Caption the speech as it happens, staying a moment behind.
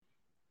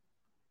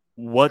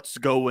What's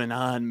going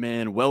on,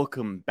 man?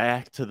 Welcome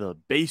back to the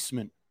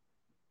basement.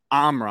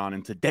 I'm Ron,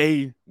 and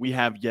today we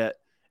have yet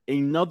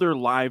another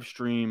live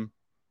stream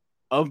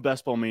of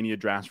Best Ball Mania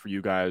drafts for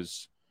you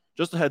guys.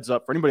 Just a heads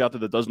up for anybody out there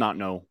that does not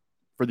know,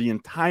 for the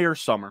entire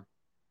summer,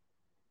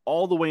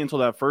 all the way until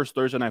that first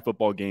Thursday night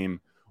football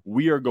game,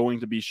 we are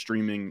going to be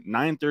streaming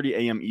 9:30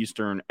 a.m.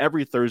 Eastern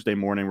every Thursday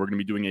morning. We're going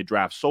to be doing a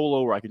draft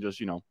solo where I can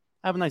just,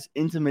 have a nice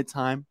intimate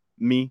time,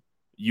 me,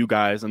 you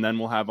guys, and then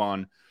we'll have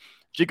on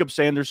Jakob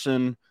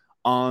Sanderson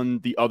on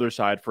the other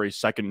side for a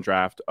second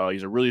draft.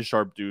 He's a really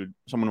sharp dude,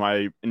 someone who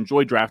I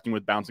enjoy drafting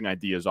with, bouncing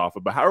ideas off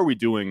of. But how are we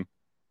doing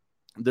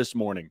this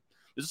morning?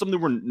 This is something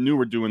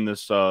we're doing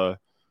this off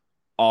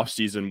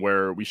season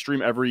where we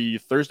stream every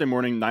Thursday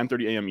morning,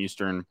 9:30 a.m.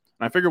 Eastern. And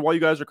I figure while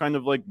you guys are kind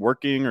of like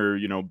working or,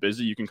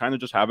 busy, you can kind of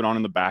just have it on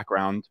in the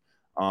background.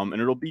 And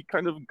it'll be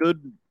kind of good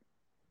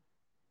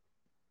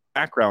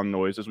background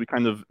noise as we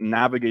kind of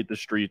navigate the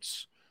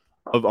streets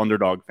of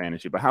Underdog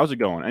Fantasy. But how's it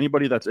going?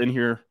 Anybody that's in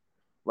here,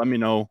 let me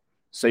know.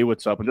 Say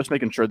what's up. And just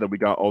making sure that we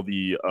got all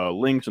the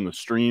links and the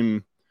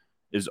stream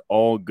is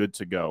all good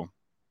to go.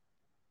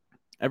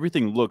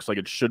 Everything looks like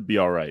it should be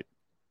all right.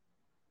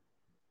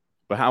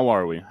 But how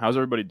are we? How's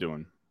everybody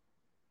doing?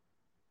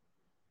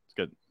 It's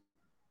good.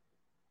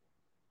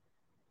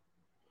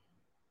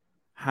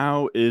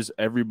 How is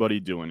everybody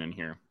doing in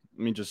here?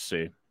 Let me just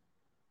see.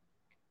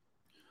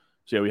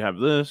 So yeah, we have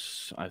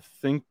this. I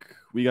think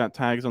we got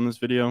tags on this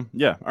video.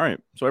 Yeah, all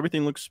right. So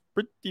everything looks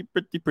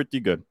pretty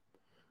good.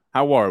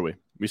 How are we?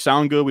 We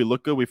sound good. We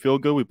look good. We feel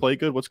good. We play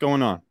good. What's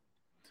going on?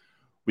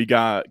 We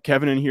got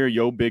Kevin in here.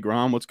 Yo, Big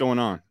Ron. What's going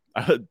on?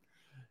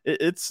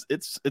 It's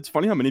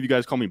funny how many of you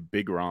guys call me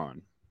Big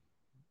Ron.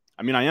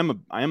 I mean, I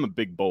am a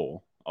big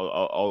bull.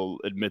 I'll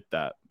admit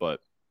that,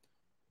 but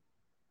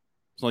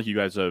it's not like you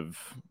guys have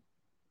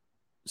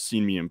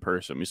seen me in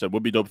person. We said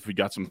would be dope if we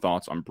got some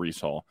thoughts on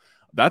Breece Hall.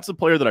 That's the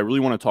player that I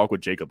really want to talk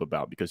with Jakob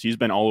about because he's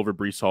been all over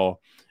Breece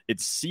Hall. It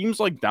seems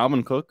like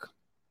Dalvin Cook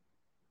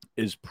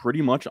is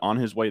pretty much on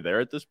his way there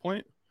at this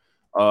point.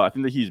 I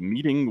think that he's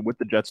meeting with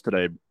the Jets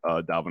today,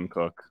 Dalvin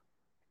Cook.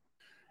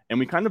 And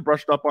we kind of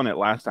brushed up on it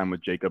last time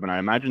with Jakob, and I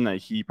imagine that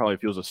he probably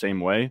feels the same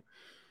way.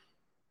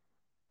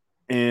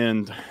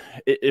 And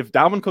if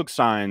Dalvin Cook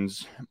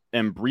signs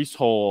and Breece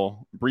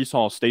Hall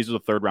stays as a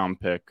third-round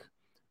pick,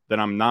 then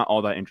I'm not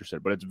all that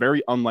interested. But it's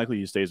very unlikely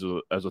he stays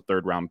as a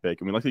third-round pick,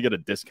 and we like to get a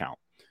discount.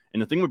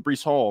 And the thing with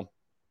Breece Hall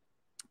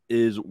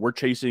is we're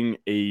chasing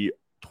a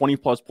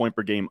 20-plus point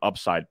per game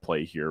upside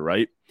play here,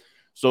 right?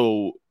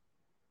 So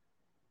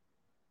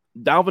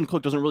Dalvin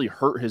Cook doesn't really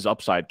hurt his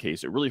upside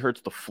case. It really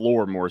hurts the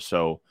floor more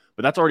so,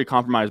 but that's already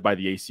compromised by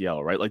the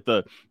ACL, right? Like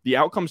the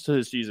outcomes to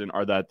his season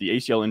are that the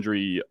ACL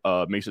injury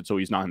makes it so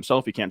he's not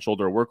himself. He can't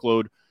shoulder a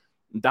workload.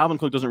 Dalvin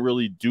Cook doesn't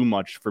really do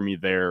much for me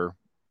there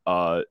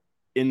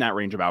in that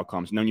range of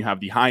outcomes. And then you have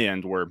the high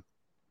end where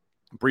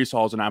Breece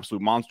Hall is an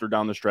absolute monster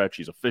down the stretch.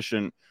 He's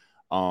efficient.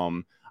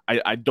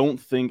 I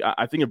think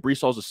if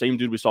Breece Hall is the same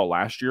dude we saw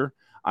last year,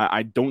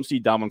 I don't see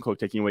Dalvin Cook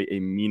taking away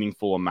a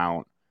meaningful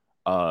amount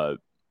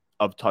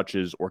of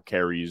touches or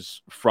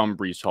carries from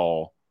Breece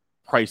Hall,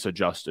 price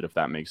adjusted, if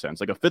that makes sense.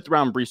 Like a fifth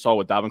round Breece Hall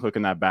with Dalvin Cook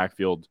in that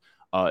backfield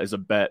is a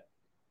bet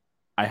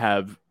I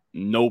have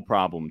no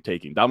problem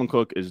taking. Dalvin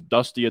Cook is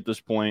dusty at this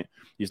point.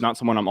 He's not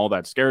someone I'm all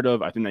that scared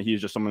of. I think that he's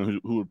just someone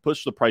who would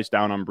push the price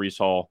down on Breece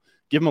Hall,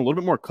 give him a little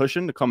bit more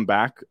cushion to come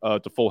back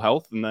to full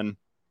health, and then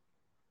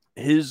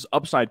his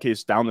upside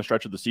case down the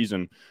stretch of the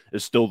season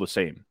is still the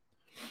same.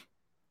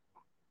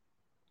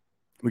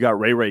 We got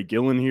Ray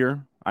Gillen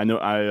here. I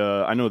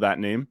know that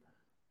name.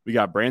 We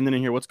got Brandon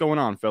in here. What's going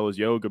on, fellas?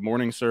 Yo, good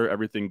morning, sir.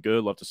 Everything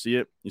good? Love to see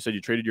it. You said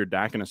you traded your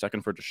Dak in a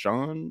second for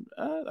Deshaun.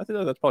 I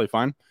think that's probably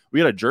fine.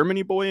 We got a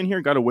Germany boy in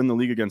here. Got to win the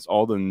league against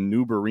all the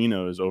new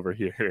Barinos over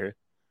here.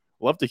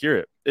 Love to hear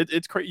it.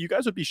 It's crazy. You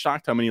guys would be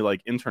shocked how many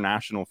like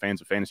international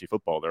fans of fantasy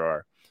football there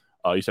are.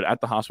 You said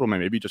at the hospital, my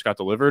baby just got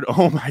delivered.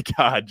 Oh my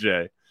God,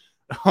 Jay.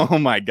 Oh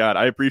my God.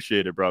 I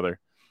appreciate it,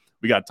 brother.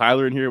 We got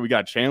Tyler in here. We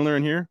got Chandler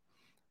in here.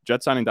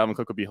 Jet signing Dalvin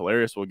Cook would be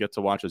hilarious. We'll get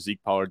to watch a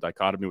Zeke Pollard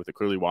dichotomy with a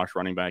clearly washed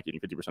running back getting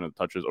 50% of the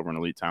touches over an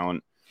elite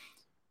talent.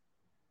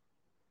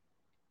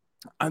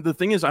 The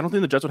thing is, I don't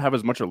think the Jets would have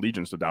as much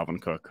allegiance to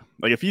Dalvin Cook.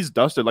 Like if he's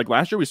dusted, like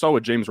last year we saw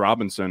with James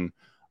Robinson,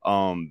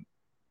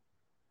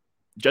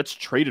 Jets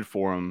traded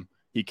for him.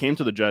 He came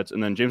to the Jets,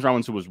 and then James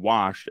Robinson was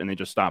washed, and they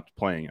just stopped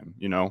playing him,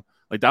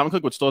 Like Dalvin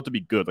Cook would still have to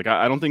be good. Like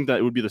I don't think that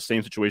it would be the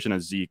same situation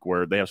as Zeke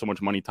where they have so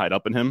much money tied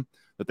up in him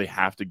that they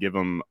have to give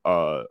him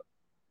all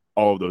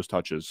of those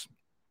touches.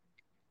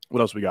 What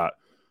else we got?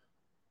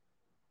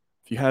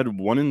 If you had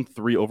 1 and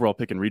 3 overall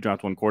pick and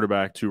redraft, 1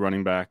 quarterback, 2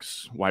 running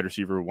backs, wide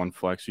receiver, 1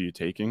 flex, who are you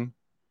taking?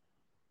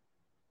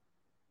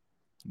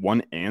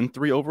 1 and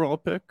 3 overall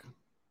pick?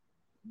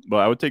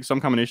 But I would take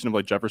some combination of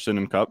like Jefferson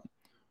and Kupp.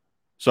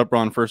 Sup,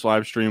 Ron, first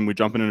live stream. We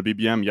jumping into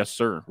BBM? Yes,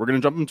 sir. We're going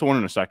to jump into one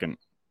in a second.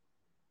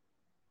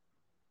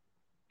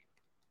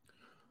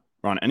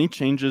 Ron, any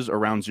changes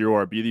around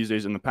zero RB these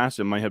days? In the past,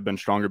 it might have been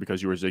stronger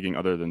because you were zigging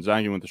other than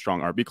zagging with the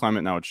strong RB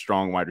climate. Now it's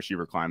strong wide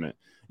receiver climate.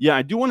 Yeah,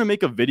 I do want to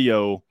make a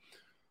video.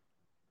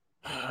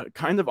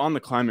 kind of on the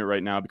climate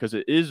right now because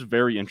it is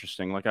very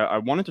interesting. Like I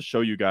wanted to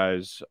show you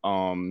guys.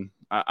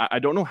 I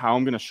don't know how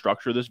I'm going to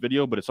structure this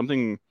video, but it's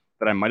something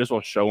that I might as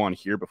well show on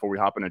here before we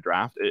hop in a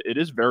draft. It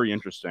is very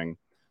interesting.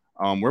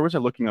 Where was I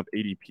looking up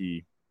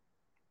ADP?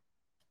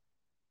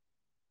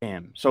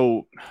 Damn.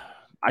 So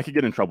I could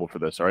get in trouble for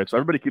this. All right. So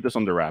everybody keep this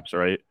under wraps. All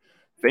right.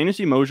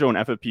 Fantasy Mojo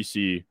and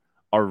FFPC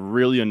are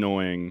really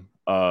annoying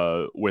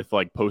with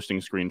like posting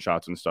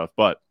screenshots and stuff.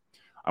 But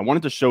I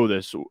wanted to show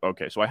this.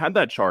 Okay. So I had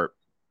that chart.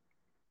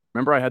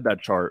 Remember, I had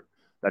that chart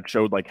that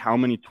showed like how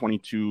many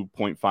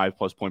 22.5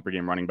 plus point per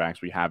game running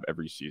backs we have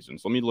every season.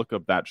 So let me look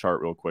up that chart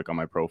real quick on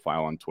my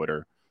profile on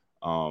Twitter.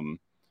 And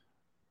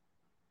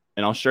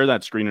I'll share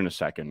that screen in a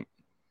second.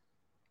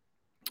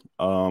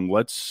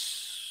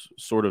 Let's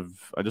sort of,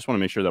 I just want to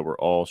make sure that we're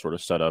all sort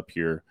of set up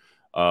here.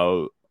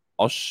 I'll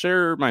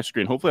share my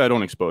screen. Hopefully I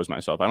don't expose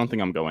myself. I don't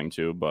think I'm going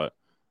to, but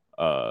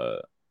I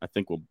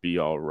think we'll be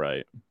all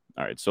right.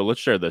 All right, so let's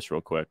share this real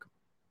quick.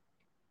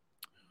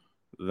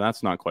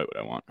 That's not quite what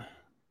I want.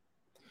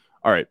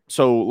 All right,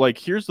 so like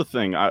here's the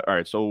thing. All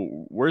right,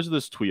 so where's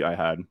this tweet I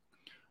had?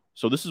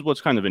 So this is what's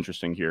kind of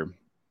interesting here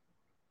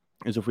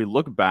is if we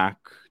look back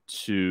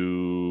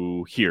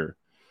to here,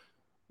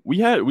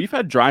 we've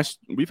had dry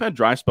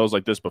spells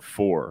like this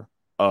before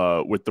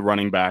with the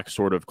running back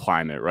sort of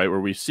climate, right? Where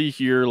we see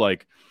here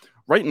like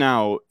right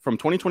now from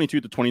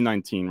 2022 to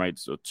 2019, right?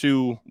 So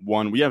 2,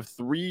 1, we have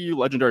 3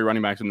 legendary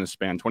running backs in this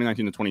span,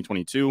 2019 to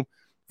 2022.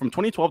 From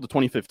 2012 to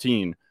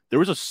 2015, there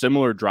was a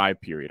similar dry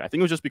period. I think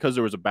it was just because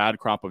there was a bad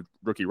crop of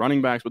rookie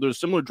running backs, but there's a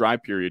similar dry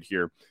period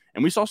here.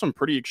 And we saw some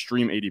pretty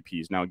extreme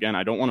ADPs. Now, again,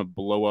 I don't want to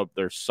blow up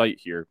their site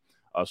here.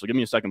 So give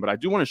me a second, but I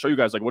do want to show you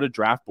guys like what a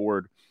draft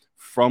board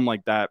from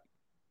like that.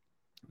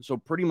 So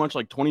pretty much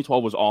like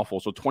 2012 was awful.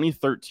 So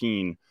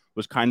 2013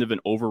 was kind of an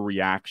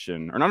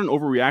overreaction, or not an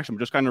overreaction, but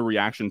just kind of a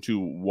reaction to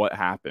what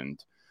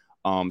happened.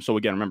 So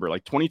again, remember,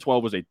 like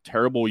 2012 was a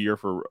terrible year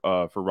for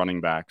running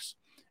backs.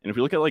 And if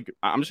we look at like,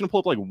 I'm just going to pull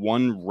up like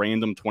one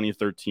random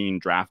 2013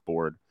 draft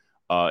board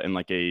in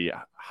like a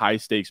high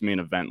stakes main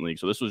event league.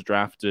 So this was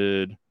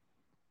drafted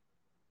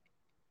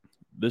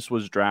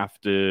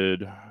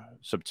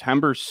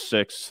September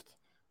 6th,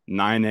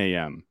 9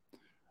 a.m.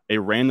 A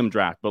random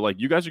draft. But like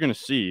you guys are going to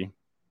see,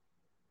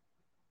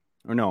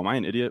 or no, am I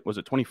an idiot? Was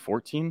it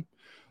 2014?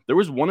 There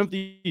was one of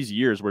these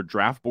years where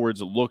draft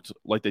boards looked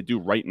like they do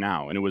right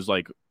now. And it was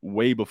like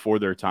way before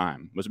their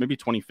time. Was it maybe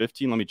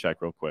 2015? Let me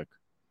check real quick.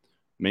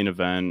 Main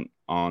event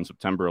on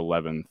September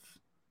 11th.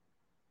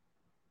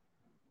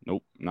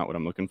 Nope, not what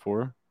I'm looking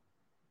for.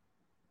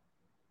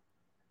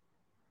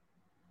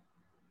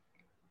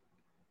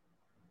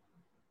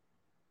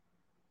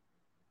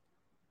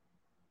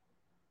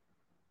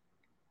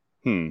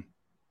 I'm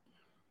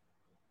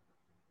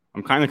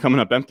kind of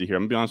coming up empty here.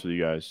 I'm going to be honest with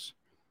you guys.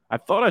 I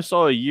thought I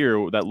saw a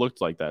year that looked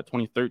like that.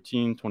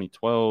 2013,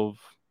 2012,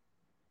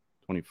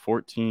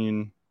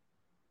 2014.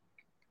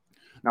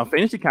 Now,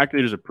 Fantasy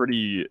Calculator is a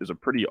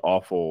pretty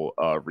awful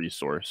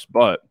resource,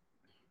 but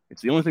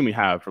it's the only thing we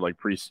have for like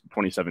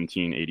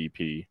pre-2017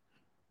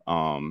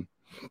 ADP.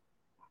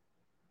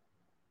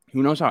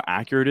 Who knows how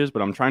accurate it is,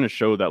 but I'm trying to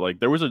show that like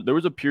there was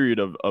a period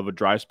of a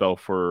dry spell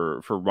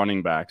for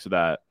running backs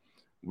that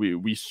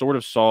we sort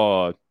of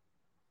saw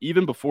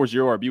even before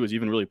zero RB was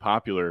even really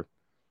popular.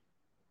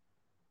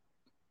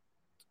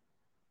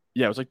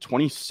 Yeah, it was like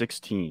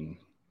 2016. It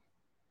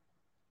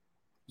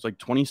was like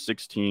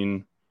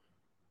 2016.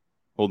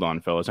 Hold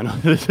on, fellas. I know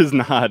this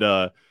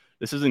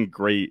isn't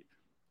great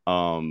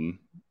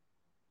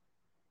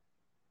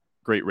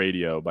great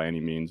radio by any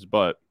means,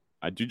 but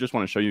I do just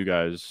want to show you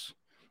guys.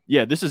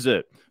 Yeah, this is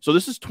it. So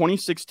this is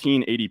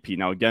 2016 ADP.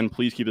 Now again,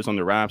 please keep this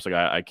under wraps. Like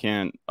I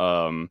can't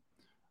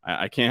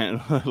I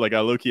can't like I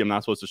low-key I'm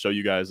not supposed to show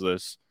you guys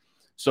this.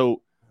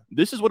 So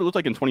this is what it looked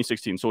like in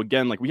 2016. So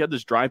again, like we had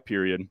this dry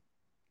period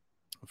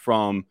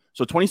from,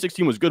 so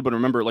 2016 was good, but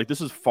remember, like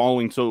this is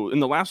following. So in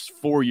the last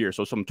 4 years,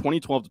 so from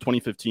 2012 to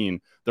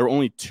 2015, there were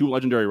only 2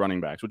 legendary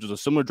running backs, which is a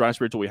similar dry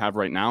period to what we have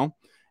right now.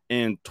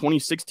 And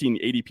 2016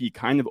 ADP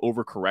kind of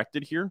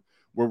overcorrected here,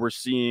 where we're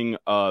seeing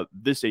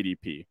this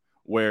ADP,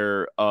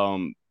 where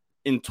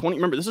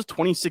remember this is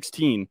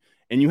 2016,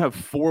 and you have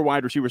 4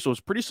 wide receivers, so it's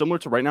pretty similar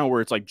to right now,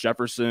 where it's like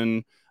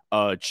Jefferson,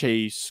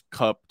 Chase,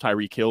 Kupp,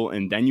 Tyreek Hill,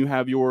 and then you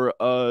have your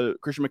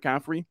Christian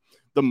McCaffrey.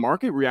 The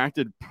market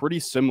reacted pretty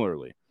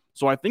similarly.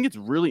 So I think it's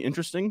really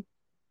interesting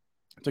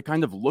to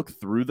kind of look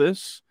through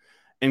this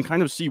and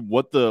kind of see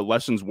what the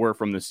lessons were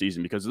from this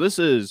season, because this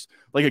is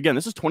like, again,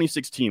 this is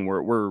 2016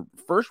 where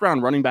first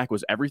round running back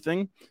was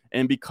everything.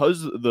 And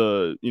because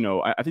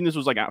I think this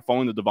was like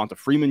following the Devonta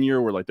Freeman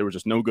year where like there was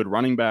just no good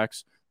running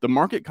backs, the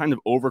market kind of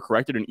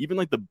overcorrected. And even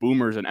like the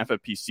boomers and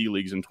FFPC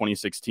leagues in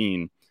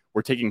 2016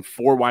 were taking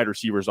 4 wide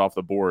receivers off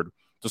the board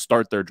to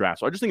start their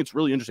draft. So I just think it's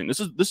really interesting. This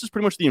is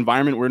pretty much the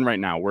environment we're in right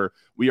now, where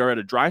we are at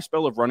a dry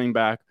spell of running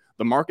back.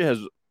 The market has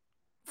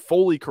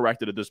fully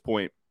corrected at this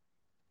point.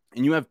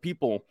 And you have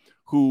people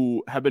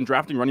who have been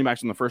drafting running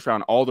backs in the first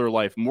round all their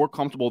life, more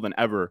comfortable than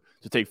ever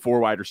to take 4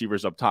 wide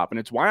receivers up top. And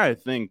it's why I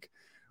think,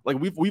 like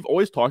we've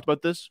always talked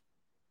about this.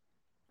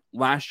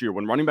 last year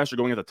when running backs are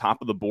going at the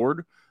top of the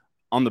board,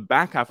 on the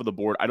back half of the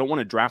board, I don't want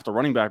to draft a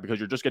running back because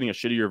you're just getting a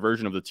shittier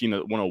version of the team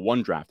that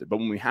 101 drafted. But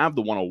when we have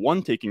the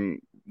 101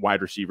 taking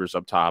wide receivers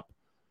up top,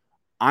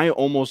 I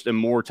almost am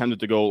more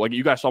tempted to go, like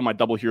you guys saw my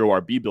double hero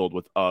RB build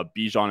with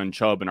Bijan and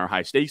Chubb in our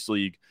high stakes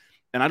league.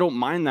 And I don't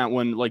mind that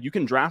when like you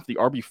can draft the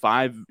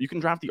RB5, you can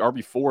draft the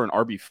RB4 and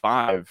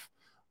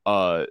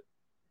RB5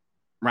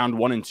 round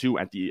 1 and 2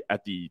 at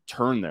the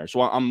turn there.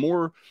 So I'm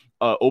more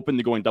open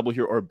to going double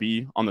hero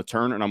RB on the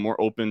turn, and I'm more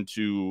open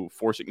to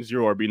forcing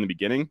 0 RB in the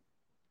beginning.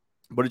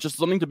 But it's just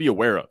something to be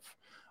aware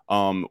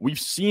of. We've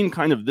seen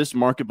kind of this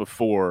market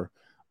before.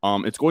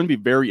 It's going to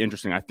be very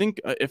interesting. I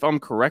think if I'm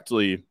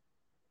correctly,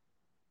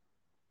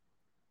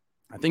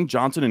 I think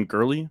Johnson and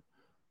Gurley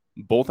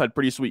both had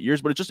pretty sweet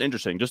years, but it's just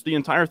interesting. Just the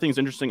entire thing's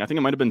interesting. I think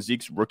it might have been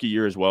Zeke's rookie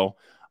year as well.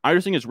 I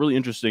just think it's really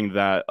interesting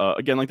that,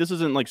 again, like this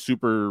isn't like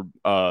super,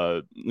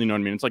 you know what I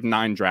mean? It's like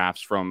 9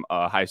 drafts from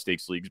high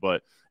stakes leagues,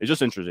 but it's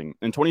just interesting.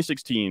 In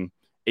 2016,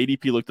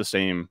 ADP looked the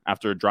same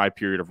after a dry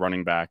period of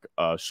running back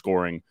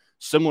scoring,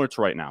 similar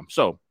to right now.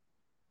 So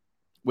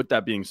with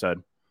that being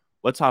said,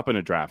 let's hop in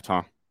a draft,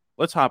 huh?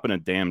 Let's hop in a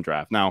damn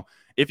draft. Now,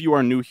 if you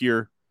are new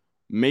here,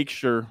 make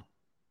sure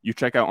you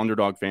check out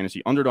Underdog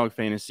Fantasy. Underdog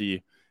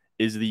Fantasy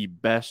is the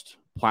best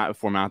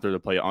platform out there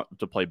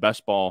to play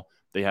best ball.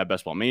 They have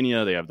Best Ball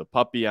Mania. They have the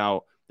puppy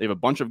out. They have a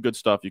bunch of good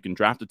stuff. You can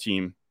draft a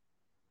team.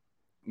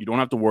 You don't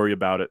have to worry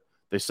about it.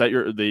 They set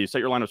your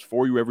lineups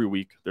for you every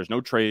week. There's no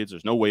trades.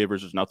 There's no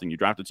waivers. There's nothing. You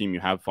draft a team. You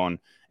have fun.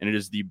 And it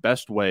is the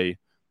best way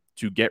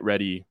to get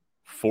ready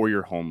for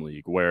your home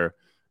league, where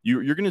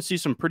you're going to see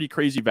some pretty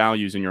crazy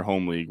values in your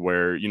home league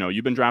where, you know,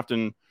 you've been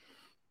drafting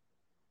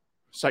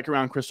second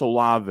round Chris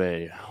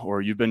Olave,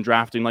 or you've been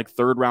drafting like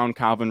third round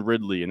Calvin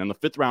Ridley, and then the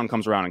 5th round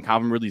comes around and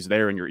Calvin Ridley's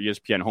there in your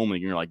ESPN home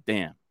league, and you're like,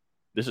 damn,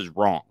 this is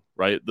wrong,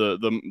 right?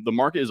 The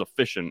market is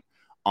efficient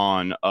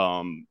on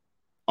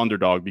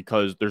Underdog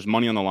because there's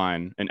money on the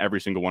line in every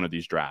single one of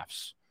these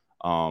drafts.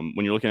 When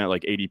you're looking at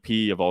like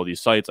ADP of all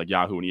these sites like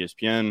Yahoo and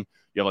ESPN,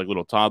 you have like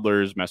little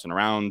toddlers messing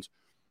around,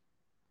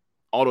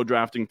 auto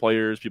drafting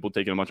players, people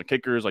taking a bunch of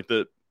kickers. Like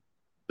the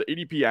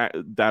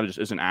ADP data just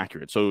isn't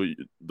accurate. So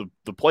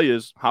the play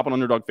is hop on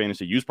Underdog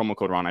Fantasy, use promo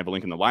code Ron. I have a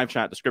link in the live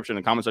chat description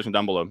and comment section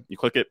down below. You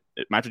click it,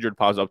 it matches your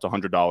deposit up to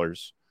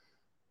 $100.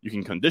 You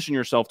can condition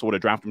yourself to what a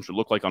draft room should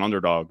look like on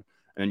Underdog,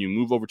 and then you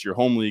move over to your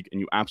home league and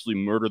you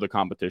absolutely murder the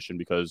competition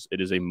because it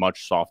is a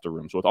much softer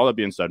room. So with all that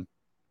being said,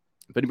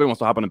 if anybody wants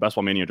to hop on a Best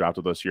Ball Mania draft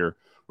with us here,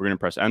 we're going to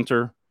press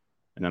enter,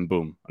 and then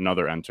boom,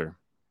 another enter.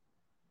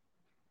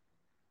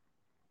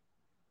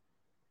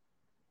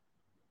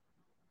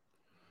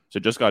 So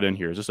just got in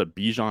here. Is this a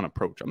Bijan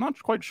approach? I'm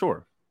not quite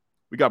sure.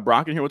 We got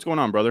Brock in here. What's going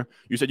on, brother?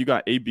 You said you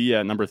got AB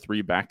at number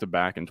 3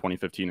 back-to-back in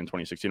 2015 and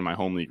 2016 in my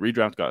home league.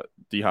 Redraft got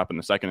D-Hop in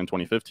the second in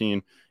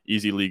 2015.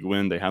 Easy league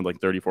win. They had like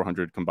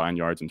 3,400 combined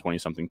yards and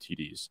 20-something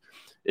TDs.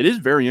 It is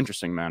very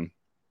interesting, man.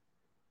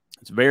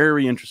 It's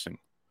very interesting.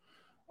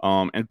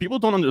 And people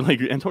don't like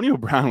Antonio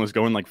Brown was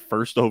going like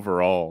first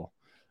overall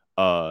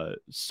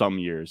some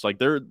years. Like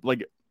they're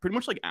like pretty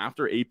much like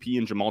after AP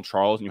and Jamal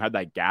Charles, and you had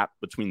that gap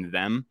between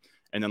them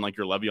and then like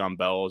your Le'Veon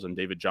Bells and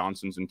David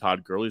Johnsons and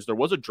Todd Gurley's, there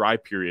was a dry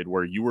period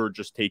where you're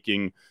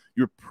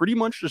pretty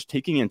much just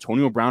taking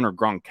Antonio Brown or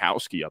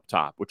Gronkowski up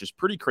top, which is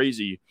pretty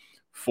crazy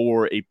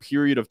for a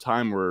period of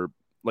time where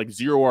like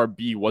 0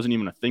 RB wasn't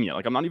even a thing yet.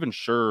 Like I'm not even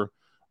sure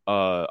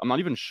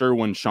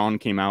when Sean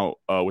came out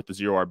with the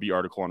 0 RB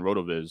article on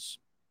RotoViz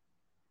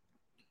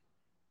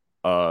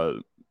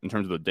in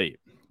terms of the date.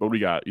 But what we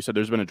got? You said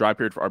there's been a dry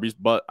period for RBs,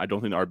 but I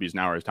don't think the RBs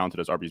now are as talented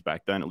as RBs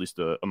back then, at least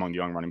among the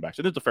young running backs.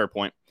 It is a fair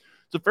point.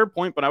 It's a fair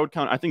point, but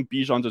I think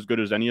Bijan's as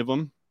good as any of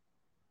them.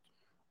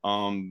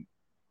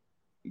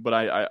 But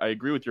I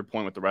agree with your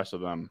point with the rest of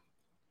them.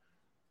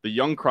 The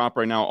young crop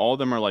right now, all of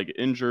them are like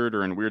injured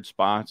or in weird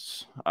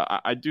spots.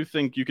 I do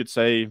think you could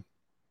say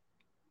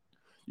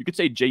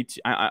JT.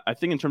 I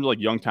think in terms of like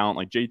young talent,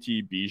 like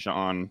JT,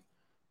 Bijan.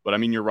 But I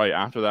mean, you're right.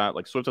 After that,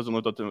 like Swift hasn't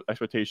lived up to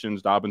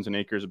expectations. Dobbins and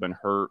Akers have been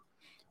hurt.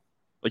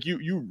 Like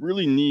you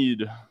really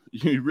need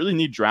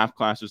draft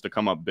classes to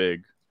come up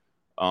big.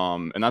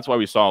 And that's why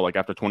we saw like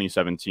after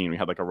 2017, we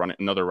had like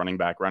another running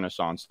back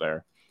renaissance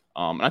there.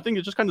 And I think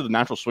it's just kind of the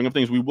natural swing of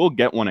things. We will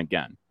get one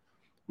again.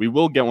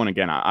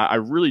 I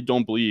really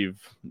don't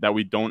believe that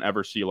we don't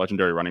ever see a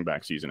legendary running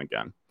back season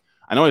again.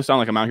 I know I sound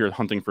like I'm out here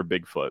hunting for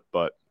Bigfoot,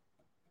 but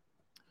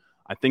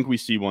I think we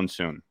see one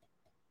soon.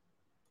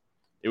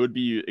 It would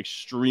be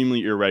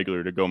extremely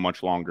irregular to go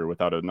much longer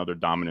without another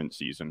dominant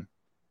season.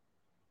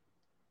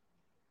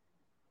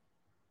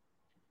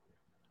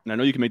 And I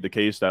know you can make the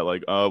case that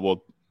like,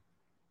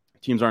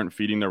 teams aren't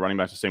feeding their running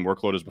backs the same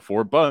workload as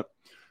before, but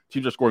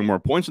teams are scoring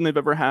more points than they've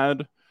ever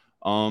had.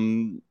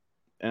 And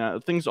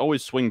things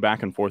always swing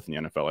back and forth in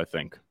the NFL, I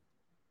think.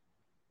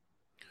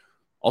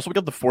 Also, we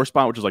got the 4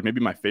 spot, which is like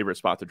maybe my favorite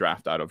spot to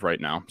draft out of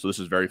right now. So this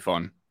is very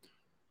fun.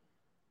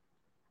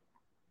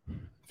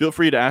 Feel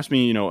free to ask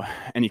me,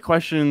 any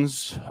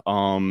questions,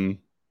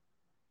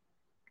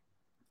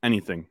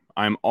 anything.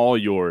 I'm all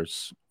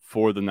yours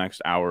for the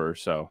next hour or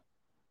so.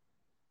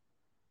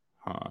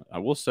 I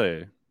will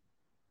say,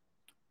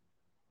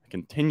 I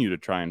continue to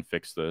try and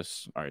fix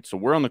this. All right, so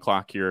we're on the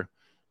clock here.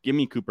 Give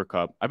me Cooper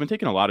Kupp. I've been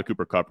taking a lot of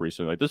Cooper Kupp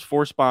recently. Like this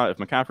 4 spot, if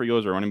McCaffrey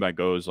goes or running back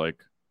goes, like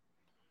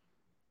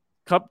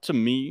Kupp to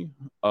me,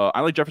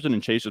 I like Jefferson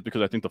and Chase just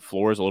because I think the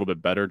floor is a little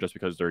bit better just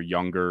because they're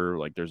younger.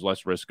 Like there's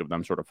less risk of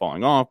them sort of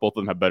falling off. Both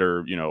of them have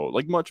better,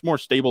 like much more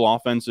stable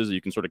offenses that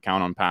you can sort of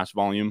count on pass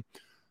volume.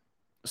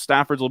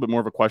 Stafford's a little bit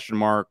more of a question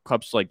mark.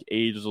 Kupp's like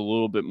age is a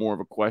little bit more of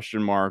a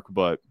question mark.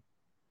 But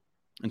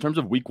in terms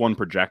of week 1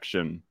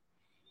 projection,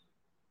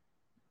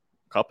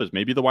 Kupp is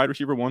maybe the wide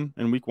receiver 1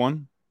 in week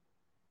 1.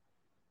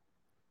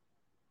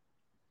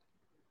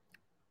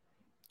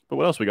 But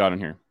what else we got in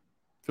here?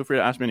 Feel free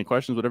to ask me any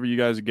questions, whatever you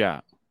guys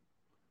got.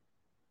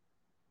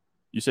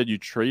 You said you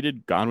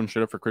traded Godwin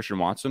straight up for Christian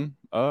Watson.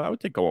 I would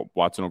take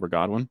Watson over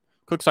Godwin.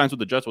 Cook signs with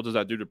the Jets. What does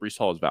that do to Breece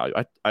Hall's value?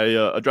 I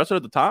addressed it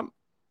at the top.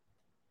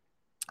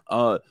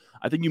 I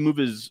think you move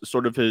his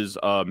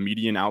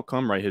median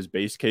outcome, right? His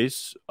base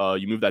case.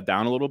 You move that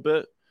down a little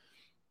bit.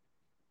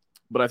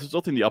 But I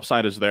still think the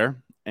upside is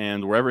there.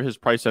 And wherever his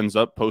price ends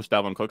up post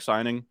Dalvin Cook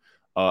signing,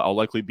 I'll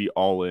likely be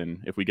all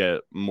in if we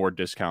get more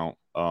discount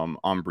on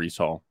Breece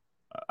Hall.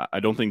 I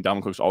don't think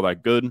Dalvin Cook's all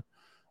that good.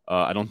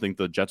 I don't think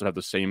the Jets would have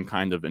the same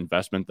kind of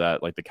investment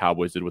that like the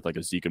Cowboys did with like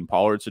a Zeke and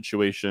Pollard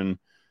situation.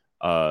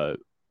 I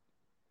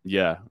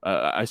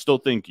still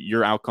think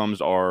your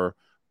outcomes are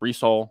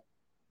Breece Hall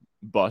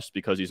bust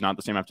because he's not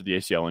the same after the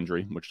ACL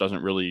injury, which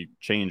doesn't really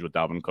change with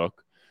Dalvin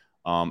Cook.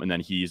 And then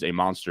he's a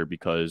monster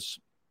because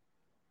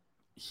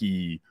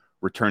he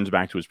returns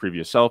back to his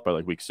previous self by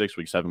like week 6,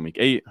 week 7, week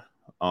 8.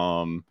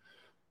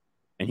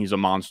 And he's a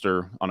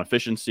monster on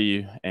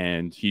efficiency,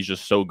 and he's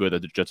just so good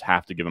that the Jets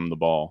have to give him the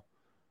ball.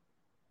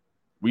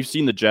 We've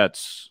seen the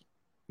Jets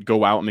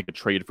go out and make a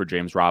trade for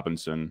James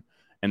Robinson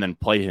and then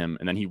play him,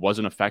 and then he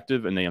wasn't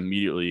effective, and they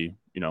immediately,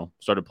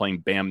 started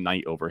playing Bam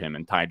Knight over him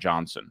and Ty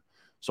Johnson.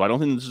 So I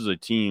don't think this is a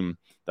team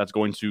that's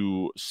going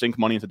to sink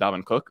money into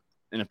Dalvin Cook.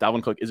 And if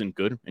Dalvin Cook isn't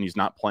good and he's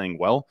not playing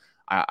well,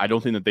 I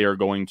don't think that they are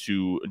going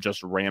to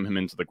just ram him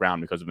into the ground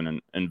because of an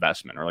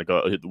investment or like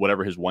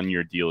whatever his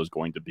 1-year deal is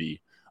going to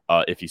be.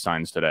 If he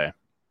signs today.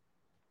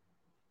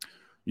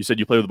 You said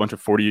you play with a bunch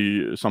of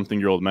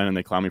 40-something-year-old men and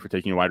they clown me for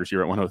taking a wide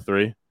receiver at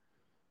 103.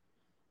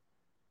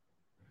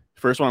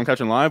 First one I'm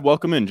catching live.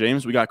 Welcome in,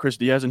 James. We got Chris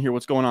Diaz in here.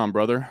 What's going on,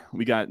 brother?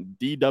 We got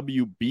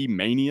DWB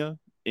Mania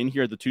in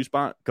here at the 2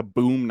 spot.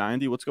 Kaboom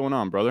 90. What's going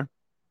on, brother?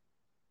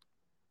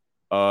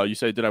 You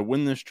say, did I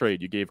win this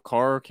trade? You gave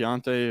Carr,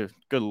 Keontae.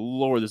 Good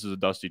Lord, this is a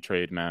dusty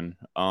trade, man.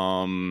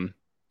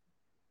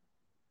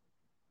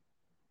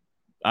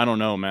 I don't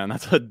know, man.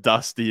 That's a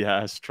dusty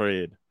ass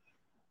trade.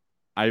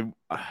 I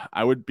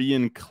would be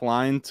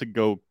inclined to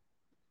go.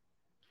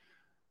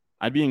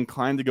 I'd be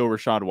inclined to go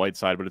Rashad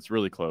Whiteside, but it's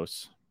really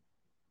close.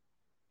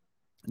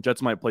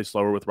 Jets might play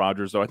slower with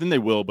Rodgers, though. I think they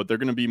will, but they're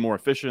going to be more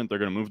efficient. They're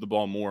going to move the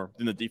ball more.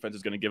 Then the defense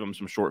is going to give them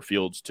some short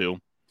fields too.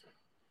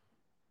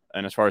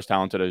 And as far as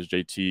talented as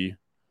JT,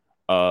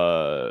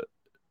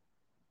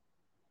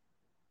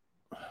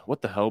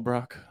 what the hell,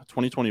 Brock?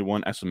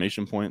 2021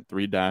 exclamation point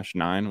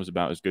 3-9 was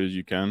about as good as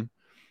you can.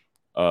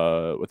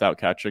 Without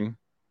catching.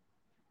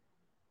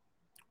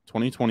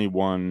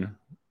 2021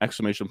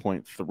 exclamation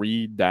point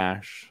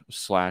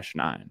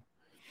 3-/9.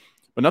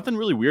 But nothing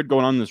really weird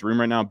going on in this room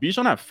right now.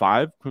 Bijan at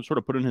 5, sort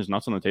of putting his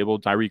nuts on the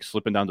table. Tyreek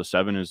slipping down to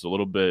 7 is a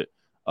little bit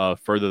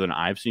further than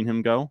I've seen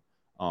him go.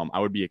 I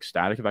would be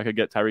ecstatic if I could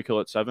get Tyreek Hill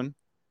at 7.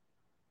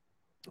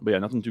 But yeah,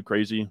 nothing too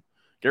crazy.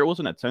 Garrett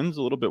Wilson at 10 is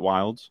a little bit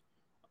wild.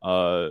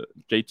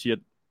 JT at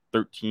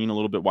 13, a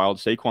little bit wild.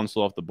 Saquon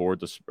still off the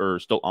board, or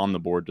still on the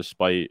board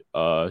despite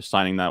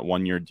signing that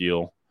 1-year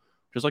deal.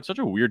 Just like such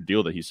a weird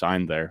deal that he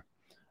signed there.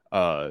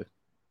 It's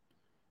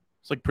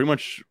like pretty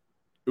much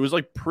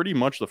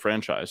the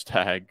franchise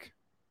tag.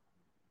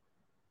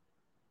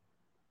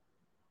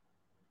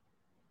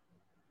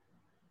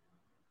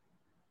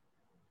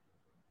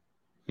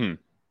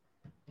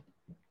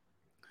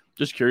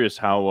 Just curious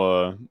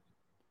how.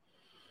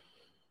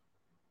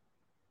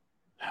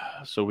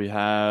 So we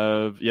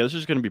have, this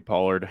is going to be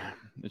Pollard.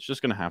 It's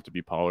just going to have to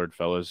be Pollard,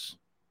 fellas.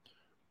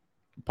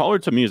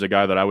 Pollard to me is a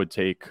guy that I would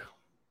take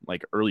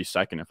like early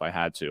second if I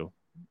had to.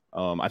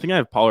 I think I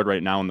have Pollard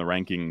right now in the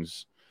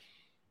rankings.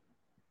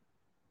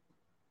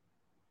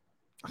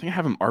 I think I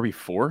have him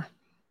RB4.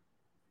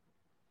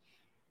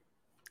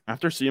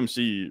 After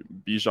CMC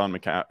Bijan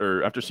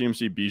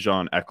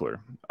Eckler,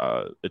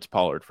 it's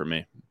Pollard for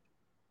me.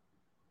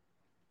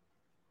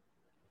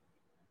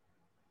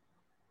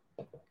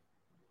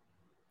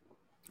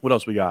 What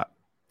else we got?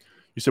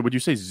 You said, would you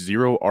say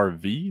 0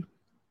 RV?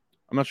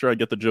 I'm not sure I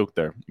get the joke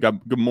there. You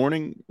got good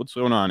morning. What's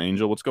going on,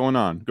 Angel? What's going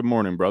on? Good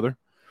morning, brother.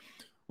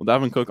 Well,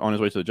 Dalvin Cook on his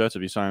way to the Jets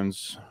if he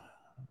signs.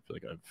 I feel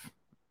like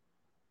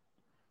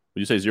would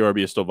you say 0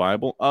 RB is still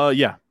viable?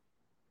 Yeah.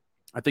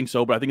 I think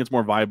so, but I think it's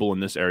more viable in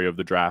this area of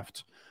the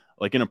draft.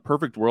 Like in a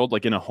perfect world,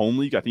 like in a home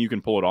league, I think you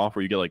can pull it off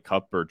where you get like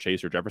Kupp or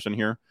Chase or Jefferson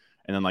here,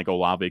 and then like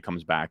Olave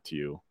comes back to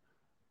you,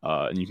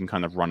 and you can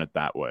kind of run it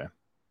that way.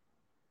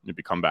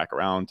 Maybe come back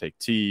around, take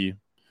T.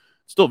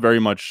 still very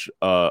much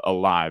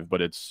alive,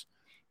 but it's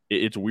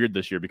weird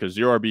this year because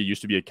 0RB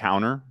used to be a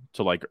counter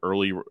to like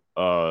early,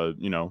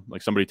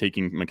 like somebody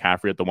taking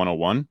McCaffrey at the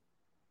 101.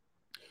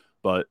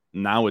 But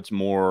now it's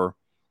more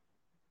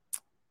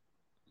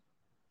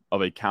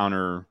of a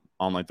counter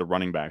on like the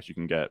running backs you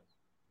can get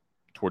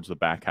towards the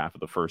back half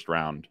of the first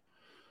round.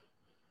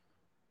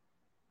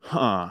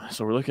 So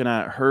we're looking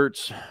at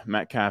Hurts,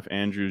 Metcalf,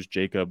 Andrews,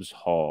 Jacobs,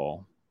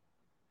 Hall,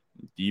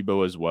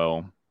 Debo as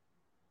well.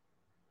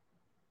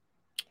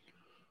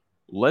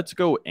 Let's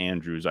go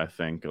Andrews, I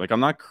think. Like,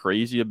 I'm not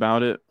crazy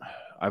about it.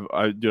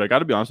 Dude, I got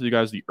to be honest with you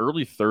guys. The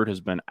early third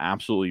has been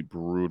absolutely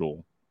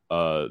brutal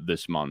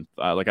this month.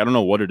 Like, I don't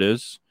know what it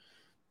is.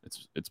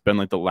 It's been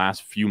like the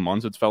last few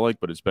months it's felt like,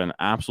 but it's been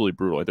absolutely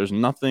brutal. Like, there's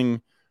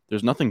nothing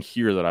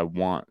here that I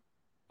want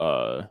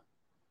to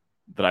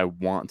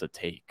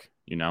take,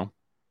 you know?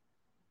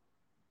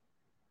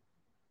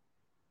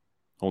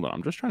 Hold on.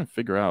 I'm just trying to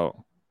figure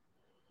out.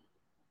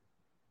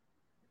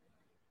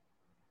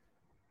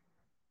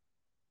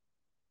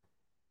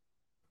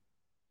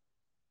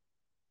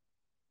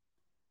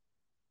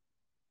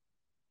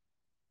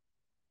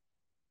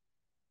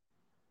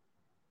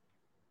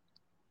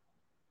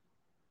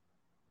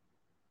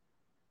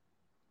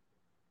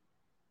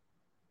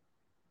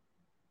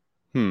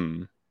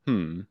 Hmm.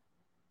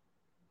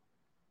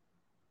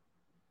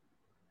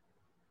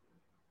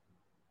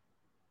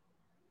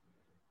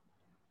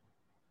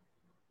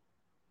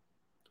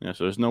 Yeah,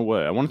 so there's no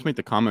way. I wanted to make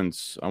the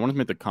comments. I wanted to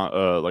make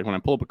like when I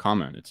pull up a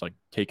comment, it's like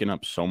taking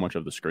up so much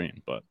of the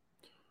screen, but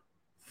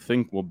I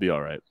think we'll be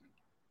all right.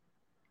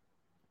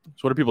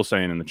 So what are people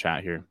saying in the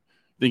chat here?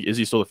 I think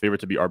Izzy's still the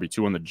favorite to be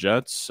RB2 on the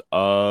Jets.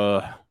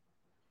 Without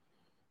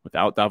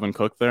Dalvin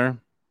Cook there,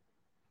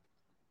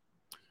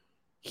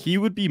 he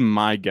would be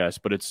my guess,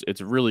 but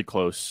it's really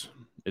close.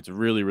 It's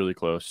really, really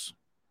close.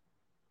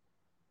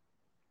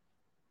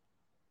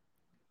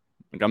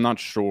 Like, I'm not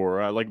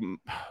sure.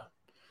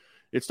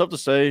 It's tough to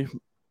say.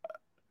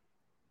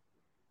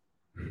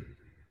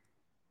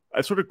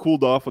 I sort of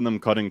cooled off on them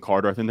cutting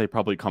Carter. I think they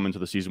probably come into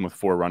the season with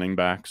 4 running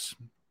backs.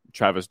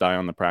 Travis Dye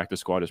on the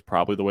practice squad is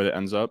probably the way that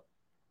ends up,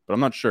 but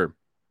I'm not sure.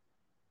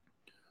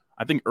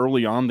 I think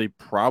early on they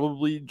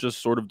probably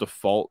just sort of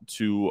default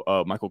to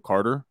Michael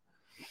Carter,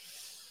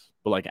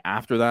 but like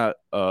after that,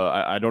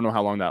 I don't know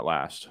how long that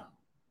lasts.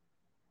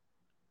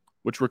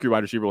 Which rookie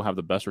wide receiver will have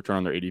the best return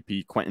on their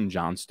ADP? Quentin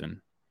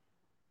Johnston.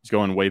 He's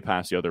going way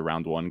past the other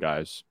round 1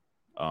 guys.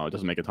 It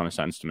doesn't make a ton of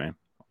sense to me.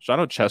 Shout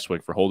out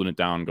Cheswick for holding it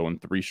down, going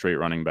 3 straight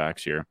running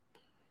backs here.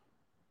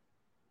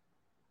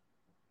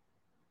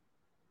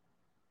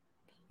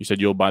 You said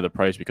you'll buy the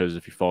price because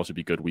if he falls, it'd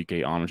be good week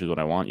 8 on, which is what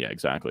I want. Yeah,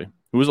 exactly.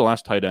 Who was the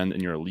last tight end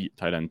in your elite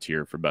tight end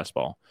tier for best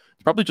ball?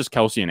 It's probably just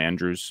Kelsey and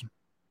Andrews.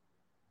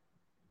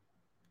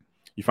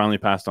 You finally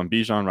passed on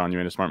Bijan. Ron, you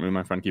made a smart move,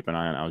 my friend. Keep an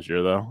eye on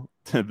Algier, though.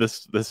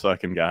 this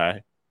fucking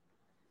guy.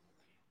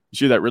 You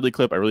see that Ridley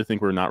clip? I really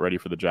think we're not ready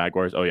for the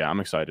Jaguars. Oh yeah,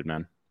 I'm excited,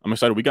 man. I'm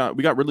excited. We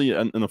got Ridley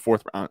in the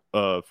fourth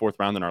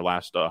round in our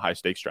last high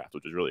stakes draft,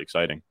 which is really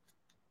exciting.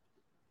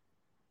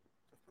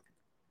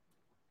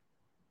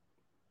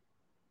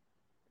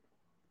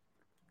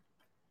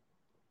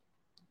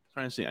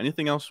 Trying to see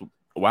anything else.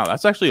 Wow,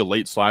 that's actually a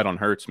late slide on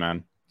Hurts,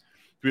 man.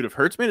 Dude, if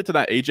Hurts made it to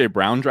that AJ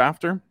Brown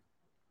drafter,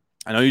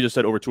 I know you just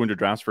said over 200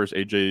 drafts first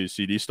AJ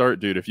CD start,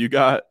 dude. If you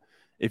got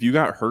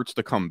Hurts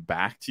to come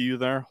back to you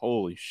there,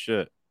 holy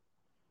shit,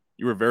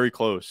 you were very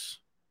close.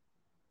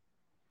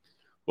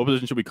 What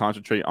position should we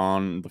concentrate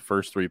on the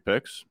first 3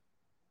 picks?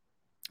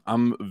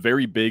 I'm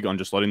very big on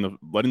just letting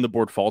the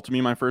board fall to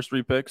me my first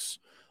 3 picks,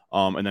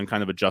 and then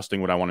kind of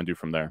adjusting what I want to do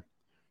from there.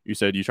 You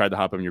said you tried to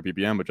hop on your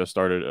BBM, but just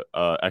started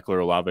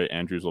Eckler, Olave,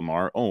 Andrews,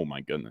 Lamar. Oh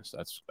my goodness,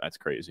 that's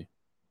crazy.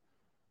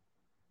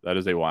 That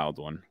is a wild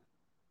one.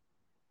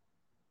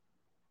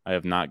 I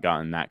have not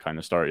gotten that kind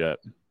of start yet.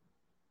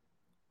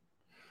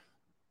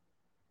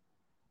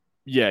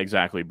 Yeah,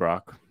 exactly,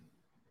 Brock.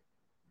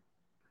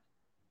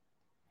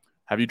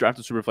 Have you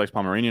drafted Superflex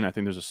Pomeranian? I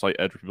think there's a slight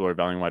edge where people are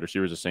valuing wide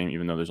receivers the same,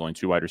 even though there's only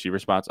 2 wide receiver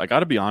spots. I got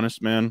to be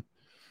honest, man.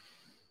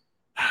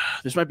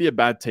 This might be a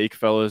bad take,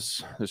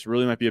 fellas. This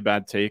really might be a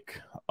bad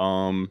take.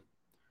 I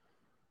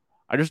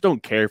just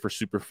don't care for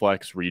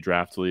Superflex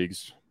redraft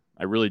leagues.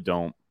 I really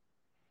don't.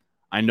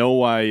 I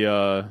know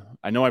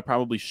I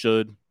probably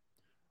should.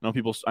 I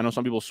know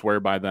some people swear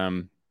by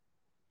them,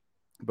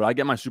 but I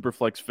get my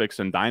Superflex fix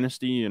in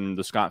Dynasty and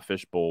the Scott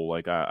Fish Bowl.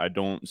 Like I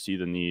don't see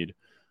the need.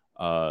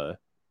 Like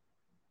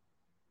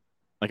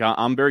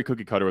I'm very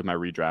cookie cutter with my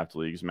redraft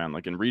leagues, man.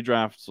 Like in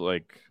redrafts,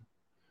 like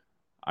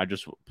I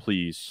just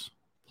please.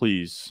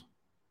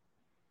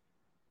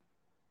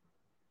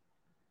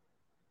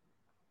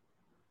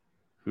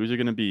 Who's it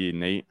gonna be,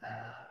 Nate?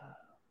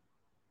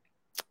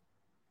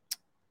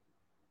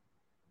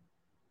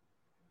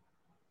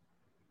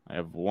 I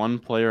have one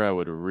player I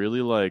would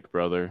really like,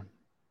 brother.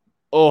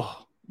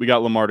 Oh, we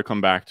got Lamar to come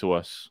back to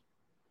us.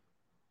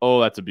 Oh,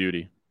 that's a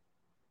beauty.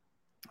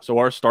 So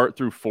our start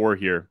through 4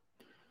 here.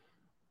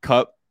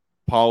 Cup,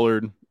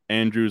 Pollard,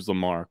 Andrews,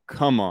 Lamar.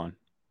 Come on.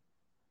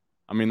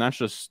 I mean, that's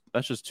just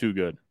too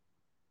good.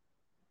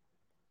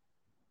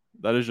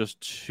 That is just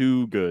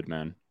too good,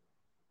 man.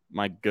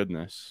 My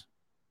goodness.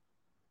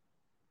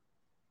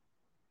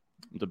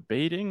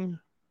 Debating.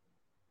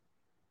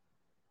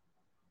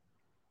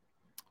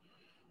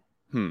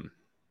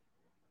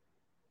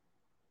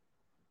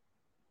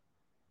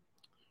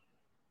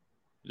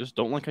 Just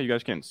don't like how you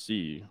guys can't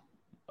see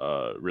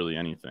really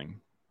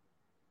anything.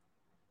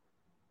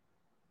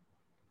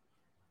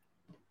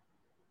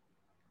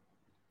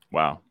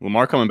 Wow.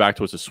 Lamar coming back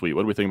to us is sweet.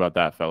 What do we think about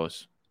that,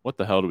 fellas? What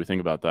the hell do we think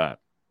about that?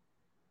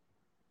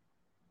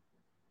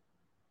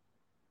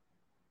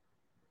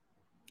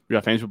 We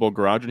got Fantasy Football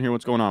Garage in here.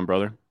 What's going on,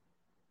 brother?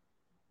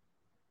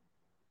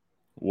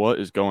 What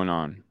is going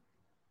on?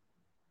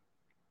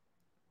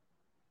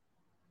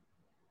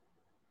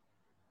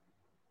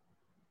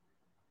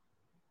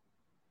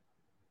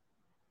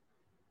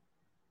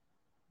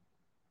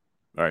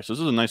 All right, so this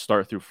is a nice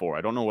start through 4.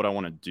 I don't know what I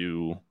want to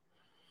do.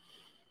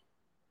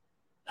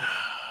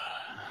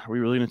 Are we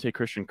really going to take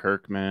Christian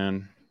Kirk,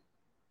 man?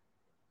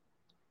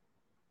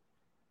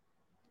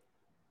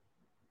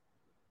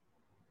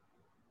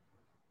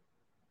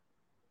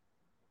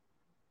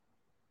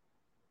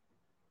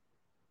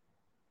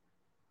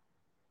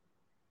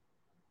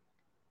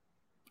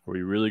 Are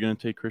we really going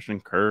to take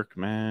Christian Kirk,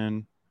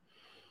 man?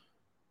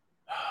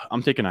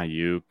 I'm taking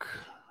Ayuk.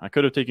 I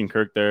could have taken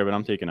Kirk there, but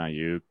I'm taking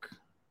Ayuk.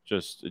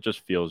 It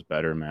just feels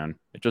better, man.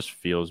 It just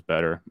feels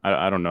better.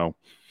 I don't know.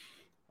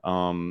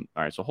 All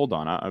right, so hold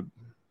on.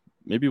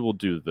 Maybe we'll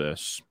do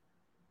this.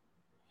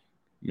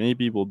 Let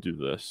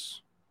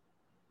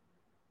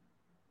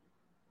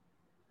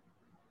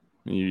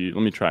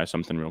me try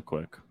something real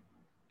quick.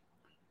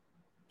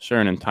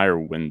 Share an entire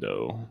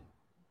window.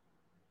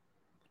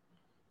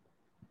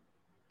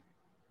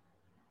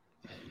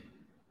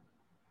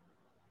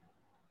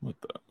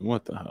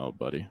 What the hell,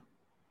 buddy?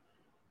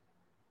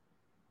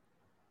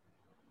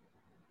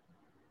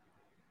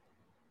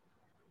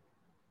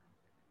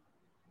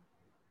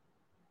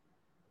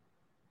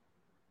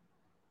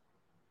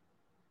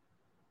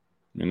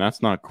 I mean,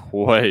 that's not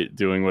quite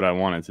doing what I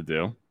wanted to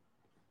do.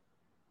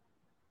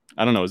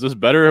 I don't know. Is this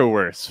better or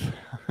worse?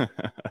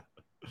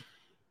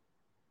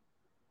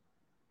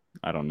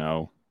 I don't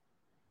know.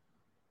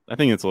 I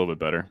think it's a little bit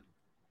better.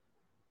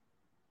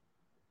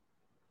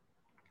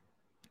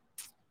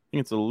 I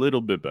think it's a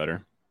little bit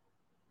better.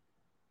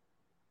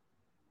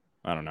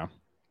 I don't know.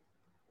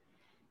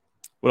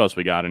 What else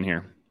we got in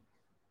here?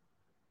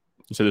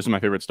 You said this is my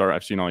favorite start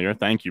I've seen all year.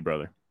 Thank you,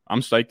 brother.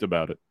 I'm psyched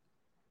about it.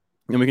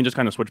 And we can just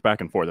kind of switch back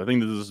and forth. I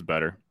think this is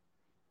better.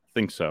 I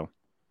think so.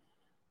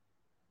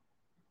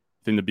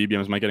 I think the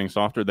BBMs might getting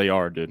softer. They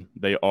are, dude.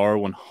 They are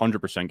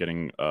 100%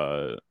 getting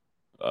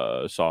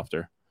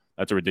softer.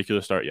 That's a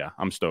ridiculous start. Yeah,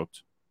 I'm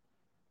stoked.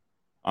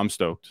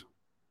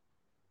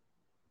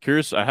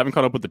 Curious, I haven't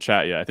caught up with the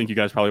chat yet. I think you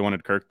guys probably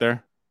wanted Kirk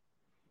there.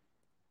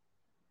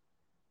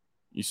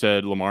 You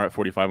said Lamar at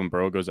 45 when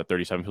Burrow goes at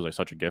 37 feels like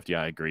such a gift.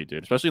 Yeah, I agree,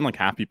 dude. Especially in like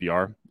half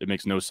PPR. It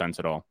makes no sense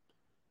at all.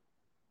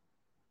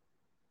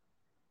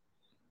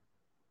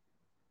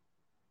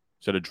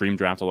 Said a dream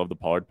draft. I love the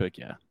Pollard pick.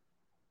 Yeah.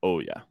 Oh,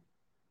 yeah.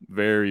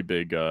 Very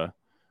big,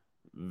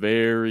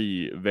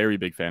 very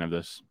big fan of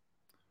this.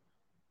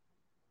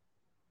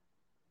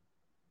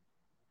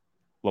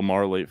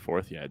 Lamar late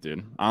 4th. Yeah,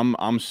 dude.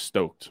 I'm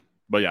stoked.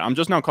 But yeah, I'm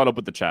just now caught up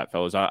with the chat,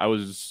 fellas. I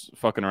was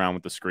fucking around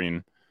with the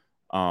screen.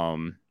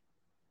 Does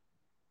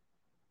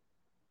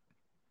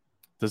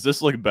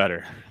this look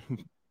better?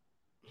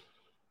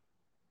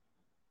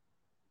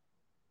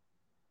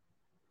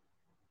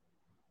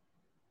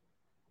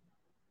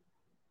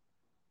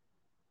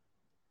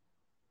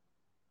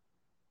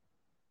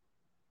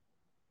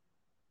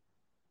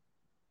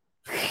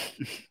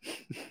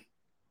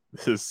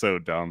 This is so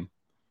dumb.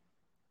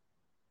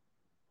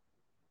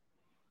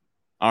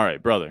 All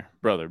right, brother.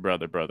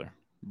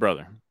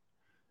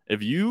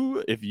 If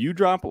you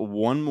drop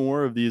one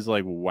more of these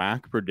like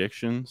whack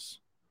predictions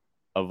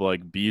of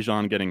like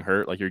Bijan getting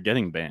hurt, like you're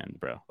getting banned,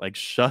 bro. Like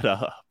shut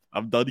up.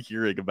 I'm done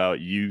hearing about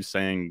you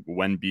saying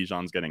when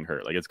Bijan's getting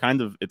hurt. Like it's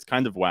kind of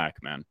whack,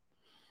 man.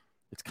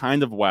 It's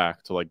kind of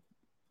whack to like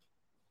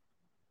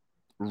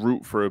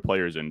root for a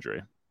player's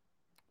injury.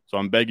 So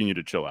I'm begging you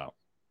to chill out.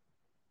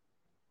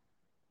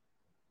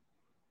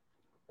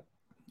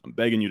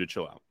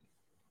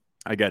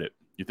 I get it.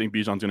 You think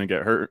Bijan's going to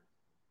get hurt,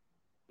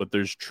 but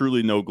there's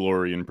truly no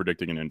glory in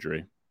predicting an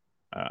injury.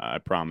 I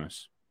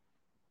promise.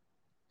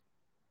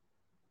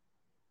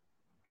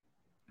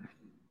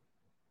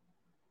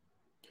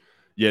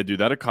 Yeah,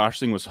 dude, that Akash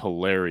thing was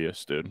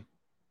hilarious, dude.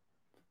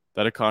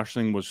 That Akash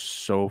thing was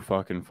so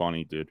fucking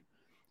funny, dude.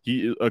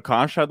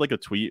 Akash had like a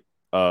tweet.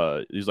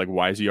 He's like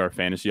YZR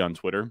Fantasy on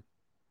Twitter.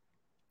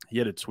 He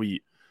had a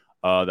tweet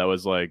that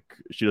was like,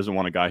 she doesn't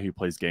want a guy who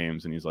plays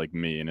games, and he's like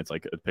me, and it's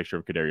like a picture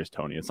of Kadarius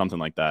Toney. It's something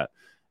like that,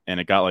 and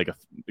it got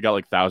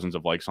like thousands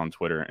of likes on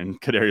Twitter, and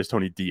Kadarius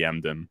Toney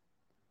DM'd him.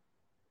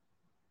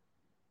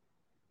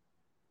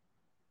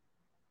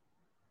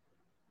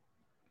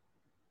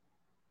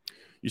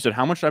 You said,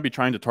 how much should I be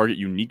trying to target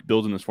unique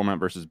builds in this format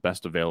versus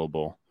best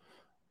available?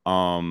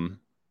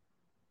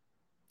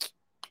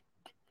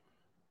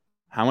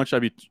 How much should I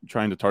be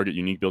trying to target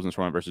unique builds in this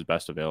format versus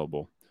best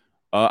available?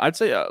 I'd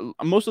say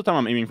most of the time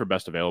I'm aiming for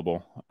best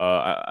available.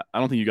 I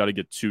don't think you got to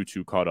get too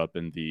caught up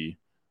in the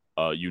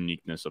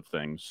uniqueness of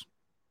things,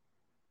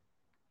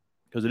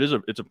 because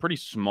it's a pretty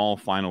small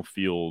final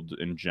field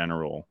in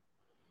general.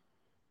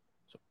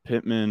 So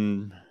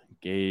Pittman,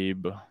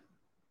 Gabe.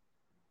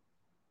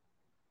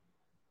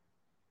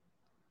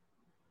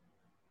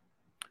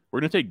 We're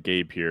going to take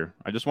Gabe here.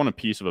 I just want a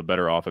piece of a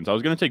better offense. I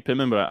was going to take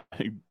Pittman, but I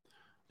think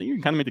you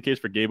can kind of make the case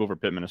for Gabe over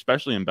Pittman,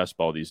 especially in best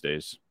ball these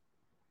days.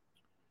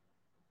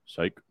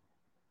 Psych.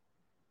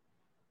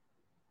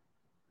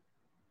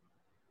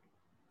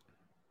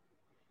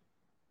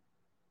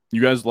 Do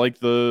you guys like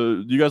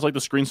the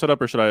screen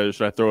setup, or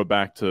should I throw it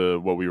back to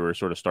what we were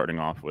sort of starting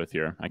off with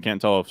here? I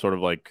can't tell if sort of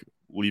like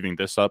leaving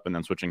this up and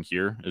then switching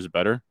here is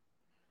better,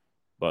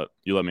 but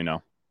you let me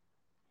know.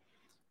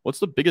 What's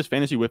the biggest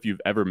fantasy whiff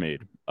you've ever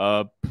made?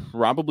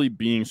 Probably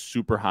being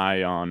super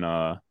high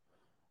on.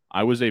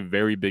 I was a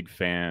very big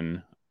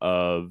fan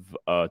of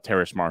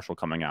Terrace Marshall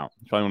coming out.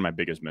 It's probably one of my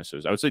biggest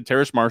misses. I would say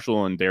Terrace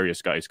Marshall and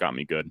Darius Geis got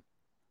me good.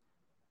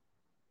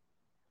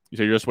 You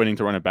say you're just waiting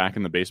to run it back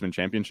in the basement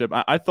championship.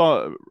 I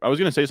thought I was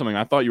going to say something.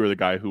 I thought you were the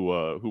guy who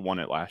won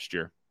it last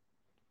year.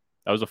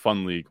 That was a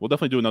fun league. We'll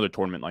definitely do another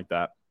tournament like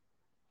that.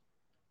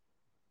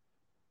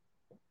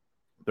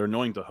 They're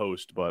annoying to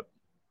host, but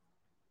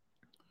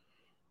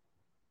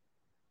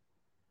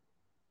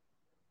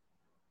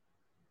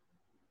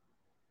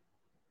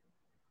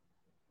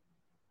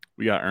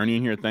we got Ernie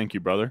in here. Thank you,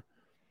 brother.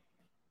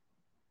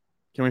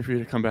 Can't wait for you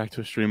to come back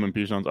to a stream when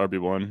Bijan's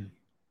RB1.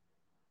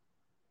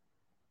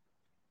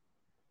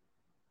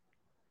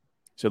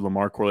 Said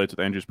Lamar correlates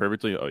with Andrews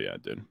perfectly. Oh, yeah,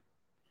 it did.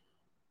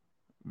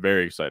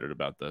 Very excited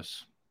about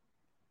this.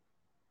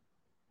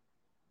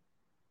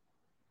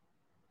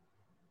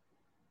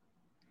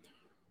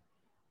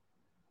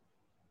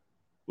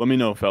 Let me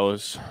know,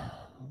 fellas.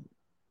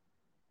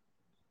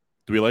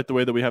 Do we like the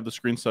way that we have the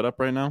screen set up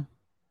right now?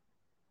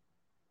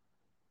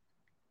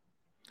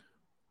 I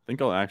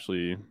think I'll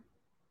actually...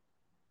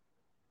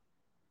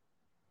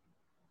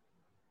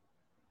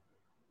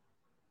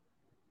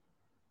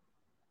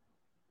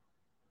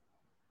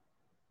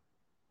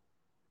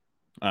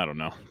 I don't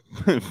know.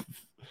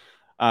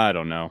 I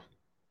don't know.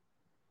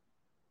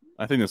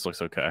 I think this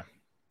looks okay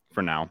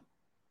for now. All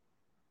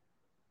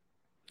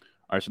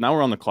right, so now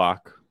we're on the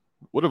clock.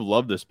 Would have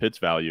loved this Pitts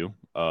value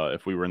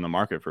if we were in the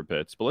market for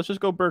Pitts, but let's just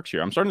go Burks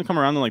here. I'm starting to come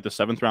around to like the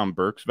 7th round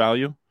Burks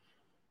value.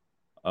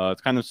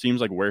 It kind of seems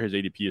like where his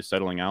ADP is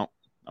settling out.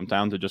 I'm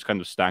down to just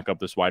kind of stack up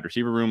this wide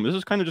receiver room. This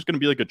is kind of just going to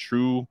be like a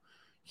true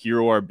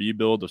hero RB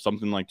build of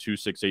something like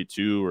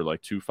 2682 or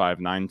like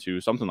 2592,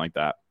 something like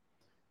that.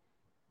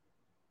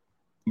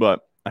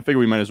 But I figure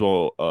we might as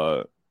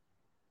well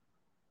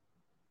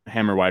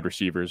hammer wide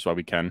receivers while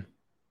we can.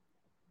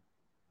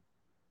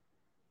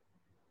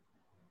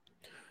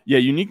 Yeah,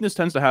 uniqueness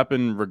tends to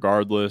happen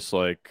regardless.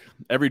 Like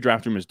every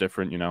draft room is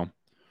different, you know.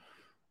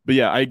 But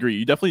yeah, I agree.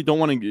 You definitely don't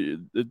want to.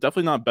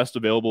 Definitely not best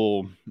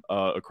available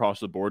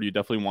across the board. You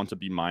definitely want to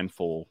be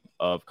mindful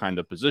of kind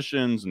of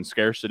positions and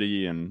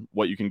scarcity and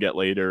what you can get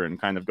later, and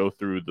kind of go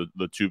through the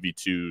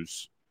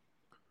 2v2s.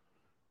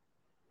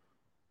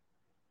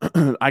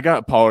 I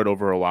got Pollard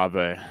over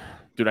Olave.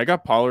 Dude, I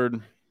got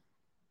Pollard.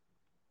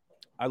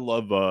 I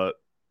love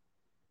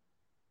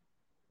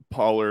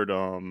Pollard.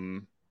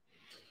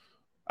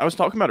 I was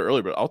talking about it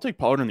earlier, but I'll take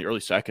Pollard in the early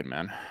second,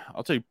 man.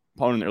 I'll take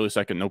Pollard in the early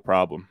second, no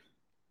problem.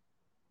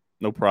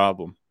 No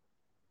problem.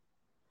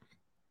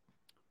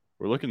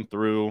 We're looking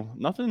through.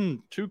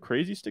 Nothing too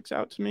crazy sticks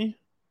out to me.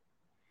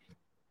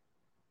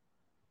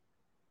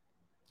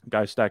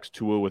 Guy stacks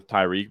Tua with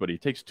Tyreek, but he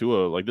takes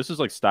Tua. Like, this is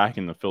like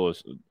stacking the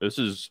Phyllis. This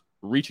is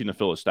reaching the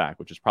Phyllis stack,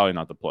 which is probably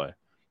not the play.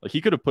 Like, he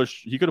could have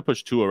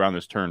pushed Tua around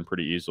this turn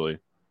pretty easily.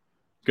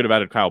 Could have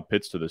added Kyle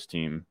Pitts to this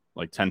team,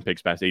 like 10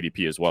 picks past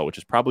ADP as well, which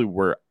is probably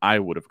where I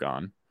would have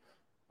gone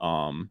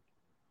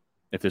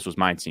if this was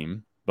my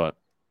team. But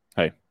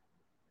hey,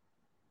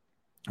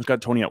 I've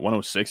got Tony at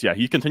 106. Yeah,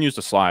 he continues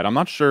to slide. I'm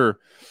not sure.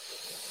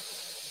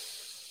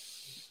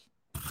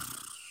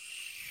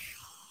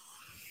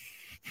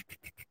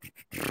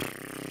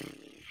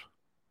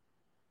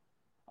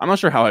 I'm not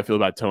sure how I feel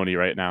about Tony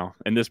right now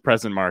in this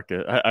present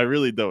market. I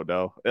really don't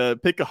know.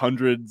 Pick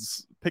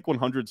 100s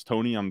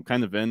Tony. I'm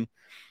kind of in.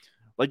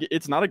 Like,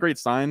 it's not a great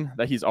sign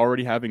that he's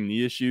already having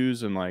knee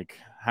issues and like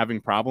having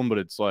problem, but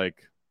it's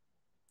like,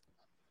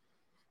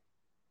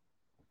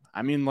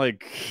 I mean,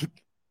 like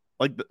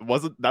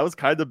wasn't that was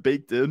kind of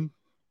baked in,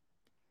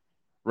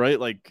 right?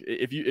 Like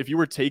if you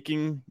were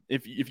taking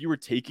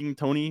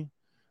Tony,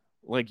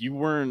 like you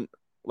weren't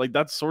like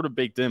that's sort of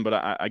baked in, but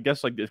I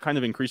guess like it kind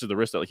of increases the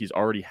risk that like he's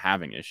already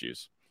having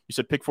issues. You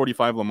said pick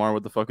 45 Lamar.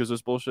 What the fuck is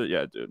this bullshit?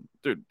 Yeah,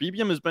 dude.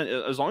 BBM has been,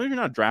 as long as you're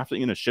not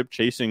drafting in a ship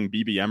chasing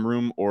BBM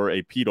room or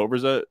a Pete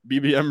Overzet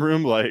BBM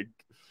room, like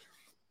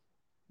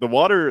the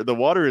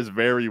water is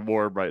very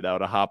warm right now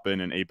to hop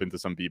in and ape into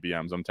some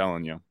BBMs. I'm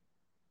telling you.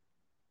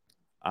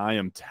 I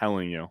am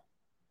telling you.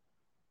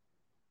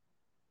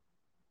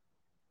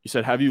 You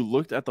said, have you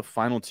looked at the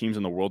final teams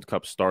in the World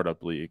Cup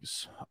startup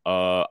leagues?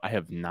 I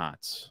have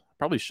not.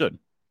 Probably should.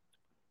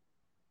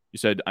 You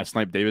said, I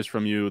sniped Davis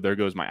from you. There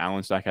goes my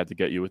Allen stack. Had to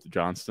get you with the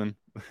Johnston.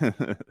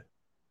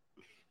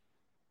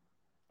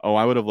 Oh,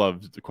 I would have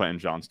loved Quentin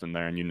Johnston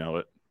there, and you know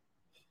it.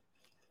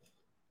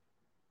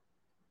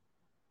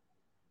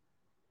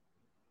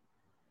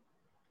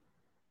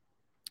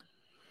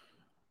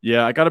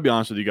 Yeah, I got to be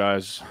honest with you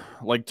guys.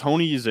 Like,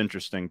 Tony is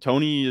interesting.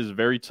 Tony is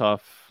very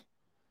tough.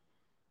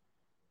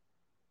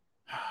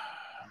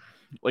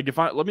 Like,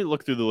 let me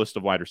look through the list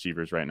of wide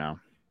receivers right now.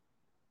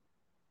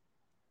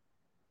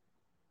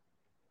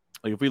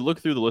 Like, if we look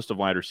through the list of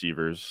wide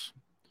receivers,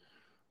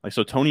 like,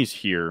 so Tony's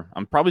here.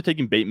 I'm probably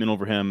taking Bateman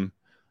over him.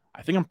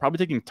 I think I'm probably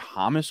taking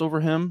Thomas over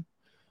him.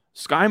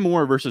 Sky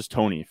Moore versus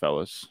Tony,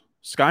 fellas.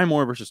 Sky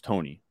Moore versus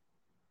Tony.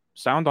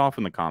 Sound off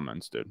in the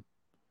comments, dude.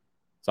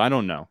 So I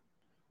don't know.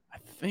 I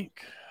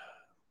think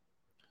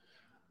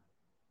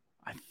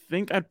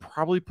I'd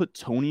probably put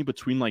Tony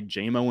between like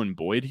JMO and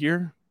Boyd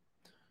here.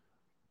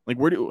 Like,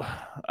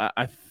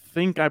 I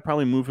think I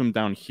probably move him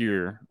down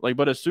here. Like,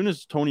 but as soon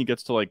as Tony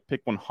gets to like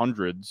pick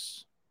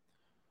 100s,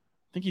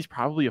 I think he's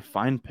probably a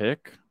fine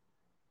pick.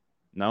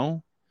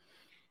 No?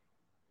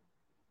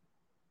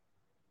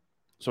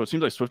 So it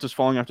seems like Swift is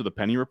falling after the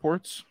penny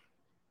reports.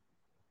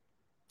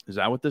 Is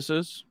that what this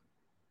is?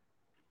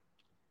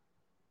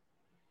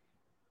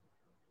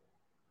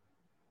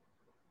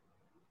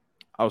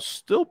 I'll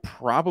still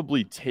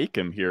probably take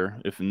him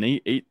here if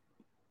Nate 8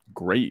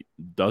 great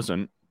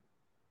doesn't.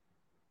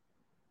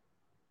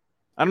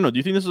 I don't know. Do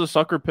you think this is a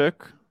sucker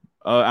pick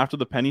after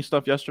the penny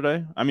stuff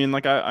yesterday? I mean,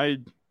 like I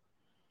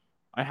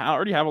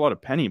already have a lot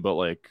of penny, but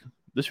like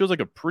this feels like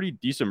a pretty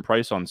decent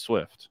price on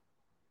Swift.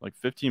 Like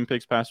 15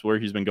 picks past where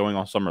he's been going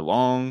all summer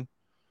long.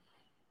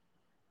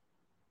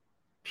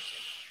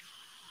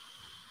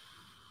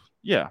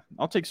 Yeah,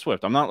 I'll take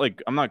Swift. I'm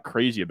not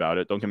crazy about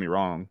it. Don't get me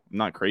wrong. I'm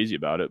not crazy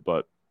about it,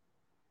 but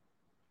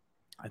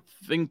I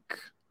think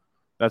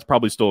that's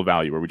probably still a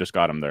value where we just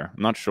got him there.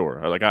 I'm not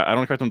sure. Like I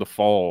don't expect him to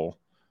fall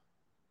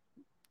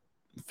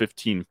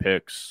 15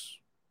 picks.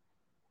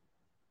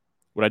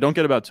 What I don't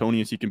get about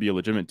Tony is he can be a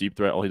legitimate deep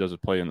threat. All he does is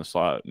play in the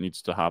slot.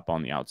 Needs to hop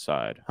on the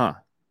outside. Huh.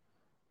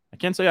 I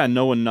can't say I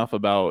know enough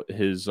about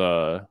his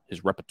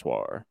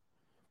repertoire.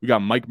 We got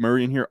Mike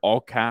Murray in here,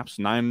 all caps,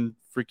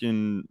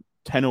 10:08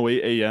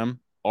 a.m.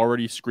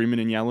 already screaming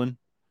and yelling.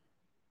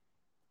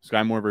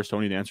 Sky Moore versus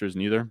Tony. The answer is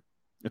neither.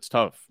 It's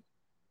tough.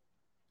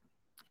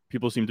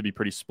 People seem to be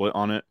pretty split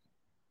on it.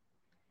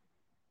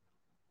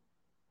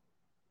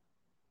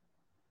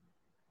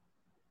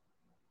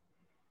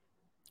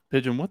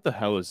 Pigeon, what the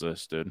hell is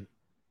this, dude?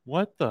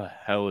 What the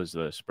hell is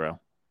this, bro?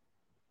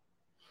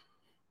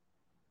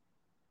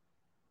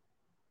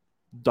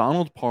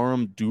 Donald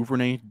Parham,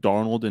 Duvernay,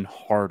 Darnold, and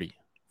Hardy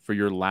for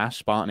your last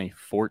spot in a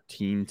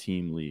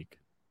 14-team league.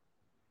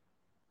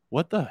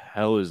 What the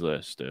hell is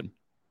this, dude?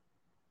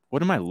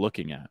 What am I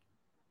looking at?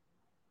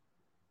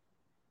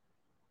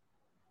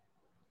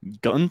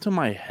 Gun to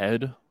my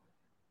head.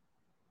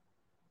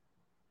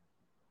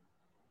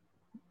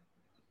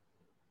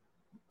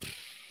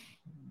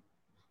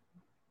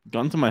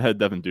 Gun to my head,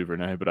 Devin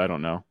Duvernay, but I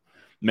don't know.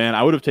 Man,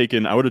 I would have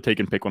taken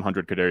pick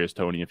 100 Kadarius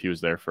Toney if he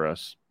was there for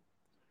us.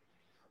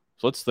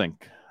 So let's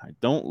think. I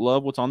don't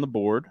love what's on the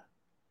board.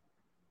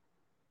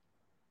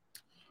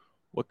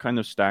 What kind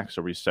of stacks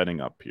are we setting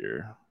up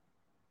here?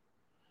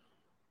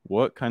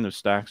 What kind of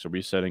stacks are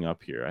we setting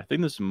up here? I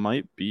think this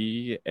might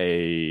be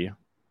a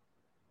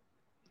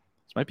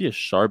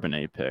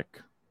Charbonnet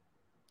pick.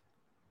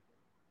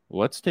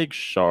 Let's take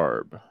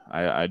Sharb.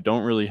 I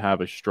don't really have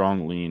a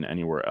strong lean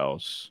anywhere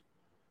else.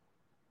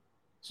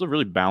 This is a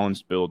really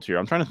balanced build here.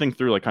 I'm trying to think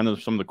through like kind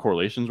of some of the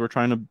correlations we're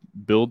trying to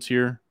build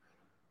here.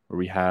 Where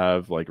we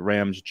have like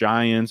Rams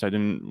Giants.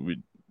 Didn't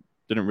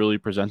really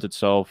present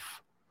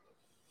itself.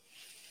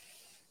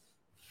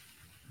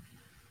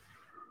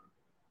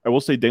 I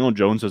will say Daniel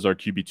Jones as our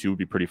QB2 would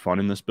be pretty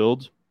fun in this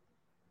build.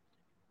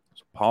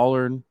 So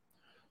Pollard.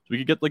 So we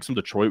could get like some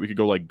Detroit. We could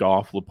go like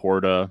Goff,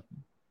 Laporta,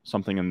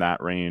 something in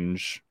that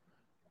range.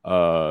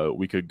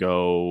 We could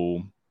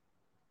go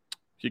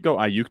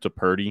Ayuk to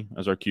Purdy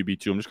as our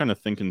QB2. I'm just kind of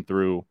thinking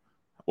through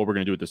what we're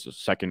going to do with this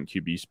second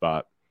QB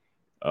spot.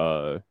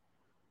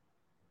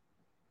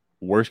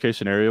 Worst case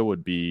scenario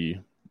would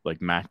be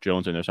like Mac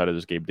Jones on the other side of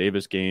this Gabe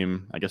Davis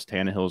game. I guess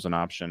Tannehill's an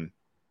option.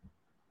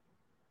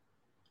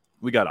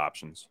 We got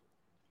options.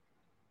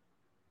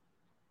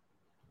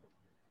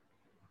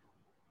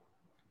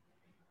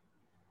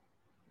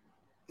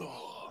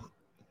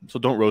 So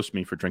don't roast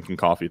me for drinking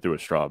coffee through a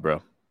straw,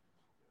 bro.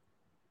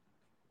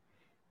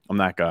 I'm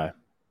that guy.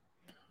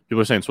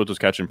 People are saying Swift was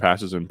catching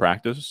passes in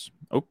practice.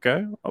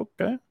 Okay.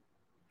 The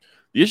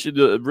issue,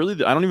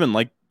 I don't even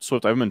like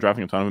Swift. I haven't been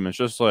drafting a ton of him. It's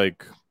just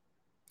like,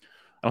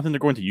 I don't think they're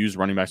going to use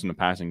running backs in the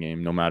passing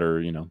game, no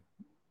matter,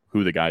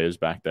 who the guy is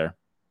back there.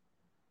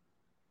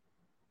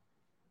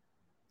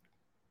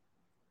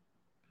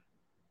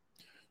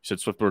 You said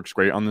Swift works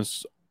great on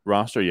this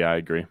roster? Yeah, I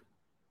agree.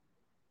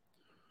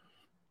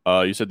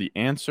 You said the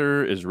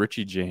answer is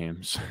Richie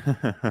James.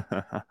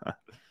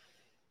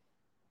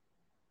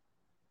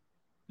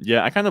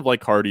 Yeah, I kind of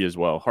like Hardy as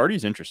well.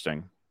 Hardy's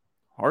interesting.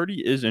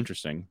 Hardy is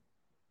interesting.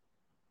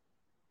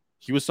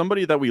 He was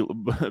somebody that we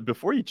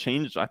before he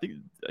changed. I think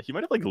he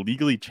might have like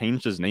legally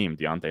changed his name,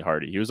 Deontay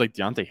Hardy. He was like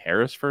Deontay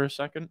Harris for a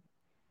second.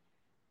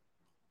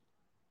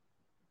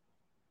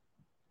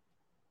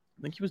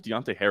 I think he was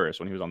Deontay Harris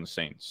when he was on the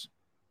Saints.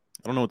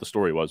 I don't know what the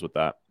story was with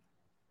that.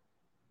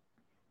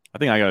 I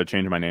think I got to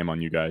change my name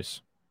on you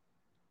guys.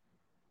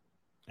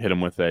 Hit him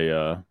with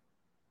a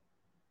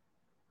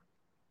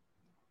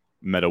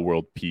Meta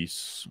World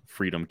Peace,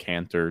 Freedom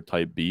Cantor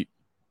type beat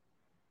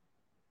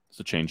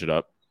to change it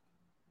up.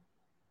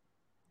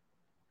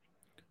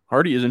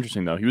 Hardy is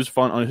interesting though. He was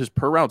fun on his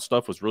per route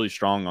stuff was really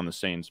strong on the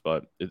Saints,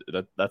 but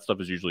that stuff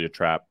is usually a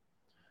trap.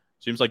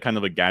 Seems like kind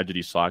of a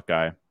gadgety slot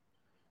guy.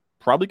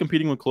 Probably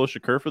competing with Khalil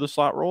Shakur for the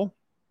slot role.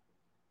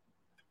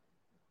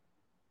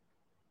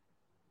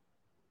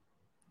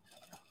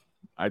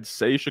 I'd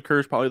say Shakur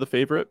is probably the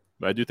favorite,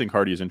 but I do think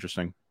Hardy is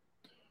interesting.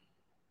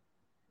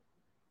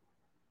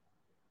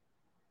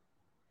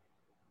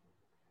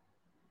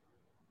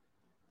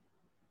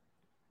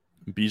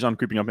 Bijan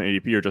creeping up in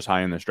ADP or just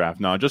high in this draft?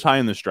 No, just high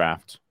in this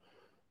draft.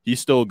 He's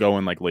still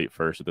going like late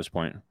first at this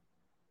point.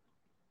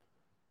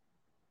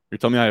 You're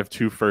telling me I have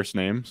two first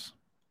names?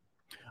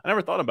 I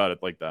never thought about it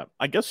like that.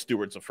 I guess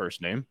Stewart's a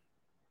first name.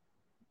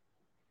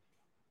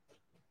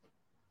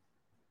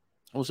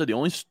 I will say the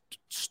only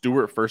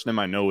Stewart first name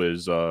I know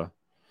is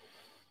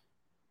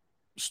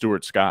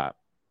Stuart Scott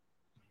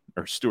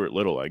or Stuart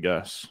Little, I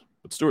guess.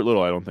 But Stuart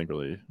Little, I don't think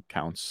really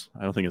counts.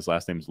 I don't think his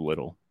last name's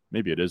Little.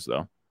 Maybe it is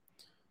though.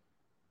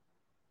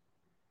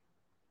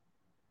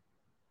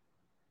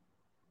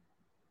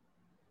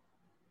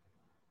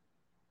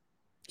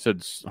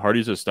 Said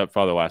Hardy's his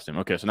stepfather last name.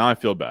 Okay, so now I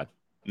feel bad.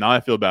 Now I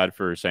feel bad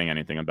for saying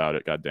anything about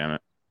it. God damn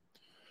it.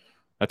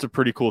 That's a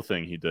pretty cool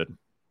thing he did.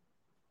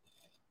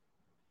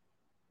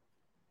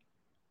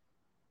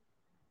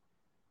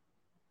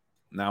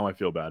 Now I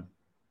feel bad.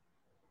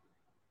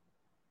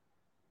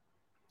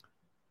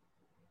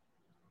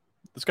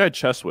 This guy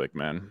Cheswick,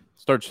 man,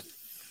 starts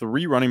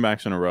 3 running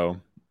backs in a row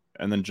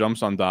and then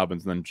jumps on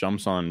Dobbins and then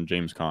jumps on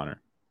James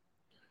Conner.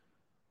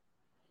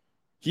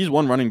 He's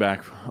one running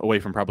back away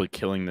from probably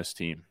killing this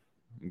team.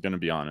 I'm going to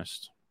be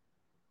honest.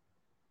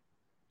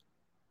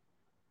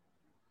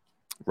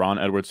 Ron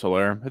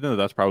Edwards-Helaire. I think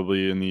that's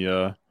probably in the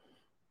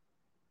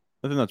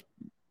I think that's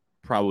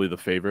probably the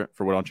favorite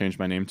for what I'll change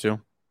my name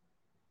to.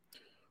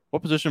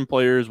 What position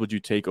players would you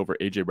take over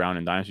AJ Brown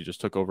in Dynasty?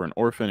 Just took over an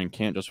orphan and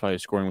can't justify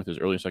his scoring with his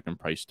early second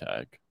price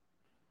tag.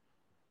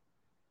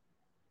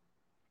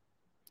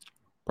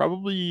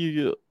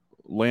 Probably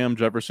Lamb,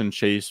 Jefferson,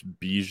 Chase,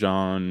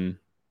 Bijan,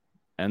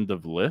 end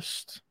of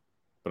list,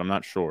 but I'm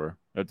not sure.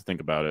 I have to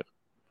think about it.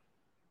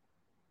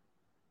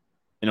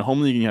 In a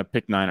home league, you have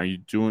pick 9.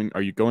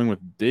 Are you going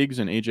with Diggs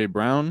and AJ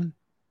Brown?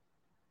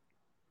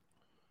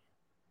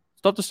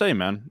 It's tough to say,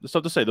 man. It's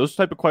tough to say. Those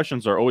type of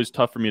questions are always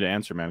tough for me to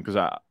answer, man, because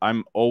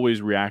I'm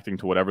always reacting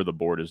to whatever the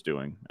board is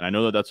doing, and I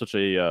know that's such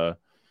a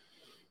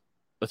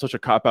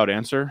cop out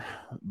answer,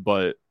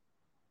 but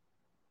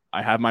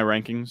I have my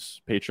rankings.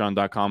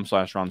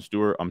 Patreon.com/Ron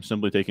Stewart. I'm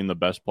simply taking the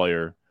best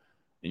player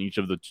in each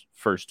of the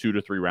first 2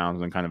 to 3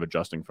 rounds and kind of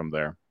adjusting from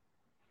there.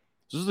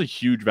 This is a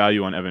huge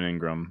value on Evan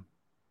Ingram,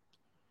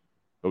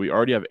 but we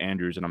already have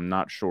Andrews, and I'm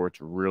not sure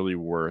it's really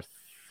worth.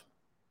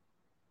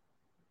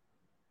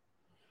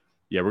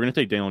 Yeah, we're going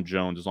to take Daniel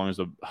Jones as long as,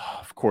 of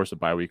course, the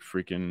bye week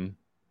freaking.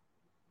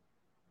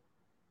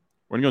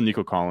 We're going to go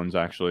Nico Collins,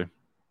 actually.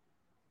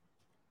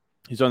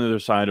 He's on the other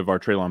side of our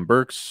Treylon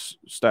Burks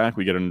stack.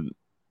 We get an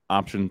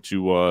option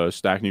to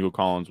stack Nico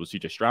Collins with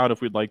CJ Stroud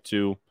if we'd like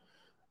to.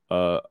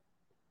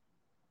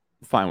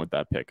 Fine with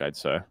that pick, I'd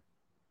say.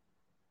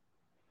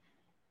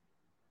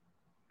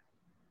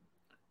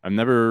 I've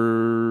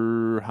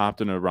never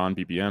hopped in a Ron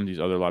BBM. These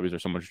other lobbies are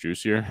so much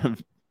juicier.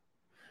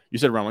 You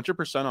said, Ron, what's your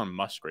percent on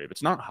Musgrave?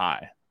 It's not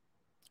high.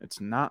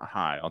 It's not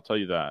high. I'll tell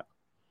you that.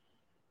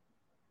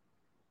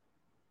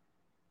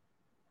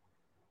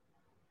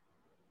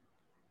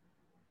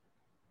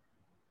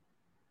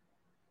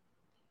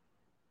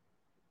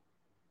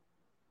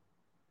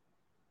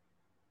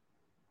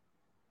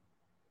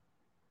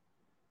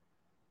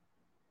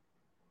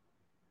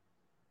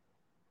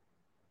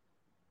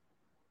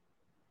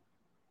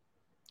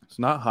 It's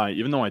not high,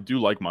 even though I do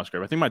like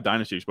Musgrave. I think my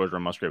dynasty exposure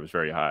on Musgrave is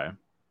very high.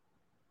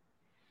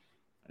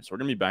 So we're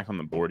going to be back on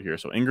the board here.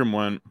 So Ingram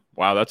went.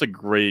 Wow, that's a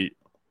great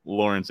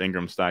Lawrence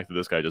Ingram stack that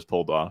this guy just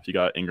pulled off. You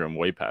got Ingram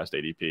way past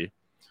ADP.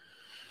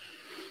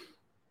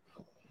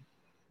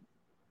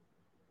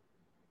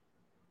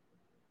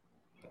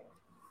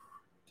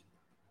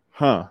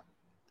 Huh.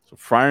 So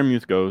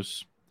Fryermuth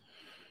goes.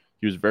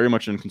 He was very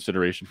much in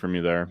consideration for me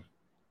there.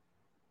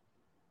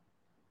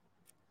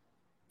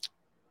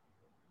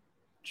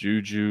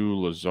 Juju,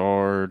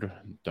 Lazard,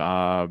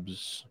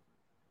 Dobbs.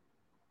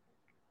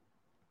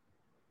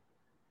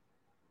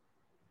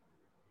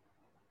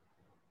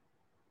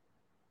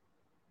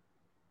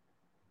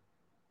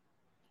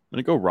 going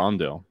to go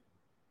Rondale.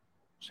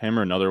 Just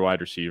hammer another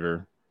wide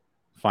receiver.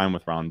 Fine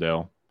with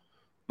Rondale.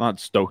 Not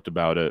stoked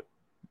about it.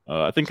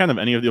 I think kind of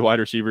any of the wide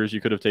receivers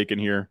you could have taken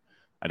here.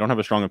 I don't have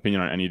a strong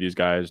opinion on any of these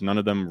guys. None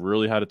of them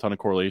really had a ton of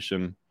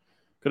correlation.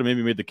 Could have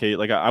maybe made the case.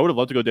 Like, I would have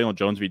loved to go Daniel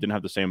Jones if he didn't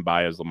have the same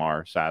buy as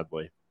Lamar,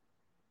 sadly.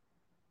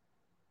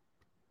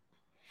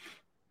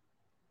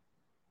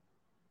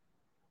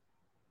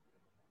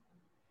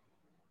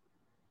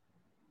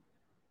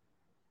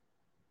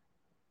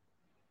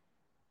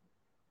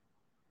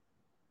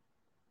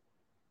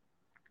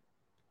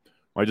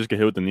 Why just get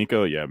hit with the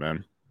Nico? Yeah,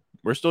 man.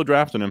 We're still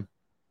drafting him.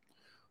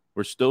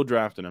 We're still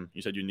drafting him.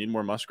 You said you need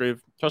more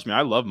Musgrave? Trust me,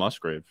 I love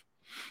Musgrave.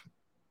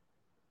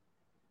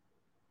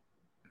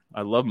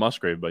 I love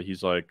Musgrave, but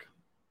he's like,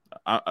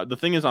 the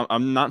thing is,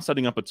 I'm not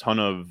setting up a ton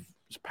of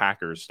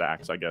Packers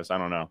stacks, I guess. I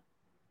don't know.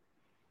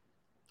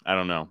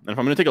 And if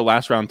I'm going to take a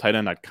last round tight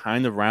end, I'd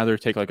kind of rather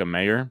take like a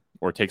Mayer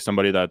or take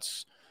somebody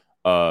that's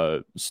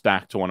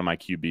stacked to one of my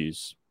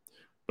QBs.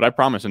 But I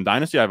promise, in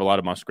Dynasty, I have a lot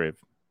of Musgrave.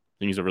 I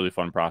think he's a really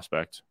fun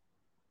prospect.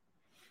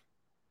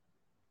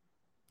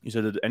 He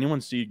said, did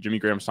anyone see Jimmy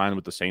Graham sign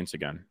with the Saints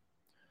again?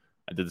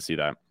 I did see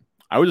that.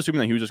 I was assuming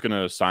that he was just going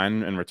to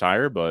sign and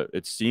retire, but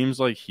it seems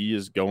like he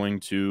is going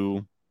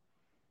to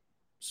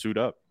suit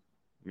up.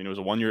 I mean, it was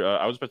a 1 year.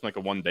 I was expecting like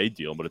a 1 day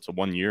deal, but it's a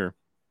 1 year.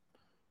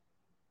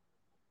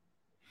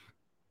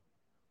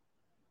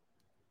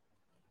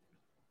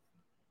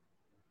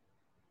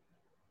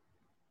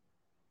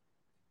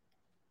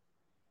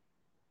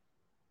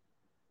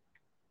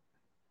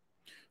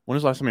 When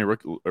is the last time a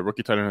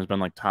rookie tight end has been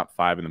like top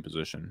 5 in the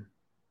position?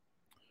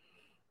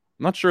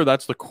 I'm not sure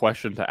that's the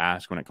question to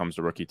ask when it comes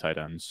to rookie tight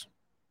ends.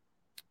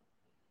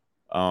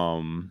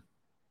 Julie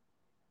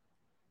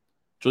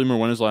Moore,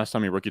 when is the last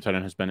time a rookie tight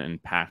end has been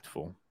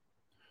impactful?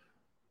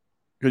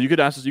 Because you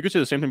could ask this, you could say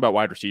the same thing about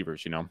wide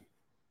receivers, you know.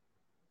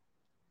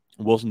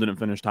 Wilson didn't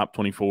finish top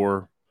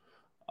 24.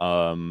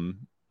 I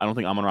don't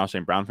think Amon-Ra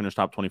St. Brown finished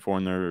top 24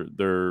 in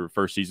their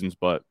first seasons,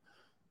 but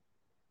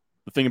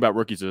the thing about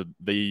rookies is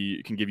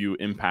they can give you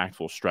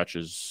impactful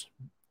stretches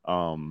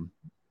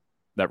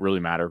that really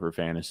matter for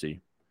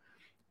fantasy.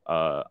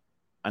 I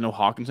know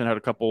Hawkinson had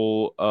a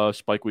couple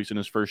spike weeks in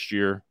his first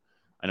year.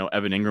 I know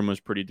Evan Ingram was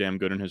pretty damn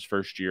good in his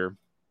first year.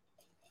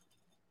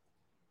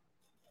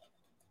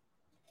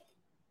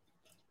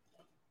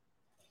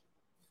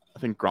 I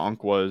think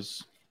Gronk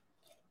was.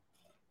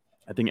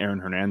 I think Aaron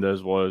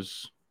Hernandez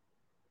was.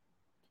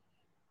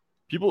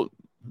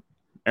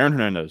 Aaron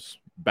Hernandez,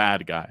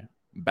 bad guy.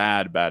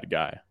 Bad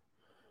guy.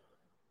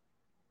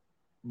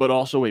 But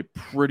also a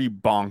pretty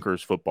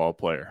bonkers football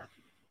player.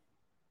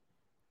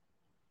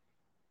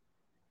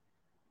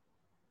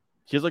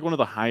 He has like one of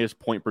the highest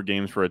point per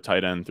games for a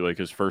tight end through like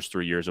his first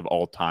 3 years of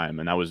all time.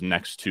 And that was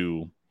next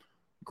to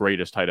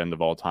greatest tight end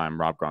of all time,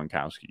 Rob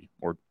Gronkowski,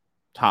 or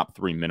top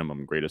 3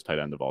 minimum greatest tight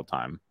end of all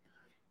time.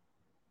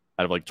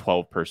 Out of like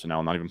 12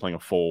 personnel, not even playing a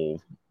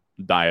full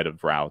diet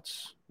of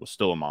routes, was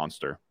still a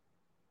monster.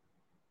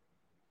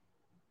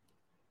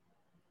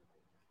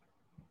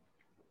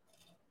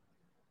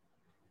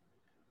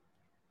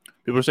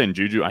 People are saying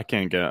Juju. I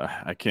can't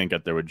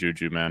get there with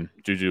Juju, man.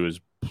 Juju's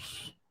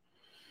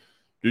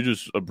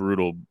a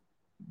brutal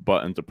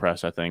button to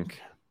press, I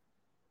think.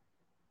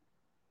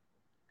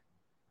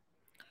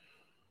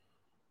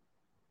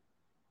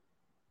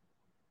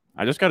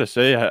 I just got to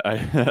say,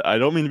 I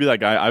don't mean to be that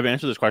guy. I've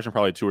answered this question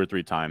probably 2 or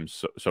 3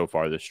 times so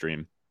far this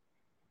stream.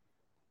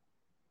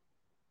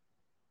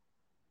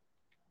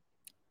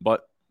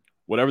 But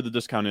whatever the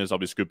discount is, I'll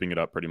be scooping it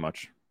up pretty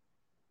much.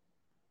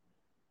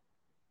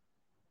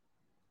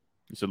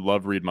 He said,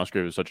 love Reed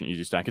Musgrave is such an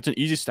easy stack. It's an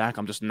easy stack.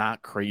 I'm just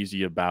not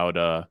crazy about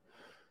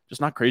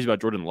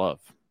Jordan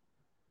Love.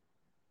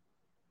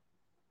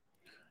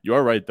 You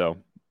are right, though.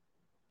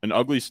 An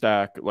ugly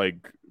stack.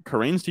 Like,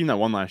 Karane's team that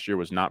won last year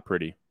was not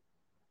pretty.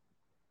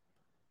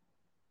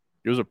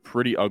 It was a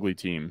pretty ugly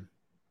team.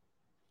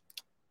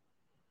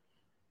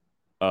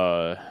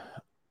 Had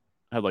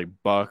like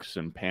Bucks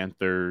and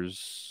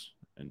Panthers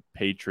and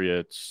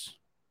Patriots.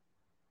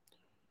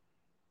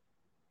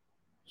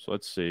 So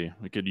let's see.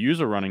 We could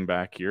use a running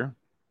back here.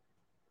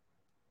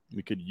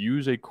 We could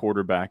use a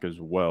quarterback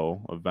as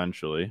well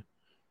eventually.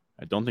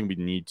 I don't think we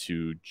need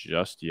to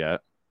just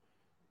yet.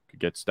 Could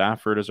get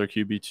Stafford as our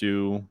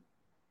QB2.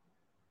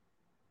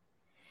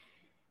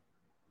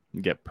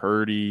 Get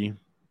Purdy.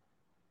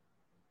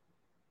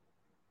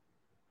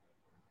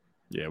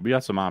 Yeah, we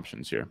got some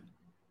options here.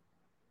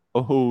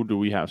 Oh, do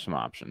we have some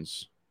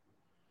options?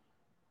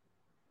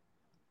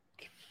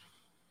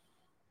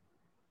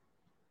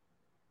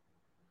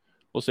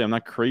 We'll say I'm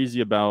not crazy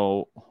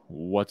about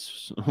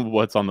what's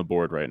on the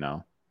board right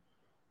now.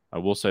 I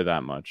will say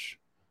that much.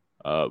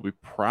 We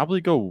probably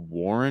go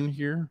Warren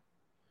here.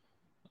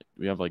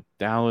 We have like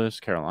Dallas,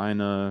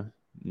 Carolina.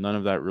 None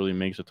of that really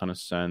makes a ton of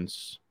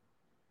sense.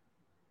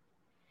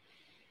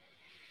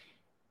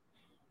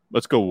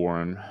 Let's go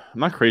Warren. I'm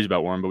not crazy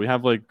about Warren, but we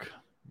have like,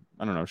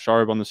 I don't know,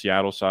 Sharp on the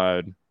Seattle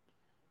side.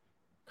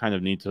 Kind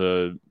of need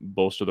to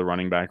bolster the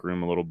running back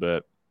room a little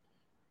bit.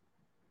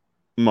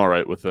 I'm all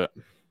right with it.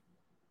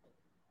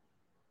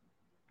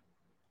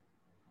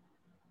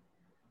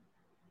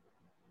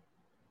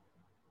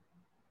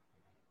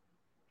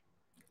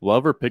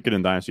 Love or Pickett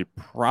in Dynasty?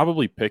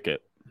 Probably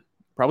Pickett.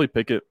 Probably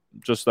Pickett.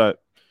 Just that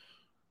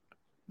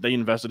they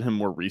invested him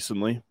more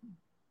recently.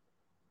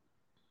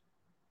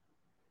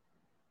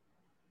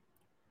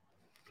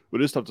 But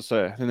it is tough to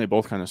say. I think they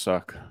both kind of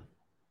suck.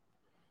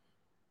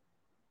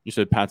 You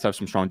said Pats have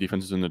some strong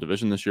defenses in the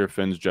division this year.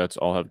 Finns, Jets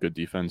all have good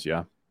defense.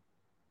 Yeah.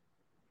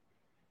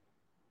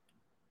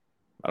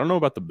 I don't know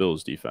about the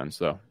Bills defense,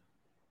 though.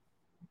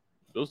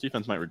 Bills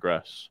defense might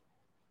regress.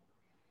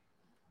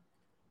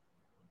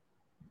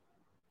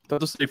 It's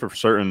tough to say for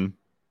certain.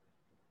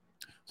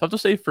 It's tough to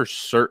say for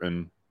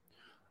certain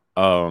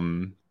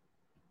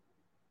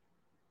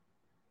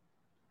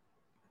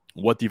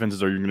what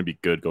defenses are going to be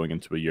good going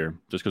into a year,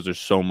 just because there's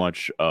so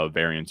much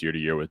variance year to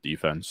year with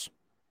defense.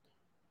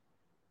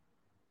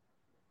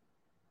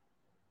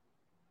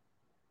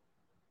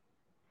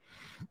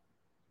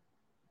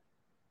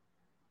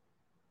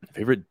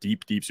 Favorite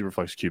deep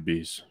Superflex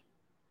QBs?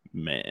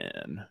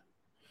 Man.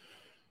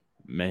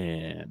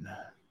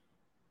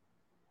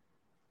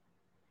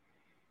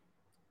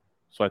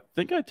 So I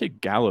think I'd take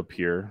Gallup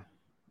here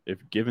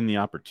if given the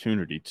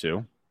opportunity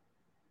to.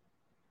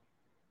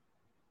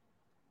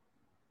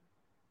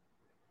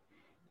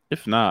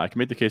 If not, I can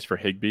make the case for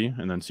Higbee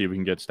and then see if we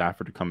can get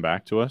Stafford to come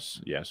back to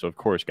us. Yeah, so of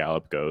course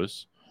Gallup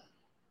goes.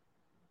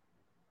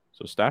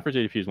 So Stafford's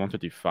ADP is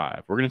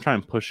 155. We're going to try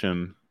and push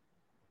him.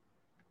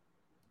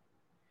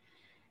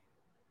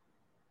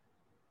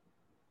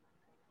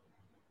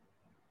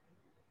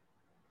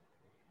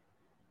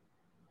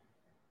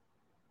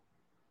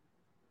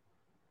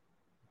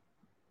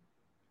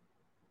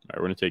 All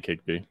right, we're going to take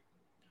Higbee.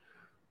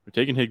 We're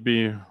taking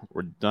Higbee.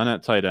 We're done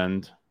at tight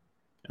end.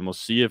 And we'll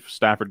see if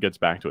Stafford gets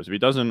back to us. If he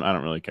doesn't, I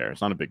don't really care.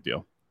 It's not a big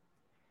deal.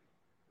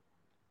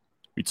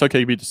 We took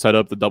Higbee to set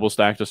up the double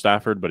stack to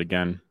Stafford, but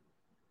again,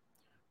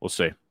 we'll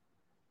see.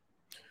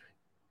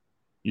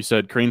 You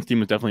said Crane's team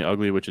was definitely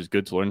ugly, which is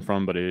good to learn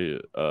from, but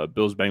a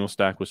Bills-Bengals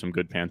stack with some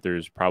good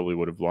Panthers probably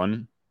would have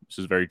won. This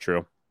is very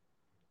true.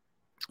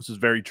 So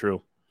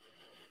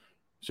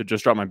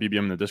just drop my BBM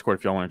in the Discord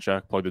if y'all want to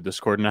check. Plug the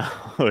Discord now.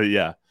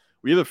 Yeah.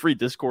 We have a free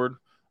Discord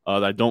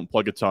that I don't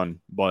plug a ton,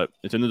 but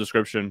it's in the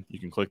description. You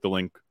can click the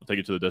link. I'll take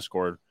you to the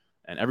Discord.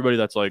 And everybody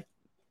that's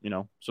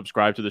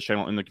subscribe to this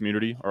channel in the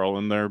community are all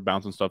in there,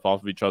 bouncing stuff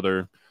off of each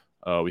other.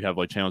 We have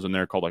channels in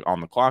there called On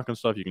the Clock and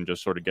stuff. You can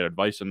just sort of get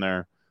advice in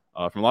there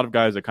from a lot of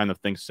guys that kind of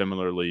think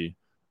similarly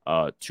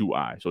to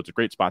I. So it's a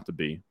great spot to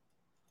be.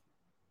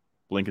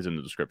 Link is in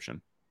the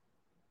description.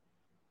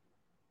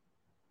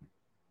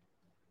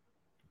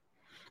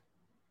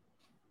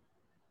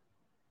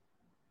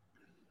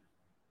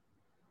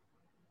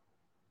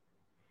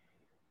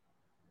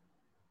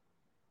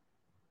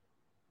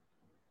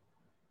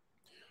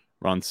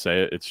 Ron,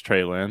 say it. It's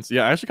Trey Lance.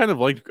 Yeah, I actually kind of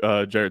like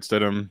Jarrett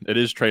Stidham. It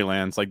is Trey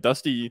Lance.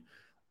 Dusty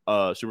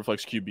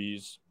Superflex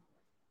QBs.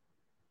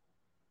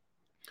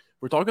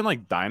 We're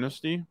talking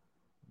Dynasty.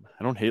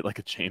 I don't hate a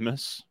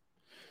Jameis.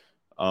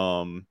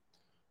 Don't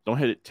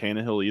hate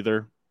Tannehill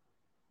either.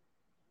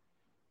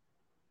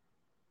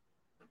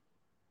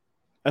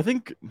 I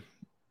think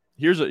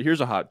here's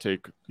a hot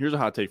take. Here's a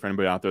hot take for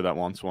anybody out there that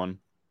wants one.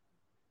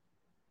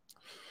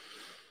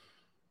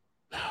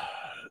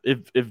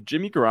 If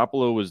Jimmy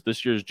Garoppolo was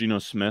this year's Geno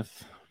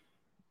Smith,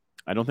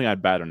 I don't think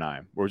I'd bat an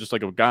eye. We're just a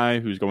guy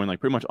who's going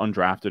pretty much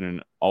undrafted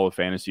in all of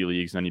fantasy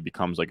leagues, and then he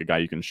becomes a guy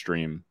you can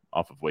stream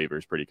off of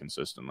waivers pretty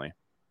consistently.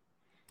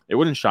 It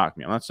wouldn't shock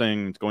me. I'm not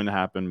saying it's going to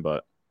happen,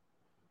 but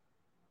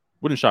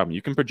wouldn't shock me.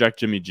 You can project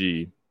Jimmy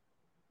G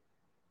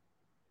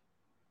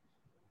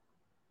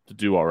to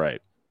do all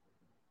right.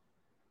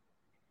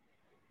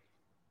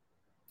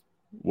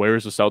 Where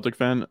is the Celtic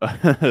fan?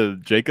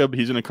 Jacob,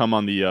 he's going to come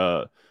on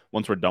the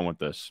once we're done with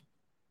this.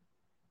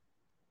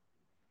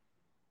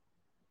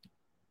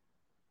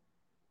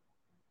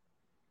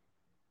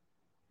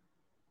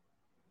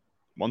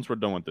 Once we're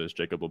done with this,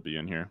 Jacob will be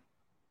in here.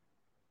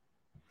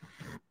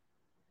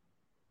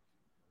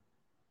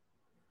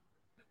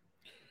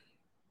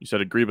 You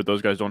said agree, but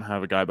those guys don't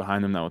have a guy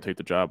behind them that will take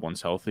the job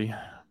once healthy.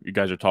 You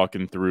guys are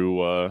talking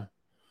through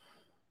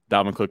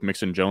Dalvin Cook,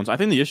 Mixon, Jones. I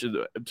think the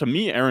issue, to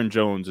me, Aaron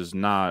Jones is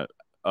not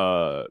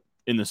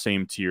in the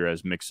same tier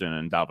as Mixon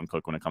and Dalvin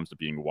Cook when it comes to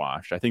being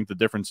washed. I think the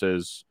difference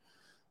is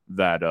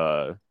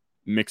that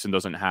Mixon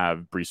doesn't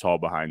have Breece Hall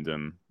behind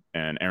him,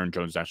 and Aaron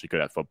Jones is actually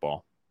good at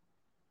football.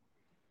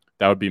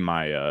 That would be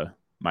my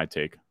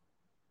take.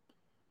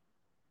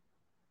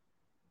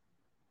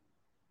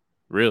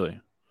 Really?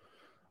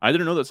 I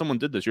didn't know that someone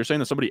did this. You're saying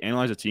that somebody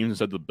analyzed the teams and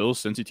said the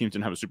Bills, Cincy teams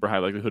didn't have a super high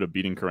likelihood of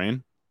beating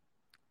Crane?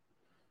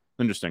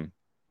 Interesting.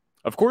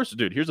 Of course,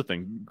 dude, here's the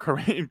thing.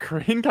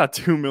 Crane got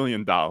 $2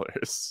 million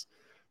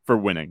for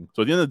winning.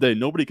 So at the end of the day,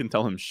 nobody can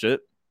tell him shit.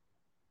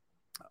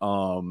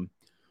 But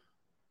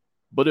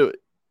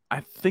I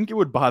think it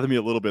would bother me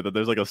a little bit that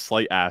there's a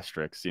slight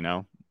asterisk,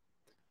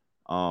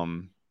 But I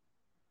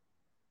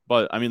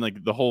mean,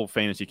 the whole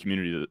fantasy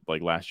community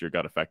that last year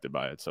got affected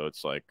by it. So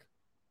it's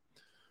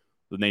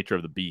the nature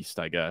of the beast,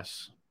 I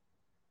guess.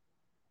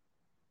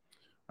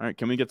 All right,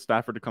 can we get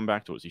Stafford to come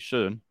back to us? He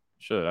should.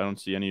 I don't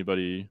see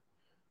anybody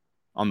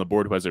on the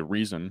board who has a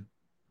reason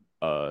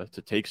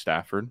to take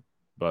Stafford,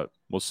 but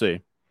we'll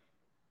see.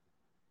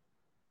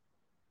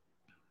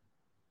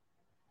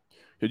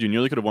 Dude, you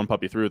nearly could have won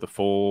Puppy 3 with a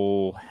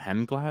full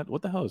Henglad.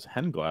 What the hell is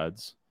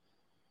Henglads?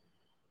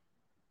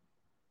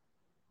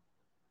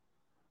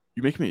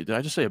 You make me. Did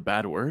I just say a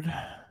bad word?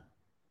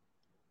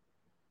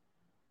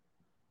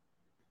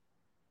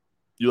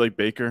 You like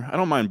Baker? I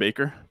don't mind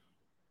Baker.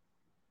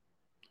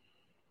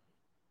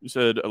 You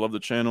said I love the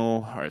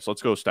channel. All right, so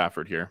let's go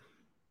Stafford here.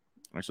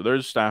 All right, so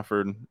there's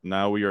Stafford.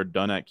 Now we are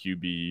done at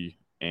QB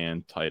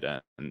and tight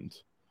end.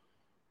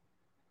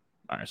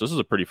 All right, so this is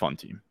a pretty fun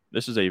team.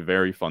 This is a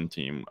very fun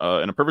team.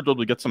 In a perfect world,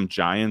 we get some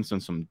Giants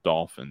and some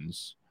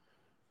Dolphins.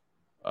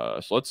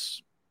 So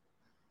let's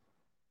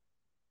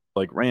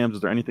like Rams.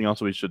 Is there anything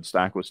else we should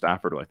stack with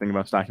Stafford? Do I think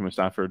about stacking with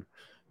Stafford?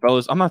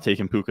 Fellas, I'm not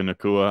taking Puka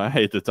Nakua. I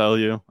hate to tell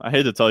you.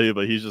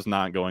 But he's just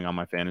not going on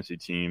my fantasy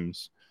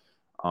teams.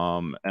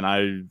 And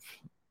I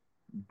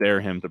dare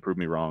him to prove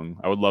me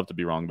wrong. I would love to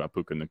be wrong about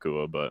Puka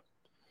Nakua, but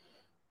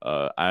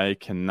I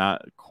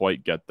cannot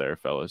quite get there,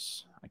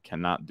 fellas. I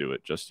cannot do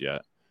it just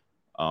yet.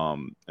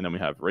 And then we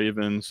have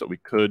Ravens, so we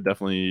could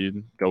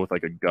definitely go with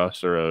like a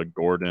Gus or a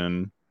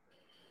Gordon,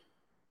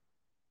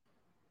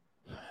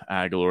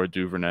 Aguilar,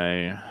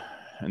 Duvernay,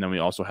 and then we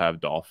also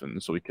have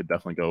Dolphins, so we could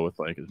definitely go with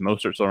like is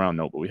Mostert still around?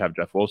 No, but we have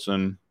Jeff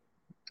Wilson.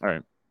 All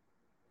right,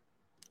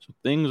 so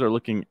things are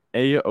looking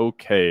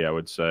a-okay, I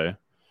would say.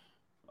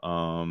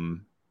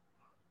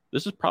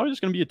 This is probably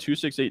just going to be a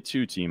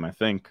 2-6-8-2 team, I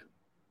think.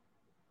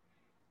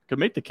 Could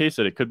make the case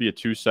that it could be a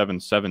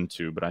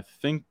 2-7-7-2, but I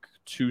think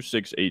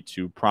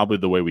 2-6-8-2 probably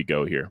the way we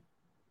go here.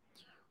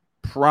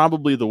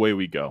 Probably the way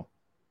we go.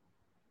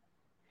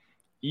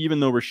 Even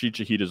though Rashid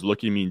Shaheed is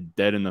looking me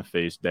dead in the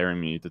face, daring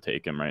me to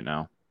take him right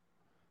now.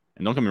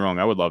 And don't get me wrong,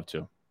 I would love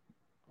to.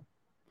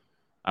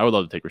 I would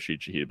love to take Rashid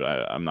Shaheed,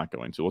 but I'm not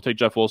going to. We'll take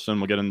Jeff Wilson.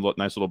 We'll get a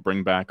nice little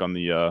bring back on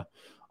the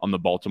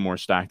Baltimore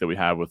stack that we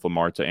have with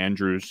Lamar to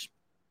Andrews.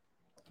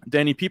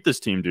 Danny, peep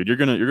this team, dude. You're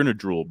gonna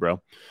drool,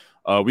 bro.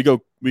 We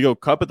go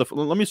Cup at the.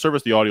 Let me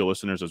service the audio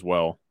listeners as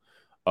well.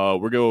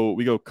 We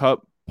go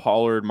Cup,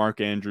 Pollard,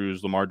 Mark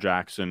Andrews, Lamar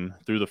Jackson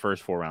through the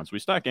first 4 rounds. We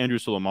stack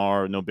Andrews to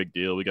Lamar, no big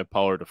deal. We get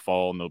Pollard to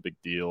fall, no big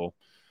deal.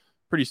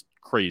 Pretty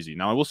crazy.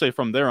 Now I will say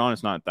from there on,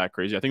 it's not that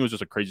crazy. I think it was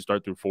just a crazy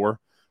start through 4.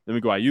 Then we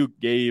go Ayuk,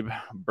 Gabe,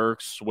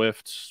 Burks,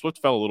 Swift. Swift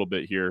fell a little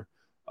bit here.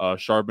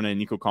 Charbonnet,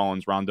 Nico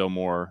Collins, Rondell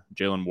Moore,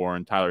 Jalen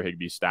Warren, Tyler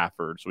Higbee,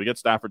 Stafford. So we get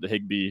Stafford to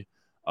Higbee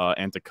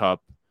and to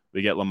Cup.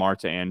 We get Lamar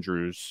to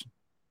Andrews.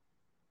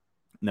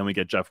 And then we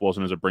get Jeff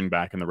Wilson as a bring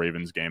back in the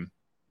Ravens game.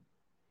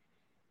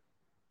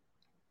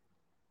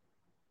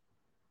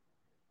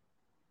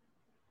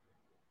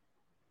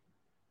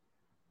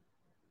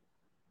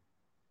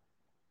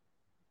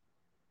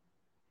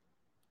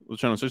 The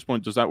channel 6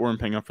 point, does that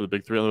warrant paying up for the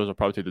big 3? Others, I'll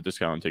probably take the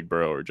discount and take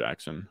Burrow or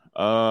Jackson.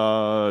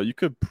 You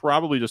could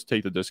probably just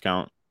take the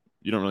discount.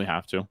 You don't really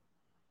have to.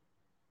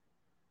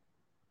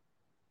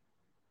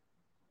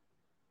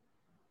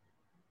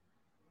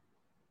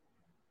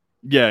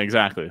 Yeah,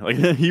 exactly. Like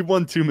he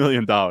won $2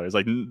 million.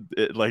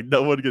 Like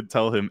no one could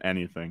tell him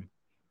anything.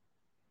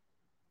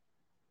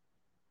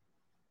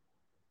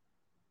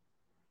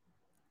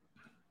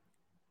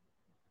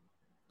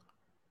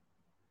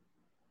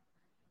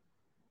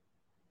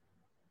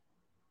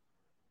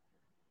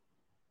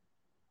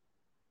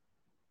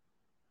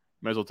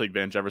 Might as well take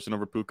Van Jefferson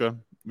over Puka.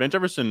 Van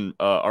Jefferson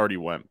already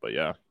went, but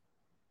yeah.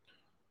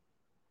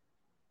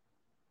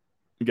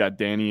 We got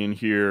Danny in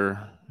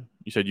here.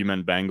 You said you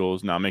meant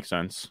Bengals. No, makes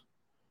sense.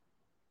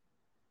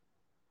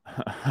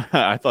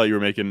 I thought you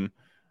were making.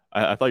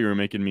 I thought you were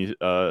making me.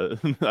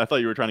 I thought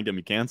you were trying to get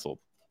me canceled.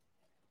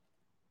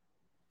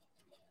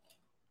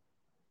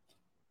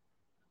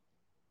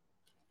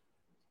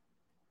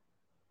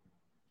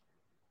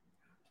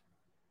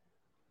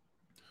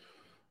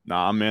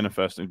 Nah, I'm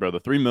manifesting, bro. The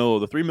 3 mil.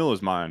 The 3 mil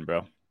is mine,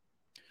 bro.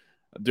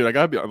 Dude, I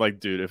gotta be like,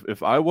 dude.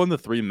 If I won the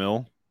 3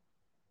 mil,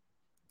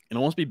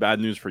 it'll almost be bad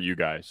news for you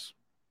guys.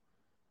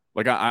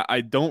 Like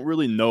I don't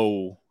really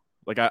know.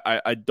 Like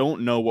I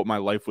don't know what my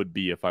life would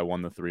be if I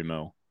won the 3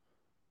 mil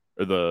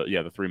or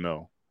the 3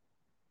 mil.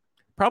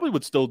 Probably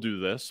would still do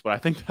this, but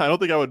I don't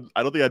think I would.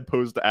 I don't think I'd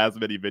post as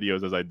many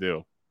videos as I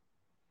do.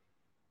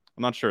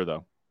 I'm not sure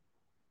though.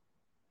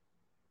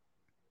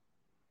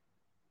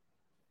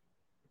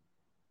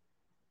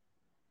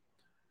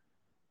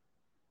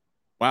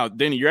 Wow,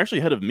 Danny, you're actually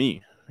ahead of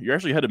me. You're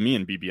actually ahead of me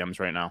in BBMs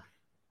right now.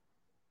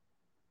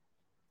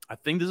 I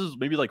think this is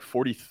maybe like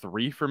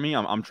 43 for me.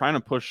 I'm trying to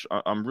push.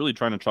 I'm really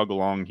trying to chug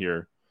along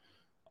here.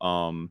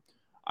 Um,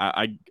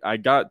 I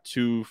got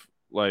too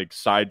like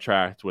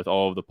sidetracked with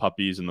all of the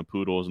puppies and the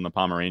poodles and the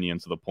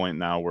Pomeranians to the point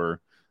now where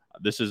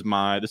this is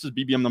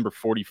BBM number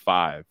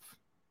 45.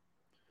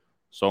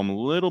 So I'm a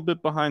little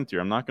bit behind here.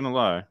 I'm not gonna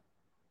lie.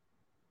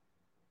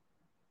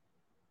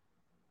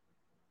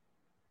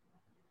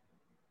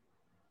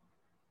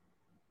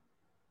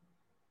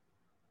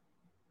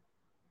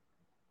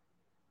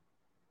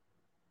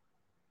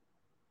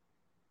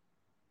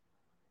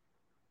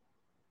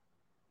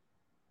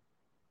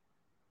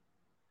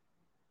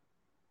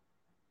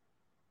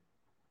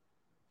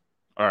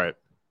 All right.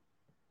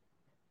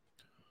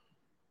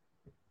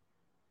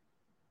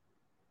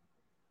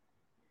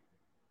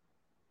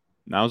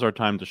 Now's our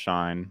time to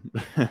shine.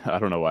 I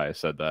don't know why I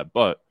said that,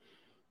 but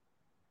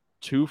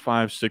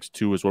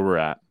 2562 is where we're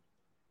at.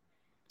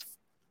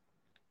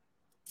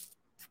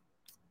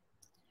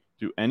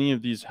 Do any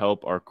of these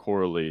help our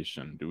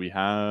correlation?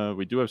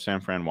 We do have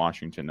San Fran,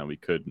 Washington that we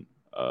could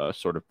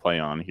sort of play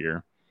on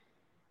here.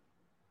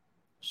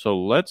 So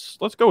let's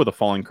go with the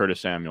falling Curtis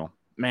Samuel.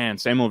 Man,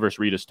 Samuel versus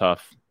Reed is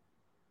tough.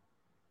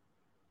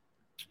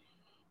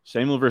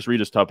 Samuel versus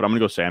Reed is tough, but I'm gonna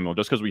go Samuel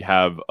just because we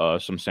have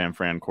some San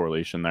Fran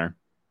correlation there.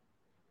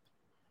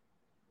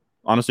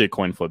 Honestly, a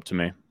coin flip to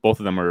me. Both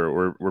of them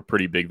were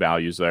pretty big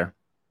values there.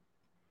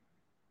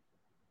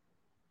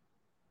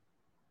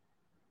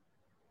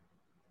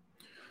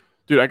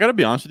 Dude, I gotta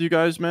be honest with you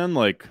guys, man.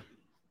 Like,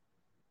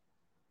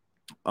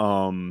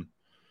 I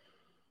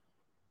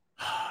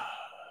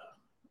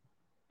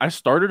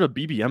started a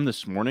BBM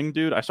this morning,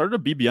 dude. I started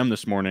a BBM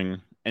this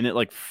morning, and it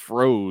like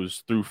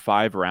froze through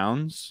 5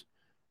 rounds,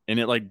 and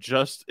it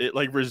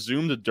like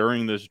resumed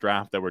during this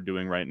draft that we're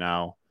doing right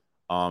now.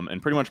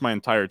 And pretty much my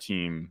entire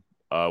team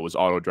was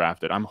auto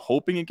drafted. I'm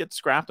hoping it gets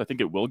scrapped. I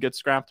think it will get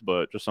scrapped,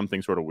 but just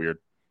something sort of weird.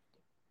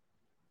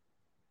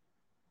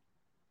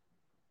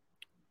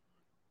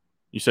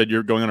 You said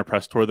you're going on a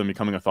press tour, then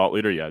becoming a thought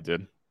leader. Yeah, I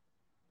did.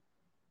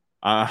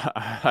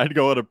 I'd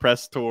go on a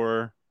press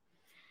tour.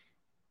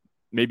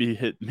 Maybe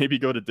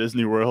go to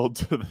Disney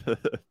World.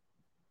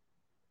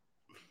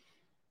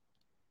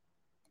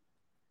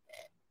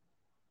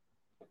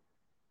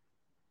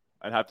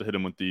 I'd have to hit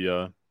him with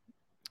the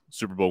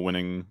Super Bowl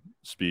winning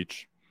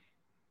speech.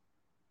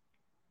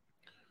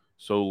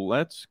 So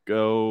let's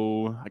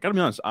go. I gotta be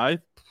honest. I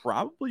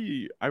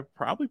probably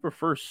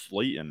prefer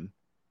Slayton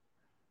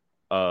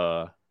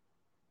to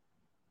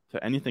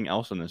anything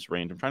else in this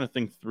range. I'm trying to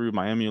think through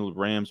Miami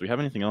Rams. Do we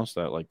have anything else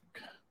that like?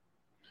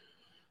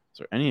 Is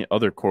there any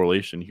other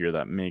correlation here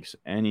that makes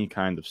any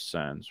kind of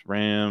sense?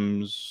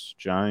 Rams,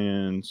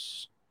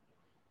 Giants.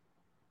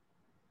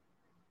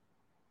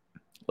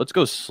 Let's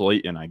go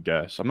Slayton, I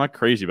guess. I'm not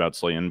crazy about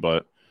Slayton,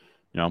 but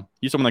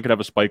he's someone that could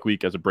have a spike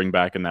week as a bring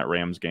back in that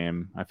Rams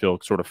game. I feel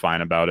sort of fine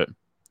about it.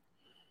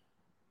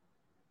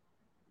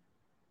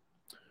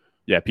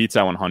 Yeah, Pete's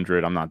at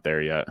 100. I'm not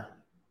there yet.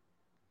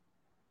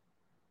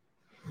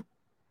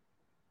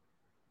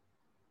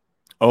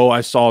 Oh,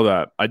 I saw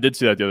that. I did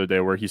see that the other day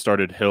where he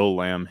started Hill,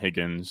 Lamb,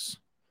 Higgins,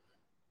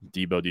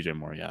 Debo, DJ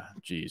Moore. Yeah,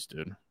 jeez,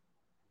 dude.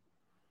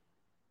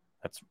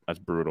 That's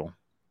brutal.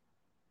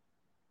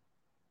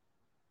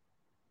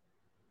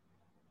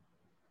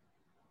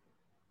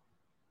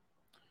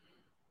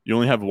 You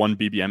only have one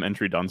BBM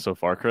entry done so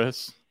far,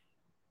 Chris?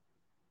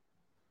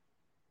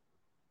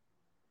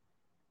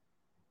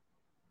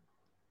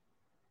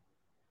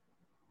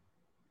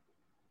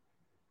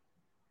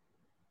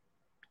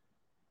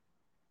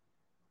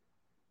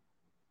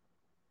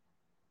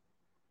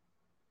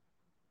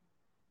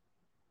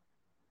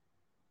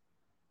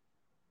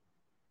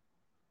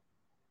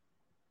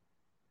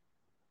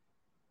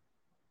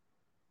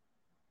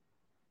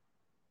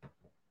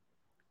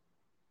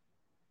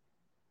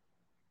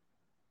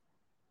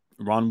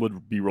 Ron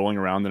would be rolling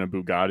around in a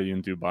Bugatti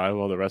in Dubai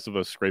while the rest of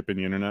us scraping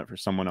the internet for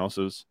someone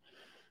else's.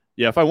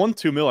 Yeah, if I won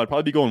 2 mil, I'd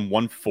probably be going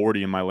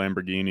 140 in my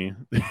Lamborghini.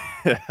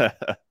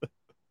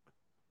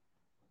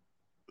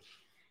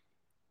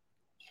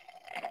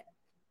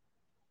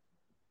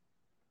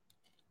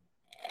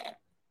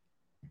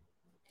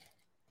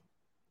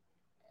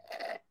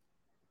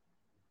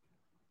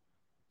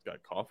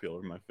 Got coffee all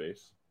over my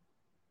face.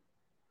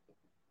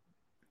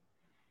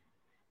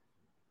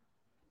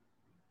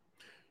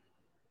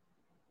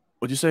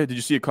 What'd you say? Did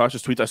you see a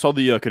cautious tweet? I saw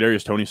the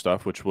Kadarius Toney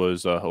stuff, which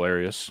was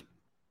hilarious.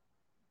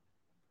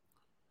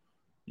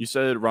 You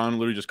said Ron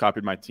literally just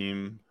copied my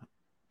team.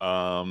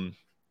 You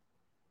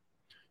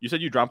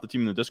said you dropped the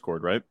team in the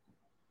Discord, right?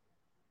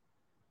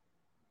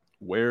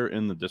 Where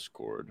in the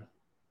Discord?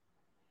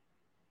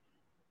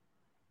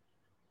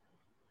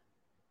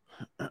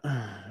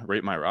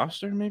 Rate my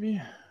roster,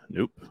 maybe?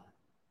 Nope.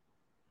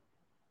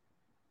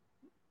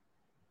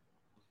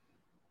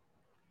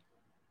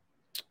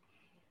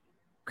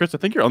 Chris, I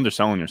think you're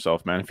underselling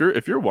yourself, man.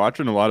 If you're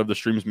watching a lot of the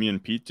streams me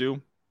and Pete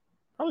do,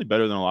 probably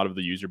better than a lot of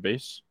the user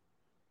base.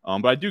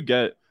 But I do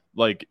get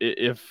like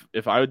if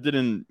I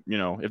didn't,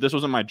 if this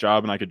wasn't my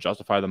job and I could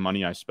justify the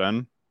money I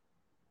spend,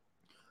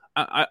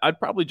 I'd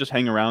probably just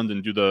hang around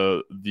and do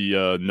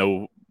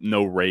the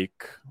no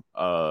rake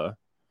low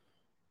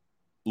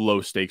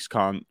stakes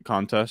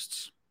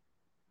contests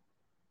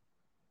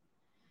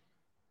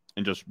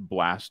and just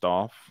blast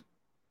off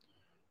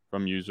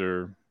from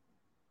user.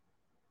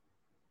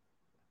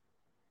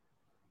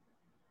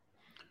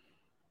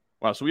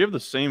 Wow, so we have the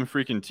same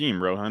freaking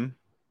team, Rohan.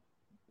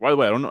 By the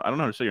way, I don't know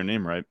how to say your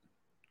name right.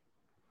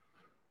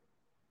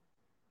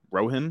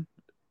 Rohan?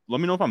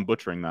 Let me know if I'm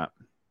butchering that.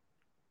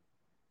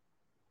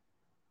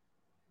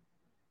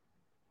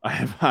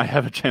 I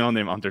have a channel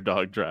named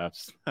Underdog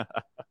Drafts.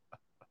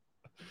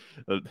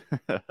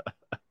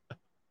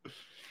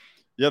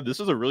 Yeah, this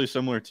is a really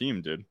similar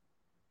team, dude.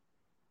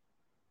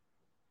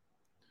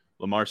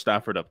 Lamar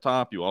Stafford up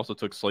top. You also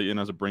took Slayton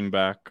as a bring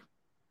back.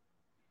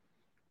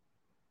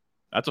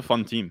 That's a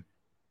fun team.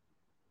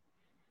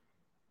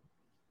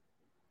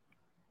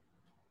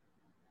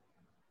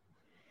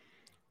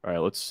 All right,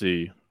 let's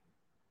see.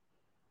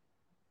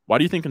 Why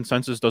do you think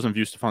consensus doesn't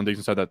view Stephon Diggs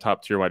inside that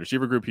top tier wide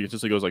receiver group? He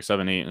consistently goes like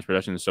 7-8, and his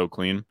production is so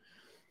clean.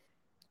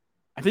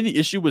 I think the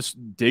issue with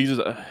Diggs is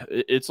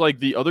it's like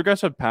the other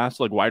guys have passed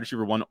like wide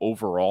receiver 1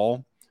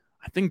 overall.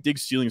 I think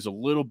Diggs' ceiling is a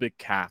little bit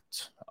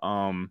capped.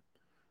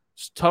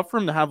 It's tough for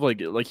him to have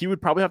like he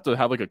would probably have to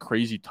have like a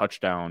crazy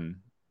touchdown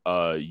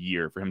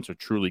year for him to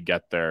truly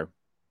get there.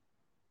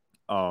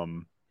 But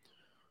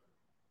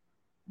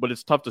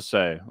it's tough to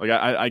say. Like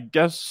I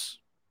guess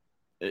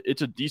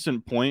it's a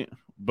decent point,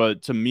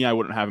 but to me, I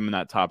wouldn't have him in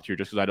that top tier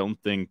just because I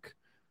don't think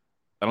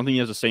he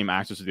has the same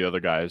access to the other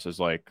guys as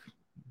like,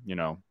 you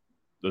know,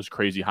 those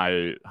crazy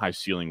high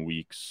ceiling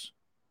weeks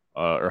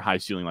or high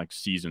ceiling like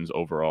seasons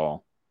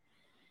overall.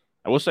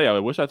 I will say I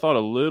wish I thought a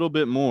little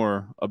bit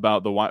more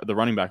about the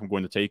running back I'm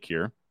going to take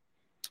here.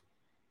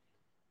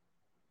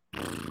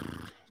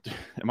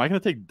 Am I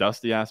going to take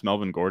dusty ass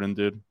Melvin Gordon,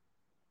 dude?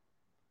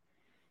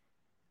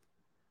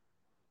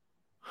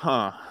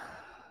 Huh.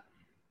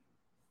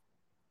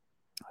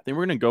 I think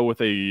we're going to go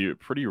with a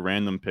pretty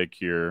random pick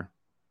here.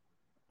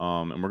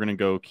 And we're going to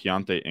go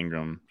Keontae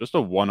Ingram. Just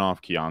a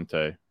one-off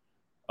Keontae.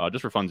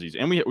 Just for funsies.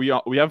 And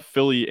we have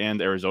Philly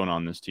and Arizona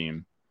on this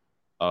team.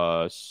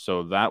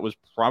 So that was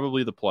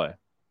probably the play.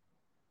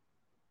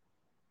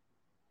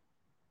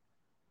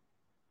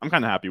 I'm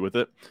kind of happy with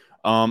it.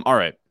 All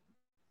right.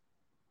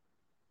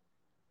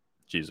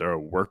 Geez, there are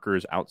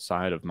workers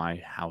outside of my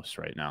house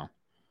right now.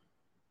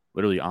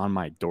 Literally on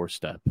my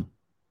doorstep.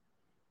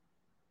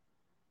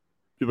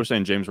 People are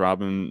saying James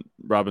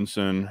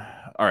Robinson.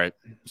 All right,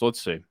 so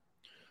let's see.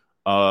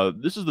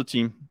 This is the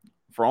team.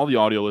 For all the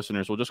audio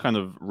listeners, we'll just kind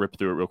of rip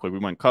through it real quick. We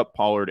went Kupp,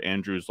 Pollard,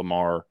 Andrews,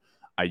 Lamar,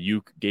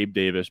 Ayuk, Gabe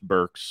Davis,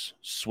 Burks,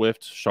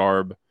 Swift,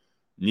 Sharp,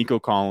 Nico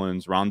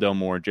Collins, Rondale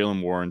Moore,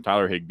 Jalen Warren,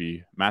 Tyler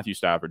Higbee, Matthew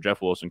Stafford,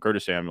 Jeff Wilson,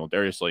 Curtis Samuel,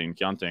 Darius Slayton,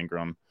 Keontae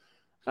Ingram.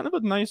 Kind of a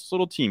nice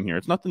little team here.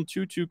 It's nothing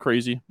too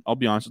crazy. I'll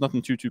be honest, it's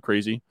nothing too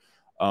crazy.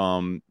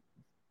 But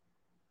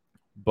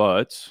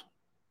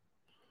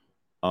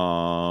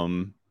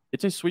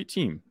it's a sweet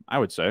team, I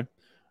would say.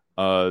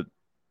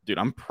 Dude,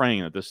 I'm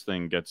praying that this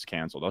thing gets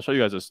canceled. I'll show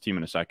you guys this team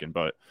in a second,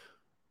 but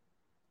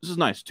this is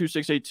nice.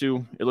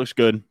 2-6-8-2. It looks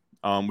good.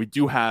 We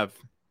do have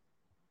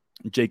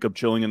Jacob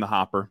chilling in the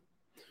hopper.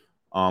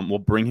 We'll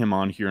bring him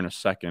on here in a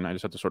second. I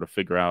just have to sort of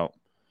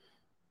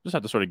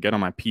get on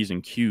my P's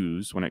and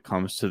Q's when it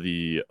comes to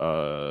the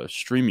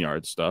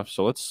StreamYard stuff.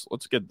 So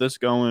let's get this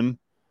going.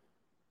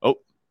 Oh,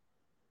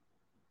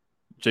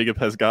 Jacob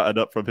has gotten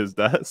up from his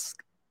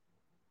desk.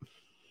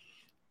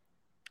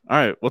 All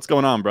right, what's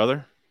going on,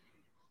 brother?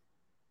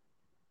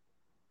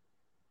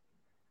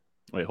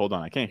 Wait, hold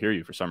on. I can't hear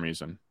you for some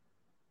reason.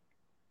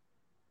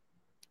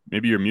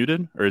 Maybe you're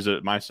muted, or is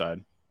it my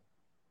side?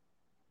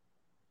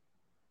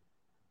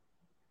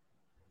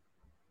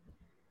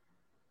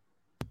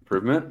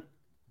 Improvement?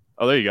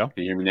 Oh, there you go.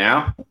 Can you hear me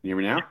now?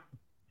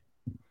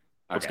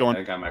 What's going on? I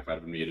think I might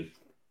have been muted.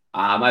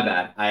 My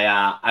bad.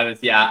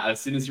 As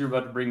soon as you were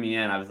about to bring me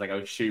in, I was like,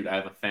 oh shoot, I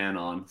have a fan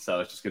on. So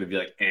it's just gonna be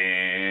like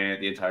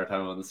the entire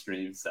time on the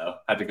stream. So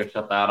I had to go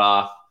shut that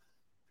off.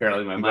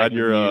 Apparently my mic was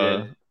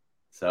muted.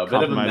 So a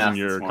bit of a mess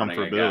your this morning,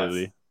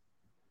 comfortability. I guess.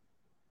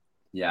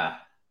 Yeah.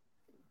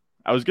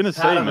 I was gonna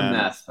say, man.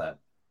 Mess, but...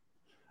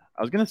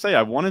 I was gonna say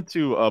I wanted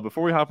to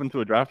before we hop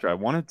into a draft, I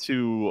wanted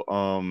to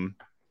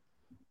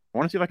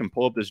see if I can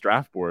pull up this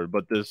draft board,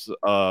 but this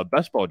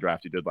best ball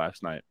draft you did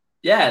last night.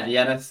 Yeah, the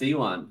NFC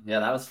one.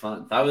 Yeah, that was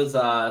fun. That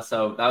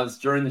was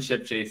during the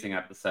ship chasing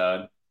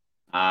episode.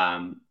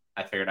 I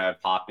figured I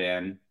would pop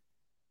in.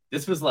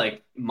 This was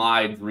like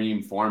my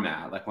dream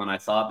format. Like when I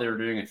saw they were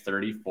doing a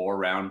 34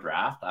 round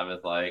draft, I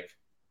was like,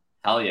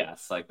 hell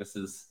yes. Like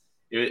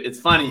it's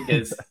funny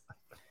because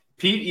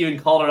Pete even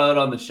called it out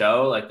on the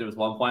show. Like there was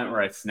one point where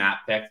I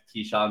snap picked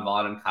Keyshawn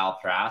Vaughn and Kyle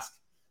Trask,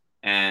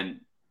 and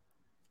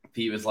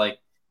Pete was like,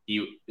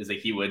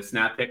 he would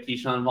snap pick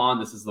Keyshawn Vaughn.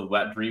 This is the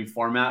wet dream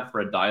format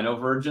for a Dino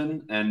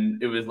Virgin,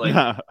 and it was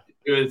like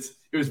it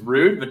was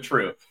rude but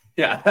true.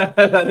 Yeah,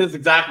 that is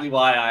exactly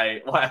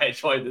why I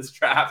joined this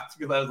draft,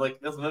 because I was like,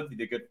 this would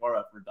be a good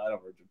format for a Dino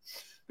Virgin.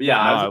 But yeah,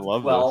 I was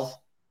at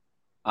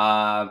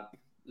 12.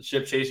 The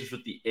ship chasers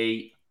with the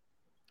 8.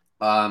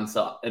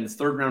 So in this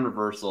third round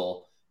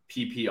reversal,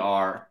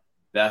 PPR,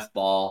 best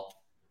ball,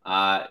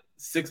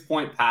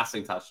 6-point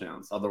passing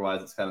touchdowns.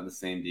 Otherwise, it's kind of the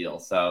same deal.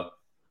 So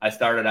I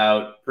started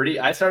out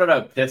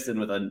pissing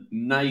with a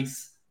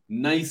nice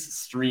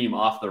stream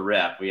off the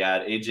rip. We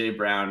had AJ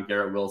Brown,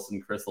 Garrett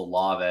Wilson, Chris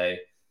Olave.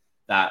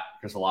 That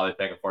Chris Olave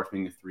pick, of course,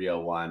 being the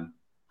 301.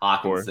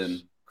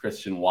 Hawkinson,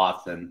 Christian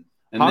Watson.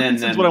 And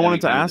Hawkinson's what I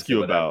wanted to ask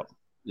you about.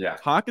 Yeah.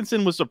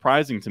 Hawkinson was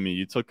surprising to me.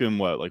 You took him,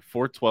 like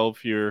 412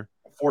 here?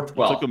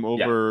 412. You took him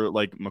over,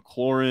 like,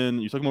 McLaurin.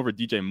 You took him over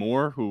DJ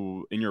Moore,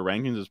 who in your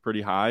rankings is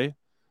pretty high.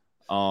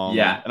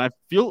 And I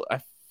feel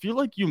feel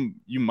like you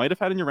might have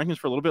had in your rankings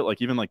for a little bit,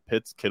 like even like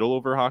Pitts, Kittle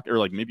over Hawk, or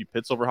like maybe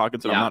Pitts over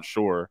Hawkinson. I'm Yeah. not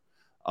sure.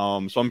 So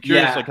I'm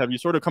curious, Yeah. like, have you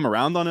sort of come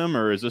around on him,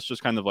 or is this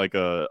just kind of like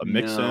a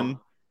mix in? No.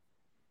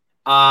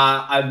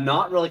 I've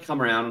not really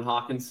come around on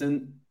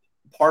Hawkinson.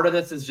 Part of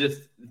this is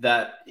just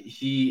that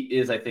he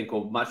is, I think, a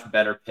much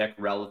better pick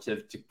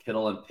relative to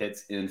Kittle and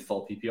Pitts in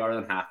full PPR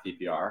than half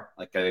PPR.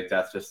 Like, I think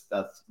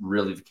that's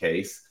really the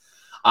case.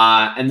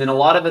 And then a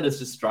lot of it is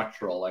just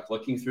structural. Like,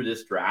 looking through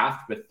this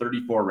draft with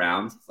 34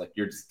 rounds, it's like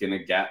you're just going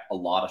to get a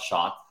lot of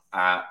shots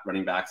at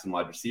running backs and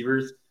wide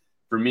receivers.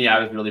 For me, I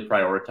was really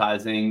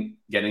prioritizing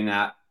getting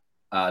that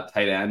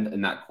tight end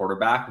and that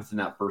quarterback within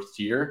that first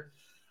year.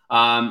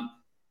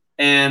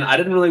 And I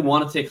didn't really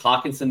want to take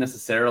Hawkinson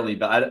necessarily,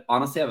 but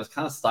honestly, I was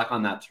kind of stuck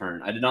on that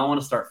turn. I did not want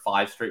to start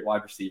 5 straight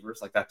wide receivers.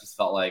 Like, that just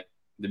felt like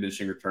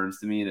diminishing returns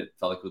to me, and it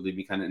felt like it would leave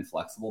me kind of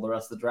inflexible the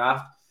rest of the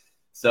draft.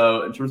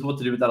 So in terms of what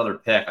to do with that other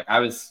pick, like,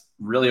 I was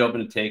really open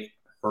to take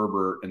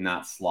Herbert in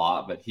that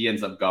slot, but he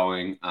ends up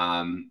going.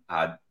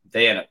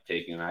 They end up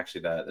taking him,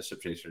 actually, the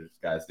Ship Chasers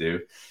guys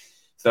do.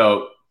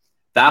 So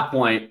that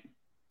point,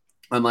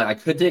 I'm like, I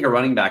could take a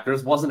running back. There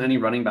wasn't any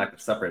running back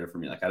that separated for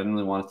me. Like, I didn't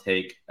really want to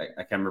take, I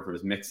can't remember if it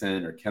was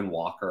Mixon or Ken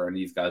Walker or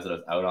these guys that I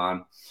was out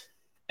on.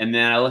 And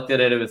then I looked at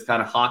it, it was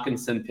kind of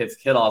Hawkinson, Pitts,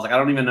 Kittle. I was like, I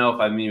don't even know if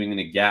I'm even going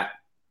to get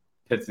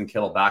Pitts and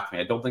Kittle back to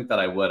me. I don't think that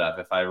I would have.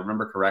 If I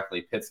remember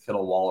correctly, Pitts,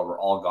 Kittle, Waller were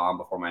all gone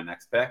before my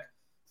next pick.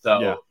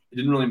 So It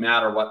didn't really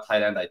matter what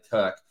tight end I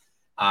took.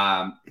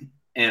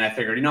 And I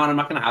figured, I'm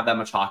not going to have that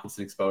much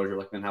Hawkinson exposure.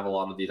 Like, I'm going to have a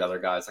lot of these other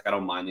guys. Like, I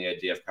don't mind the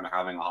idea of kind of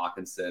having a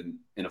Hawkinson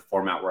in a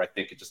format where I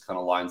think it just kind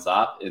of lines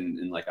up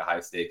in like a high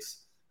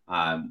stakes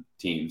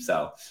team.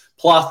 So,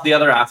 plus the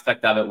other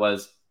aspect of it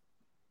was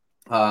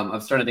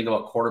I'm starting to think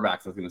about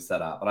quarterbacks I was going to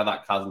set up. But I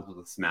thought Cousins was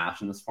a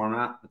smash in this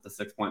format with the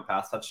 6-point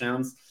pass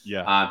touchdowns.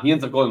 Yeah. He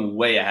ends up going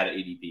way ahead of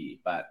ADP,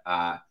 but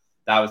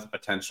that was a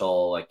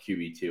potential like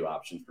QB2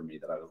 option for me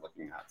that I was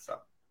looking at. So.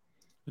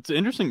 It's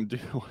interesting,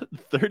 dude.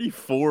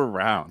 34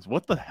 rounds.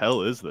 What the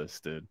hell is this,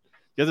 dude?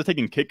 You guys are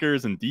taking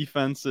kickers and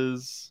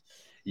defenses.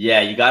 Yeah,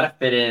 you got to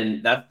fit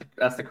in.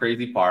 That's the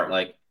crazy part.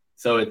 Like,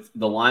 so it's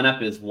the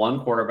lineup is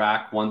 1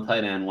 quarterback, 1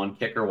 tight end, 1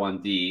 kicker,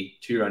 1 D,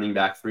 2 running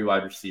back, 3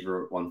 wide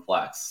receiver, 1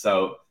 flex.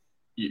 So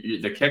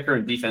the kicker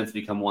and defense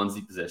become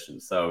onesie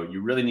positions. So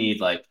you really need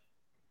the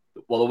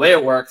way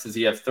it works is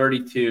you have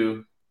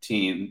 32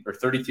 kickers,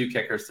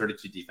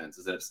 32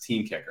 defenses, and it's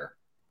team kicker.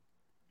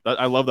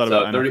 I love that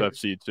about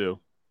NFFC too.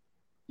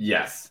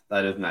 Yes,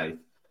 that is nice.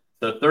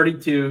 So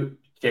 32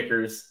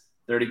 kickers,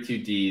 32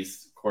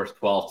 Ds, of course,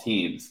 12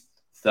 teams.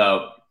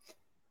 So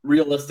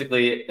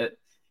realistically,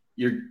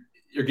 you're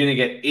going to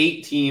get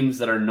 8 teams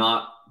that are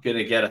not going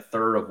to get a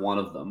third of one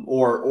of them,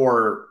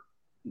 or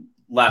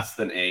less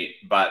than 8.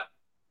 But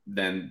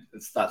then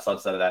it's that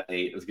subset of that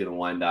 8 is going to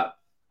wind up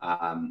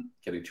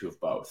getting 2 of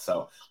both.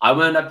 So I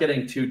wound up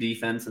getting 2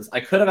 defenses. I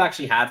could have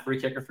actually had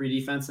free kicker, free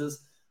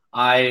defenses.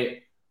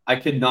 I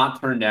could not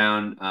turn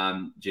down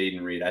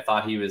Jaden Reed. I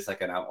thought he was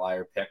like an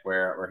outlier pick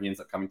where he ends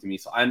up coming to me.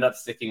 So I ended up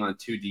sticking on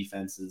 2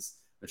 defenses,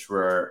 which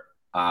were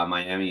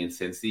Miami and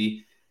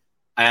Cincy.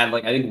 I had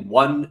I think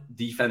 1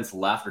 defense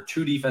left or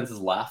 2 defenses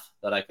left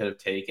that I could have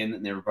taken,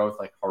 and they were both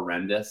like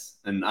horrendous.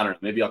 And I don't know,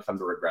 maybe I'll come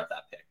to regret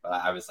that pick. But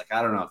I was like,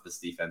 I don't know if this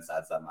defense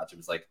adds that much. It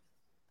was like,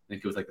 I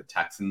think it was like the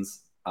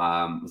Texans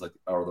was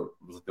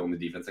the only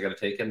defense I got to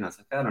take in. And I was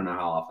like, I don't know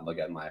how often they'll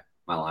get in my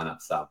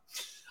lineup. So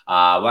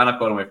wound up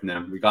going away from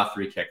them. We got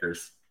 3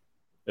 kickers.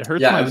 It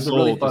hurts my soul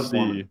really to see.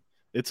 Format.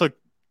 It's like,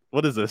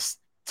 what is this?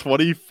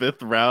 25th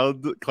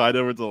round, Clyde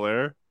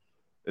Edwards-Helaire?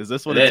 Is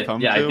this what it's come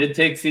to? Yeah, I did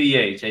take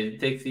CEH.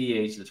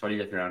 The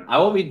 25th round.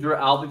 I'll be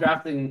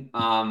drafting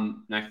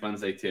next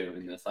Wednesday too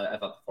in this. I thought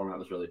the format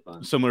was really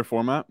fun. Similar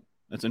format?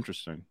 That's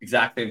interesting.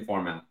 Exact same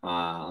format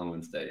on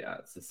Wednesday. Yeah,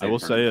 it's the same. I will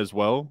say as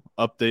well,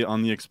 update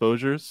on the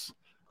exposures.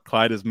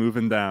 Clyde is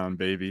moving down,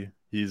 baby.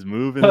 He's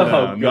moving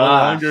down. No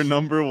longer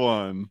number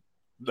 1.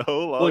 No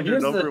longer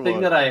number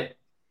 1.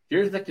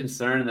 Here's the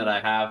concern that I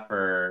have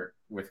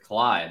with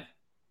Clyde.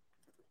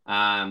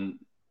 I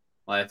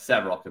have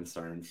several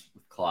concerns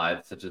with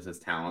Clyde, such as his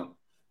talent.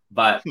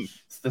 But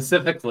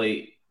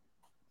specifically,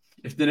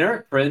 if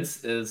Deneric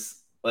Prince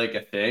is like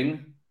a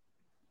thing,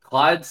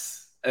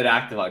 Clyde's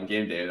inactive on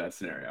game day in that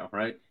scenario,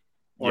 right?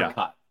 Or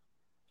cut.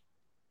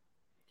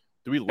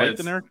 Do we like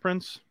Deneric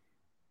Prince?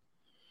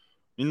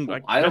 I don't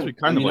like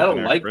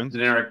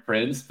Deneric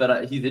Prince,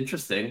 but he's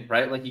interesting,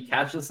 right? Like, he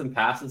catches some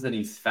passes and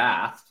he's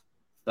fast.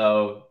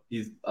 So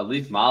he's at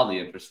least mildly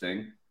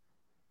interesting.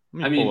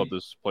 Let me pull up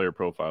this player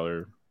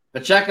profiler.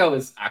 Pacheco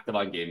is active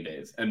on game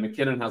days, and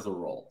McKinnon has a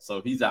role,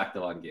 so he's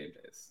active on game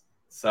days.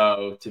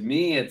 So to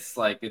me, it's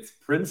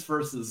Prince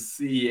versus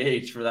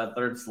CEH for that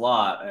 3rd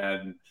slot,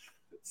 and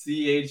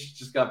CEH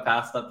just got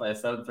passed up by a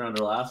 7th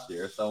rounder last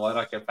year, so why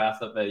not get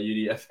passed up by a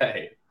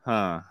UDFA?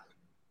 Huh.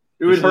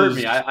 It would hurt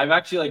me. I'm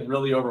actually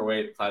really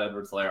overweight Clyde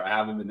Edwards-Helaire. I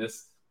have him in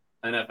this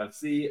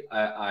NFFC.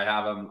 I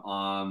have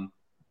him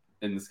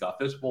in the Scott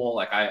Fish Bowl.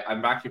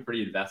 I'm actually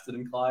pretty invested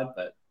in Clyde,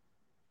 but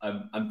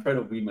I'm trying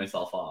to wean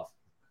myself off.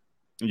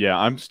 Yeah,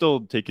 I'm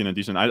still taking a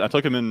decent. I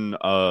took him in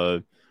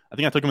I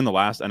think I took him in the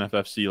last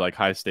NFFC like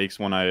high stakes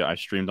one I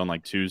streamed on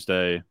like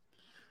Tuesday.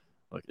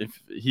 Like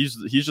if he's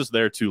just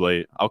there too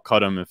late, I'll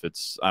cut him if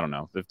it's I don't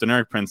know if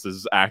Deneric Prince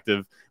is active.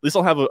 At least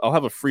I'll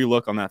have a free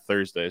look on that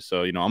Thursday.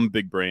 So I'm a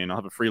big brain. I'll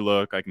have a free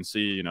look. I can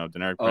see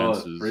Deneric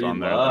Prince is on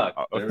there.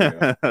 Luck. There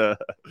we go.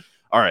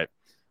 All right.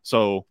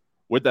 So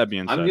with that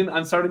being said,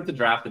 I'm starting to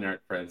draft Deneric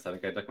Prince. I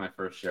think I took my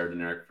first share of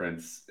Deneric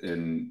Prince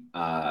in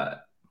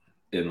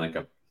like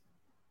a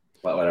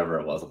whatever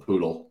it was, a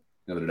poodle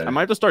the other day. I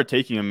might have to start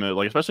taking him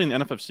like especially in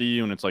the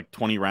NFFC when it's like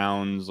 20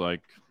 rounds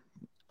like.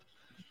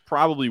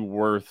 Probably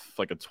worth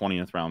like a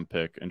 20th round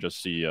pick and just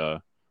see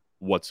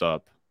what's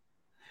up.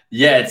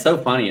 Yeah, it's so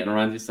funny. It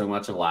reminds me so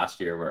much of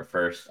last year where at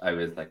first I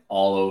was like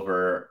all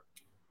over.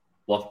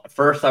 Well, at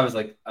first I was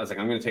like, I'm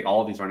going to take all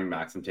of these running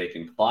backs. I'm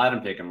taking Clyde,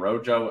 I'm taking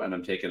Rojo, and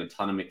I'm taking a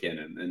ton of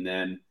McKinnon. And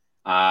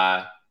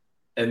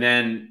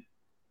then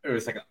it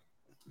was like,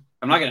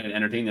 I'm not going to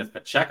entertain this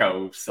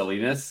Pacheco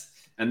silliness.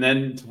 And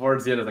then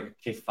towards the end, I was like,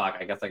 okay, fuck,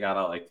 I guess I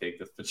gotta like take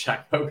this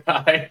Pacheco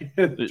guy.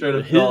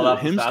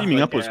 Him steaming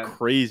up was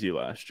crazy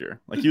last year.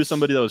 Like he was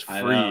somebody that was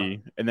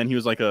free, and then he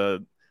was like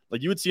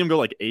you would see him go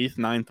like 8th,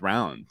 9th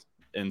round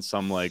in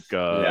some like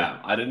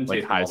I didn't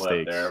like take high him all the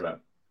way stakes. up there, but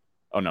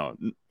oh no,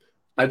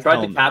 I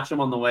tried to catch him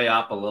on the way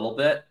up a little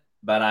bit,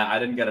 but I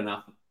didn't get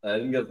enough. I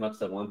didn't get as much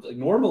as I wanted. Like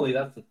normally,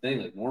 that's the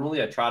thing. Like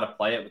normally, I try to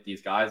play it with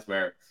these guys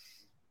where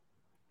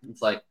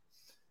it's like,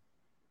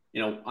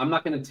 I'm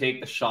not going to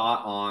take the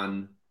shot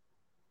on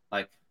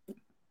like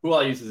who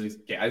I'll use as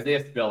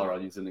Isaiah Spiller.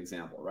 I'll use an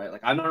example, right?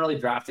 Like I'm not really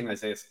drafting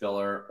Isaiah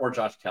Spiller or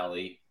Josh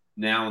Kelly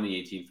now in the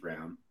 18th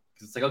round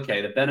because it's like,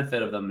 okay, the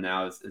benefit of them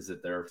now is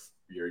that they're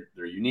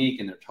unique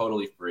and they're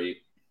totally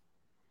free.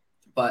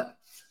 But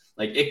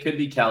like it could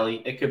be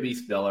Kelly, it could be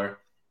Spiller,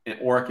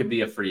 or it could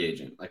be a free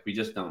agent. Like we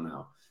just don't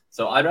know.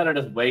 So I'd rather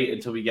just wait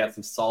until we get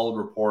some solid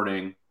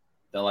reporting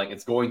that like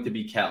it's going to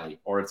be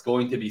Kelly or it's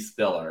going to be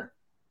Spiller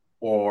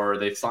or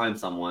they've signed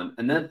someone.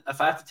 And then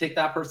if I have to take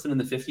that person in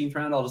the 15th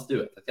round, I'll just do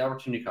it. Like the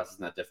opportunity cost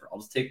isn't that different. I'll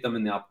just take them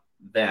in the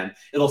then.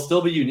 It'll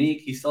still be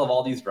unique. You still have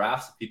all these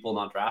drafts of people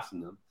not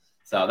drafting them.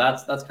 So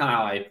that's kind of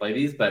how I play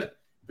these. But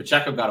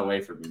Pacheco got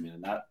away from me,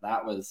 man.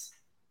 That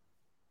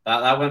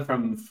went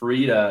from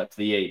free to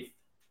the 8th.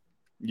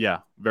 Yeah,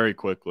 very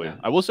quickly. Yeah.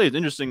 I will say it's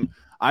interesting.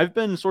 I've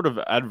been sort of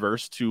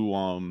adverse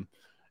to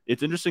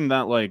it's interesting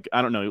that like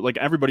I don't know, like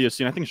everybody has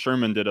seen. I think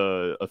Sherman did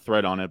a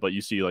thread on it, but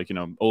you see like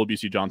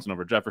Olabisi Johnson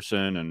over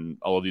Jefferson and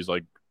all of these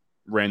like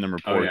random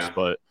reports.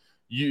 But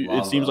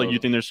it seems like you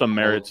think there's some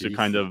merit to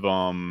kind of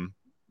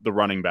the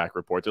running back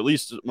reports, at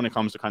least when it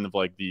comes to kind of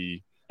like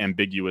the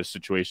ambiguous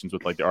situations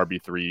with like the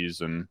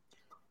RB3s and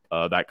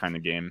that kind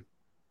of game.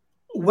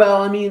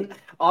 Well, I mean,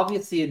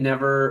 obviously it's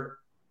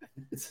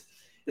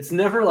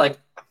never like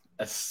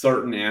a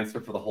certain answer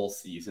for the whole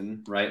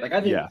season, right? Like I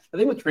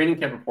think with training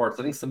camp reports,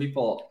 I think some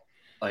people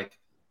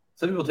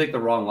take the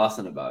wrong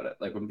lesson about it.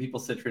 Like when people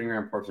say training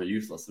camp reports are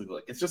useless, they're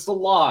like, it's just a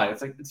lie.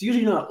 It's like, it's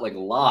usually not like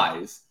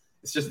lies.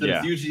 It's just that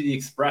it's usually the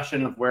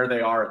expression of where they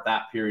are at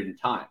that period in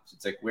time. So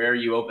it's like where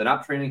you open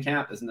up training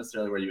camp isn't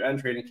necessarily where you end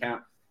training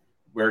camp.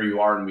 Where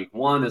you are in week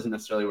 1 isn't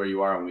necessarily where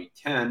you are in week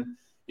 10,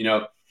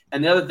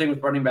 And the other thing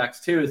with running backs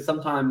too is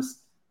sometimes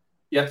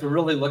you have to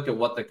really look at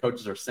what the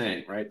coaches are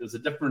saying, right? There's a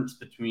difference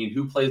between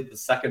who plays the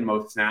second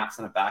most snaps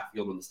in a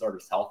backfield when the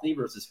starter's healthy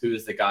versus who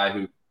is the guy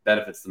who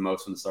benefits the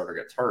most when the starter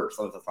gets hurt.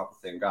 So that's not the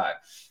same guy.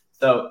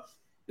 So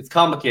it's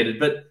complicated.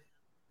 But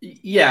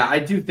yeah, I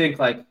do think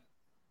like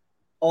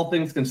all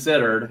things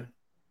considered,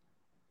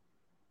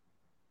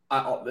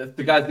 if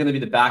the guy's going to be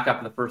the backup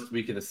in the first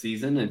week of the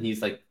season and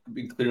he's like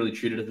being clearly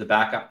treated as the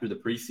backup through the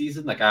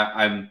preseason, like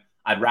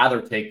I'd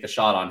rather take the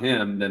shot on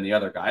him than the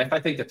other guy. If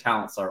I think the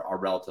talents are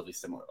relatively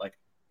similar, like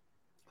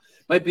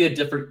might be a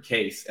different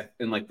case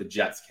in like the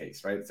Jets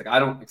case, right? It's like, I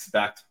don't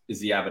expect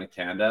Izzy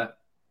Abanikanda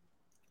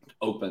to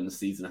open the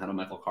season ahead of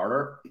Michael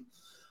Carter,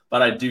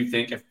 but I do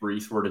think if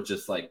Breece were to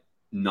just like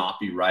not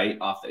be right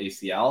off the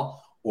ACL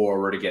or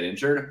were to get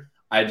injured,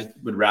 I just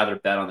would rather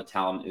bet on the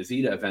talent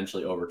Izzy to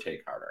eventually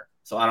overtake Carter.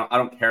 So I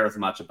don't care as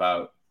much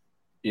about,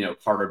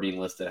 Carter being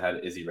listed ahead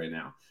of Izzy right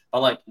now.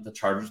 But like the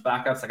Chargers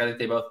backups, like I think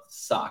they both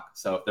suck.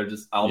 So if they're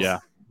just,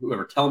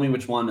 whoever, tell me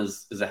which one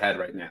is ahead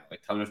right now.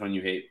 Like tell me which one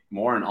you hate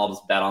more, and I'll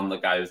just bet on the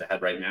guy who's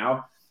ahead right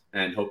now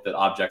and hope that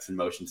objects in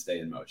motion stay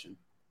in motion.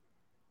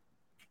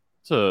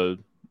 It's an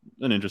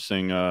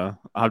interesting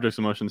objects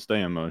in motion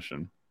stay in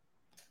motion.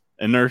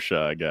 Inertia,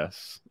 I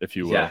guess, if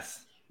you will.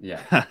 Yes.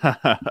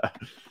 Yeah.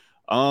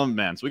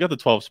 Man, so we got the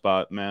 12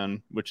 spot,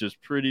 man, which is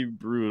pretty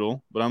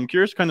brutal. But I'm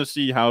curious to kind of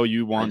see how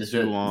you want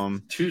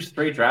to 2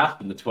 straight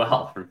drafts in the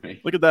 12 for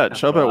me. Look at that.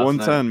 Chubb at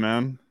 110,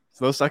 man.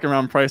 So those second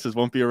round prices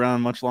won't be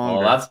around much longer.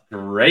 Well, that's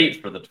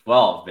great for the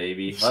 12,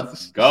 baby.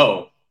 Let's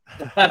go.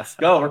 Let's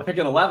go. We're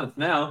picking 11th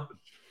now.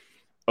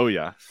 Oh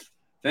yeah.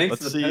 Thanks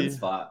for the 10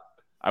 spot.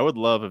 I would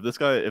love if this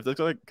guy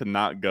could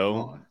not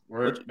go.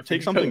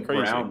 Take something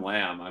crazy. Brown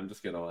Lamb. I'm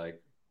just gonna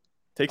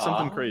take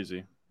something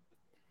crazy.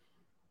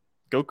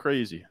 Go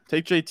crazy.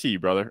 Take JT,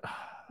 brother.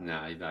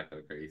 No, he's not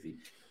going crazy.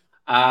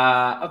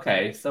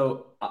 Okay,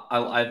 so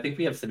I think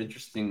we have some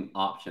interesting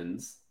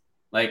options.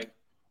 Like,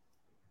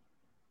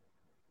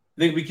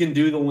 I think we can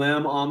do the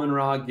Lamb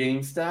Amon-Ra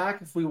game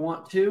stack if we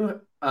want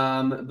to.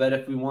 But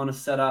if we want to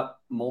set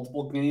up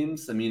multiple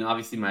games, I mean,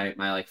 obviously my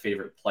like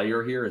favorite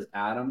player here is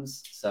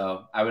Adams.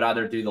 So I would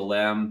either do the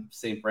Lamb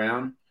St.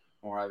 Brown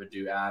or I would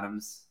do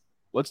Adams.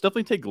 Let's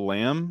definitely take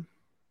Lamb.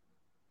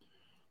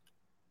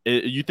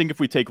 You think if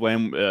we take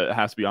Lamb, it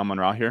has to be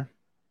Amon-Ra here?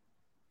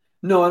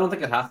 No, I don't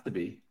think it has to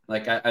be.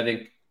 Like I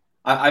think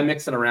I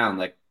mix it around.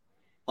 Like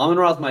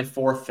Amon-Ra is my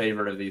fourth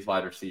favorite of these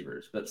wide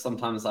receivers, but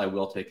sometimes I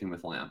will take him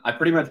with Lamb. I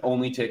pretty much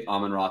only take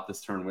Amon-Ra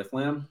this turn with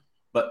Lamb,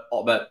 but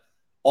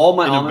all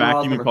my In a Amon-Ra's vacuum,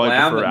 are you with probably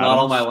Lamb, prefer but not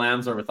all my Adams.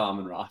 Lambs are with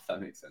Amon-Ra, if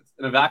that makes sense.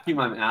 In a vacuum,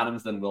 I'm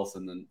Adams, then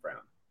Wilson, then Brown.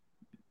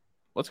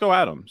 Let's go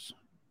Adams.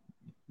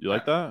 You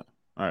like Okay. that?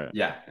 All right.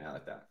 Yeah, I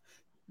like that.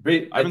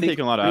 I've been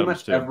taking a lot of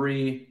Adams too.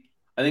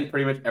 I think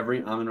pretty much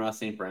every Amon-Ra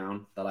St.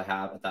 Brown that I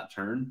have at that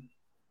turn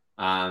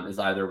is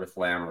either with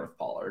Lamb or with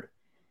Pollard.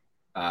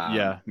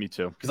 Yeah, me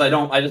too. Because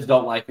I just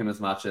don't like him as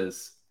much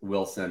as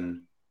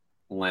Wilson,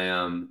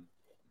 Lamb,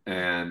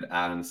 and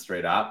Adams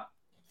straight up.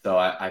 So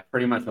I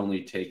pretty much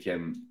only take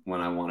him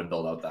when I want to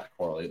build out that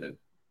correlated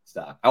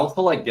stack. I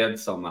also like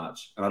Gibbs so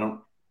much, and I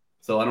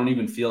don't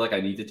even feel like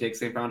I need to take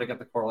St. Brown to get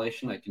the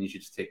correlation. Like, can you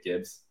just take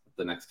Gibbs at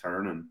the next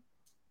turn and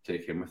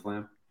take him with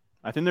Lamb?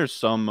 I think there's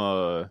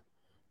some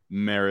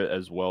merit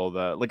as well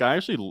that like I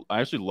actually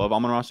love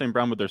Amon-Ra St.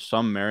 Brown, but there's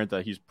some merit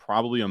that he's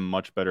probably a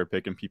much better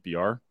pick in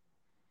PPR.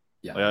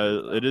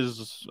 Yeah, it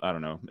is. I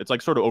don't know. It's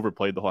like sort of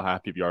overplayed the whole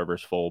half PPR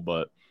versus full,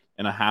 but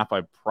in a half,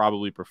 I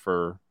probably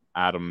prefer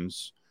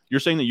Adams. You're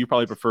saying that you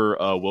probably prefer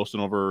Wilson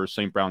over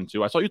St. Brown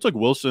too. I saw you took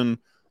Wilson.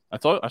 I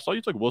saw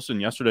you took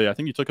Wilson yesterday. I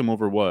think you took him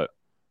over what?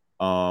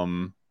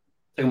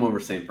 Take him over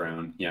St.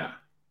 Brown. Yeah.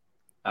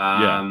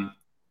 Yeah.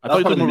 I thought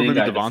you took him over maybe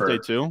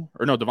Devontae too,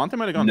 or no? Devontae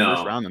might have gone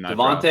first round in that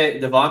draft.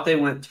 Devontae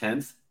went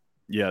 10th.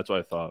 Yeah, that's what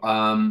I thought.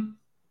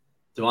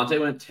 Devontae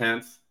went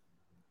 10th.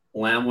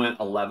 Lamb went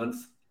 11th,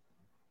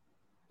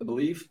 I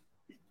believe.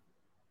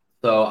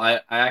 So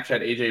I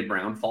actually had AJ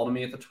Brown fall to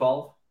me at the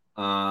 12,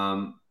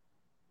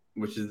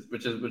 which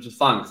is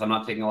fun because I'm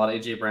not taking a lot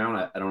of AJ Brown.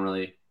 I don't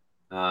really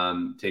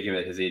take him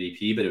at his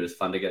ADP, but it was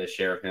fun to get a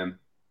share of him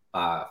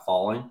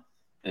falling.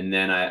 And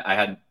then I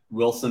had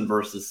Wilson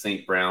versus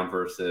St. Brown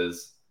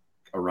versus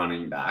a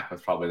running back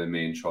was probably the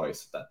main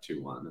choice, that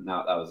 2-1. And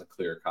that was a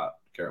clear cut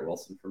Garrett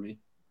Wilson for me.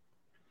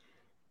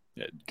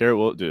 Yeah, Garrett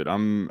Wilson, dude.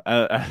 I'm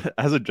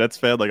as a Jets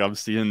fan, like I'm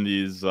seeing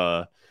these.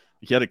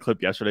 He had a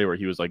clip yesterday where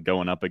he was like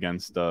going up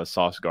against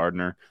Sauce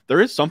Gardner.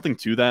 There is something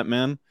to that,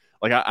 man.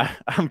 Like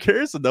I'm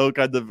curious to know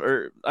kind of,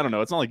 or I don't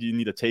know. It's not like you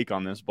need a take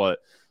on this, but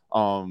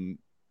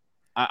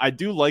I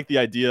do like the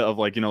idea of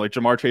like, like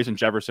Jamar Chase and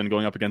Jefferson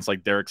going up against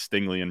like Derek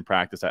Stingley in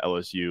practice at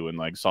LSU and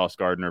like Sauce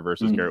Gardner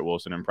versus Garrett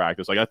Wilson in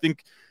practice. Like I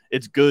think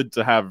it's good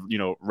to have,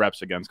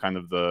 reps against kind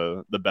of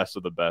the best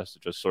of the best.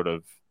 It just sort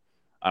of,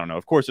 I don't know.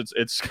 Of course,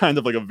 it's kind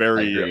of like a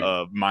very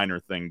minor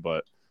thing,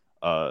 but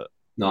I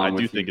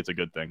do think it's a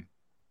good thing.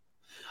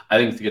 I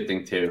think it's a good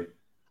thing too.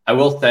 I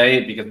will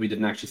say, because we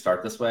didn't actually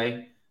start this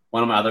way,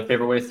 one of my other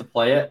favorite ways to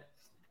play it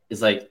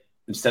is like,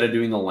 instead of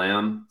doing the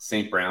Lamb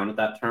St. Brown at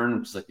that turn,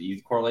 which is like the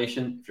easy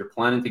correlation, if you're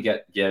planning to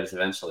get Gibbs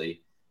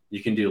eventually,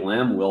 you can do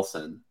Lamb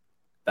Wilson.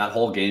 That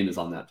whole game is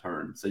on that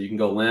turn. So you can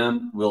go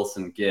Lamb,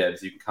 Wilson,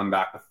 Gibbs. You can come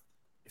back with,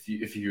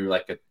 if you're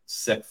like a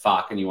sick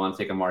fuck and you want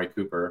to take Amari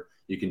Cooper,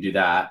 you can do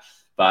that.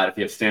 But if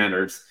you have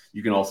standards,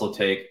 you can also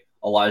take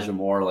Elijah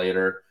Moore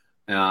later,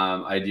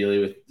 ideally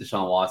with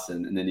Deshaun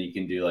Watson. And then you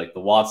can do like the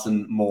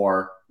Watson,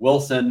 Moore,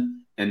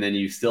 Wilson, and then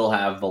you still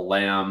have the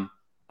Lamb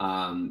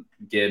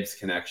Gibbs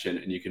connection,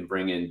 and you can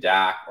bring in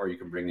Dak or you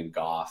can bring in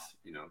Goff,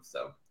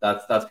 so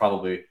that's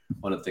probably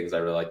one of the things I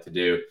really like to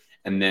do.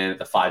 And then at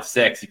the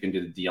 5-6, you can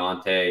do the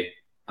Deontay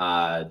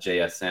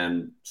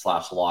JSN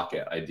 /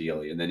 Lockett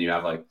ideally. And then you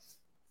have like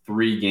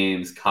 3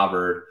 games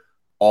covered,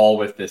 all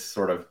with this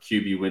sort of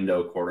QB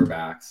window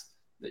quarterbacks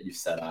that you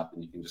set up,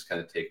 and you can just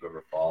kind of take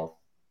whoever falls.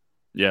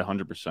 Yeah,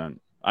 100%.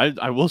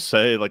 I will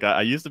say, like,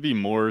 I used to be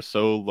more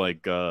so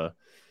like,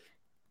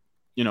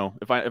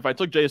 if I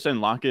took JSN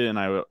Lockett and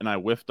I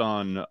whiffed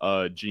on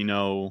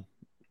Geno,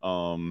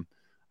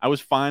 I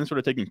was fine sort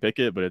of taking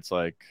Pickett, but it's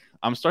like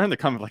I'm starting to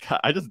come like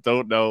I just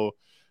don't know.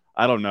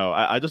 I don't know.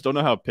 I just don't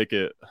know how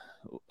Pickett.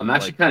 I'm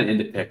actually kind of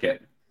into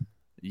Pickett.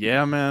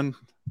 Yeah, man.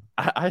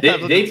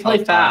 They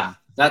play fast.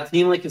 That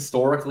team like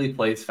historically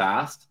plays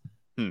fast,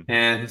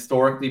 and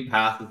historically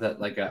passes at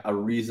like a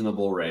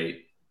reasonable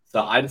rate.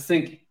 So I just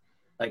think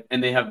like,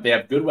 and they have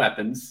good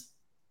weapons.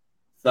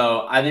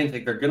 So I think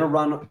like they're going to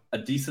run a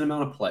decent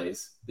amount of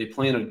plays. They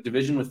play in a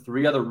division with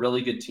 3 other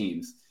really good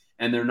teams,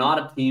 and they're not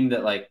a team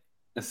that like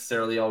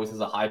necessarily always has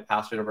a high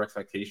pass rate over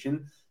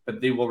expectation,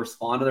 but they will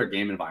respond to their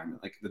game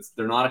environment. Like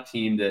they're not a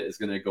team that is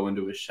going to go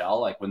into a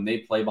shell. Like when they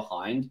play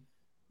behind,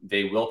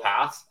 they will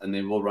pass and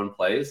they will run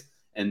plays,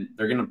 and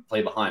they're going to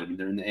play behind. I mean,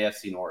 they're in the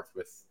AFC North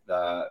with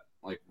the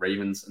like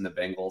Ravens and the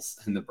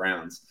Bengals and the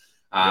Browns.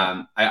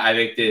 I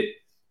think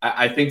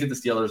that the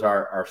Steelers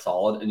are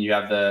solid, and you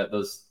have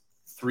those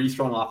 3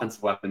 strong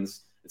offensive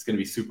weapons. It's going to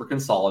be super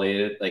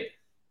consolidated. Like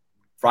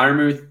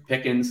Freiermuth,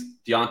 Pickens,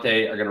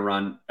 Deontay are going to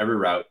run every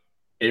route.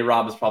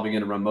 A-Rob is probably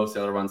going to run most of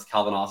the other ones.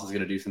 Calvin Austin is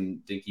going to do some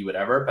dinky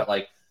whatever, but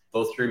like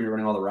those three are going to be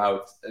running all the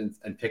routes,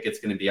 and Pickett's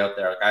going to be out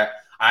there. Like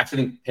I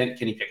actually think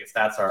Kenny Pickett's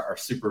stats are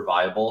super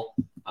viable,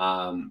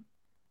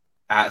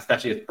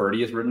 especially as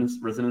Purdy has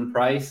risen in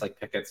price. Like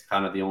Pickett's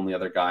kind of the only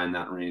other guy in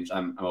that range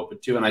I'm open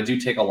to, and I do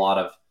take a lot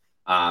of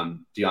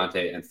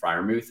Deontay and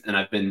Freiermuth, and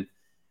I've been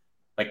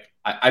like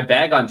I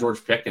bag on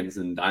George Pickens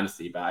in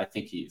Dynasty, but I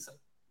think he's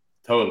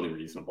totally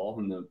reasonable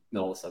in the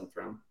middle of the 7th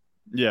round.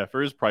 Yeah,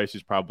 for his price,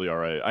 he's probably all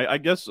right. I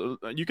guess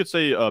you could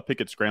say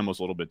Pickett scrambles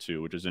a little bit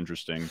too, which is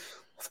interesting.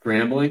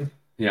 Scrambling?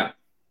 Yeah.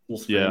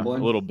 Yeah, a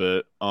little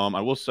bit.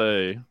 I will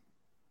say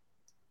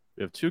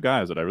we have 2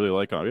 guys that I really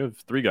like. We have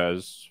 4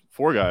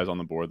 guys on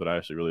the board that I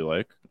actually really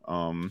like.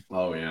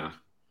 Oh, yeah.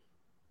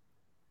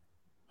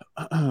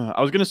 I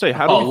was going to say,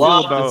 how do you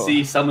feel about... to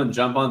see someone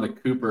jump on the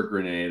Cooper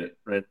grenade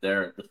right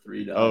there at the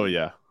 $3. Oh,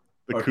 yeah.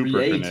 The Cooper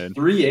grenade.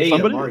 3-8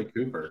 Amari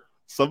Cooper.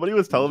 Somebody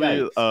was telling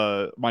me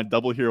my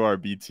double hero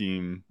RB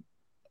team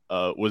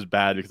was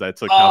bad because I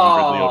took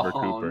Calvin Ridley over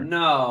Cooper. Oh,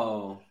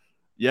 no.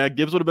 Yeah,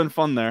 Gibbs would have been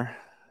fun there.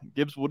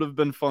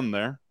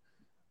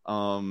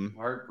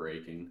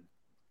 Heartbreaking.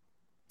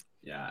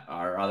 Yeah,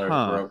 our other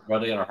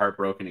brother got our heart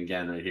broken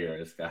again right here.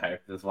 This guy,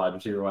 this wide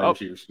receiver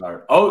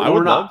start. Oh,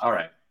 we're not. All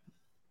right.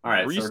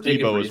 Brees so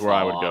Debo is where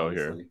I would go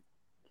here.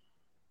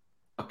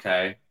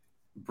 Okay,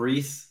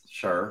 Brees,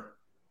 sure.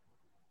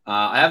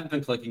 I haven't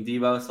been clicking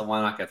Debo, so why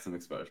not get some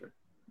exposure?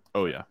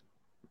 Oh yeah,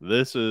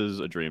 this is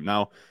a dream.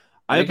 Now,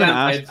 I've been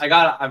asked.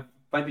 I'm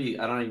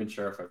not even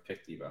sure if I've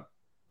picked Debo. All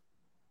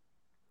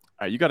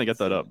right, you got to get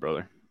that up,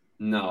 brother.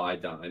 No, I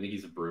don't. I think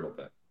he's a brutal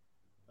pick.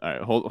 All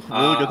right, we'll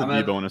get to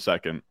Debo in a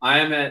second.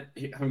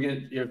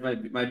 Here's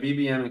my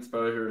BBM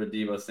exposure to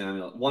Debo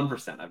Samuel.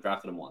 1%. I've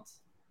drafted him once.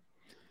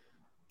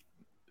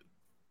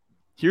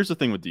 Here's the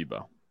thing with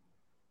Debo.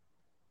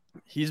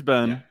 He's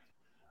been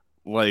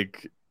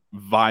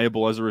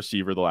viable as a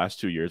receiver the last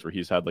 2 years, where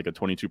he's had like a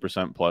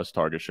 22% plus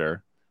target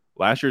share.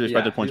 Last year, the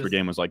expected points per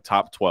game was like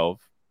top 12.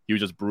 He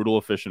was just brutal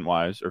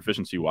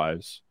efficiency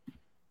wise.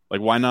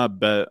 Like, why not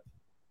bet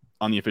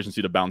on the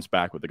efficiency to bounce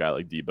back with a guy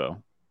like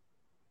Debo?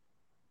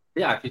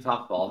 Yeah, if you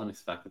top 12 and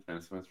expected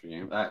fantasy points per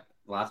game, that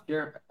last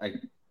year, I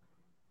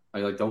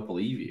don't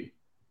believe you.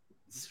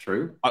 It's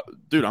true,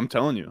 dude. I'm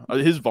telling you,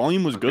 his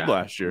volume was good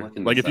last year.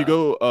 Like, if you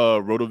go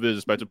Rotoviz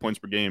expected points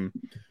per game,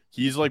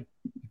 he was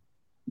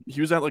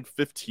at like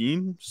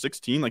 15,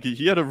 16. Like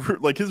he had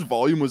his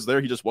volume was there.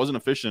 He just wasn't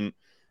efficient.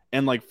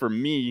 And like for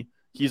me,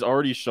 he's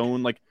already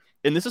shown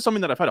and this is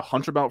something that I've had a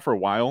hunch about for a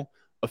while.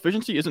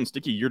 Efficiency isn't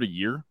sticky year to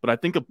year, but I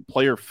think a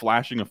player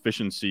flashing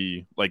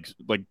efficiency, like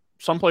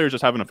some players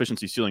just have an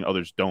efficiency ceiling,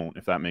 others don't,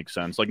 if that makes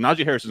sense. Like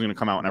Najee Harris is going to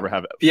come out and never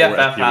have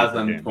PFF has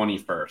them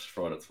 21st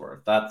for what it's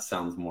worth. That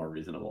sounds more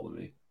reasonable to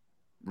me.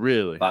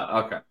 Really? But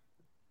okay.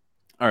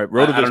 All right,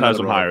 Rotoviz has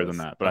them higher than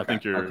that, but I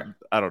think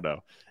I don't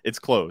know. It's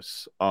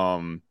close.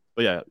 But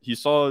yeah, he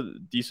saw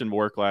decent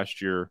work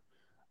last year.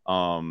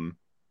 I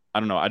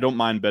don't know. I don't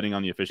mind betting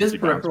on the efficiency.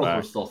 His peripherals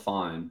were still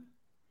fine.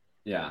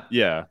 Yeah.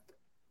 Yeah.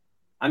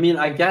 I mean,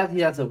 I guess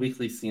he has a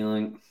weekly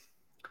ceiling.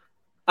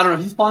 I don't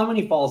know. He's fine when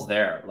he falls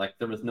there. Like,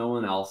 there was no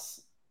one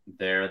else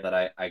there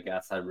that I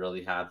guess I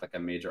really had like a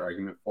major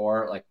argument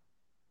for. Like,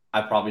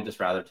 I'd probably just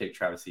rather take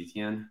Travis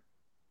Etienne.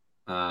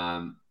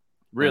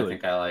 Really?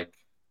 I think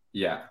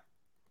yeah.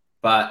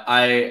 But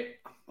I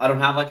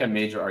don't have like a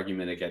major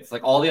argument against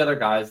like all the other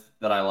guys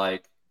that I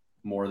like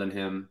more than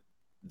him.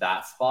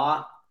 That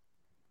spot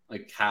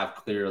like have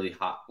clearly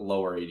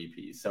lower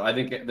ADPs. So I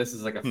think this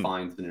is like a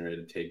fine scenario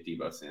to take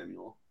Deebo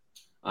Samuel.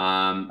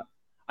 I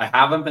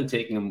haven't been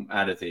taking him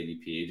at his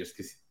ADP just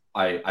because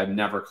I'm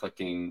not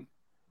clicking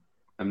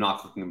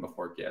him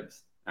before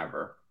Gibbs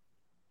ever.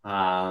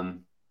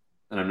 And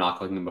I'm not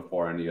clicking him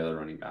before any other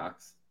running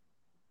backs.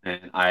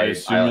 And I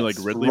assume you like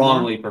Ridley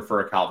strongly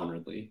prefer Calvin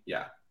Ridley.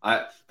 Yeah.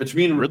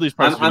 Ridley's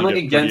price I'm like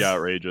against pretty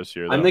outrageous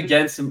here. Though. I'm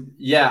against him.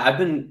 Yeah,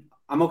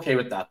 I'm okay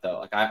with that though.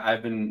 Like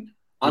I've been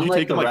Would you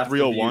take him like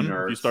 301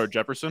 if you start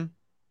Jefferson?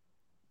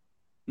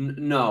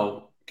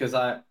 No, because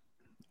I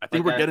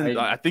think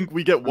I think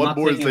we get one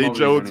more Zay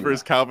Jones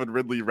versus Calvin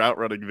Ridley route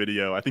running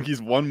video. I think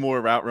he's one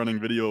more route running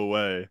video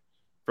away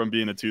from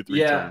being a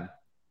 2-3 turn.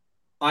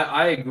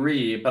 I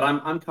agree, but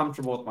I'm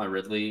comfortable with my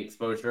Ridley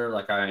exposure.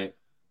 Like I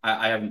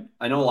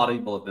know a lot of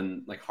people have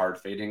been like hard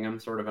fading him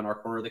sort of in our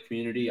corner of the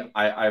community.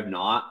 I have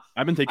not.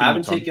 I said I've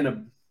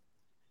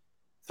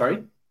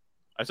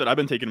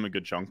been taking him a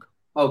good chunk.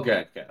 Oh,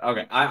 good.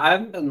 Okay. I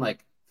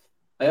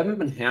haven't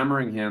been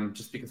hammering him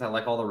just because I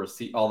like all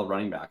the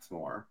running backs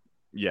more.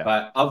 Yeah.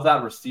 But of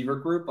that receiver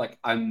group, like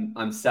I'm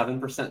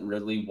 7%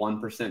 Ridley,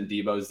 1%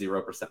 Debo,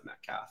 0%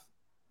 Metcalf.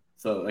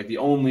 So like the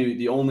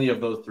only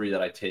of those three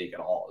that I take at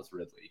all is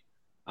Ridley.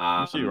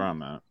 I see where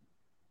I'm at.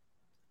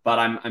 But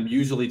I'm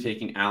usually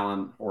taking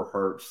Allen or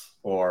Hurts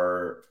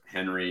or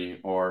Henry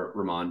or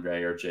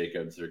Ramondre or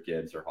Jacobs or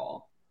Gibbs or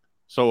Hall.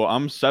 So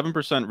I'm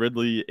 7%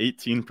 Ridley,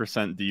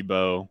 18%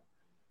 Debo.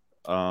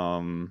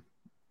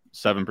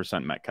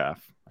 7% Metcalf.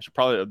 I should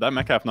probably that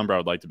Metcalf number. I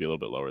would like to be a little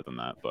bit lower than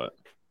that, but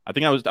I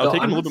think I was So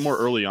taking I'm a little not bit more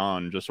early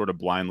on, just sort of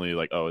blindly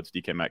like, oh, it's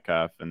DK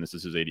Metcalf and this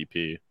is his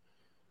ADP.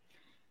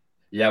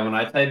 Yeah, when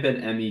I type in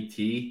MET,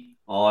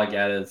 all I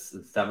get is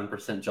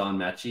 7% John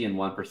Mechie and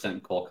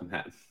 1% Cole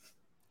Kmet.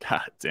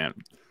 God damn.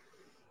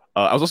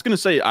 I was just gonna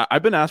say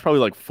I've been asked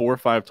probably like 4 or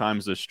 5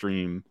 times this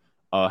stream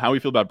how we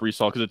feel about Brees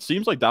Hall, because it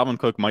seems like Dalvin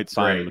Cook might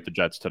sign with the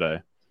Jets today.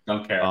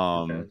 Don't care.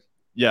 Okay.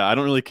 Yeah, I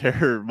don't really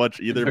care much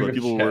either, but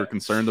people were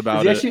concerned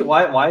about it. Actually,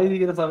 why is he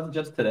going to sign with the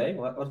Jets today?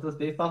 What's this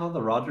based off of,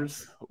 the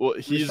Rodgers? Well,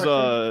 he's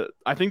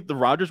I think the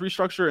Rodgers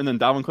restructure, and then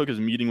Dalvin Cook is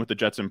meeting with the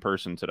Jets in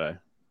person today.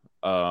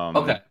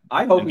 Okay,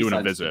 I hope he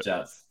signs with the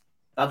Jets.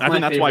 I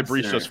think that's why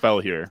Brees just fell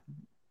here.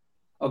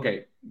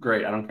 Okay,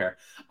 great. I don't care.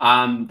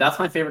 That's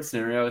my favorite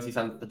scenario is he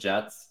signs with the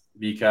Jets,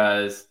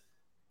 because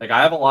like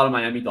I have a lot of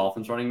Miami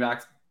Dolphins running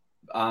backs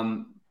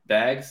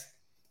bags,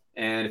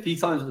 and if he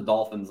signs with the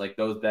Dolphins, like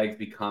those bags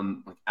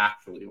become like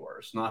actually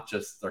worse. Not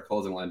just their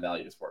closing line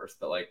value is worse,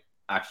 but like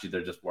actually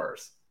they're just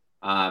worse.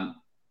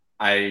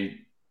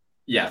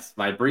 Yes,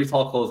 my Brees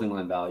Hall closing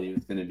line value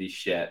is going to be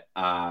shit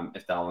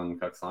if Dalvin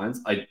Cook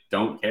signs. I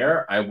don't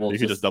care. I will. You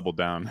can just double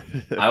down.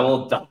 I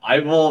will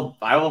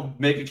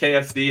make a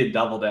KFC and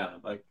double down.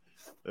 Like,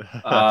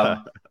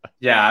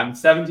 yeah, I'm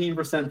 17%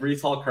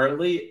 Brees Hall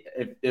currently.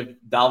 If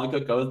Dalvin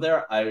Cook goes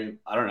there, I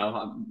don't know.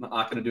 I'm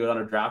not going to do it on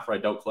a draft where I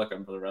don't click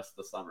him for the rest of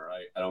the summer.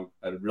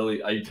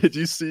 Did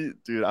you see,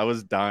 dude? I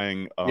was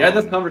dying. We had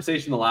this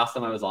conversation the last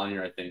time I was on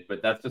here, I think,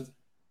 but that's just,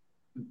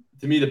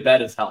 to me, the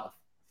bet is health.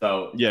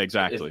 So yeah,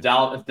 exactly. If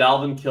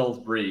Dalvin kills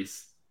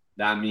Brees,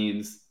 that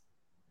means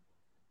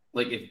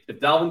like if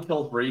Dalvin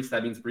kills Brees,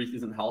 that means Brees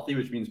isn't healthy,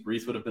 which means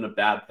Brees would have been a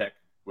bad pick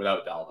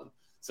without Dalvin.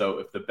 So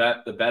if the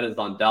bet is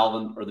on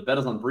Dalvin, or the bet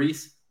is on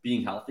Brees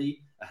being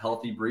healthy, a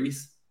healthy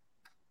Brees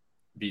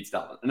beats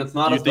Dalvin. And it's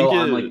not as though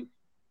I'm like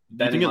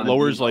betting. Do you think it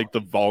lowers like the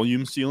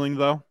volume ceiling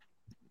though?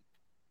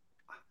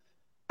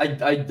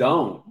 I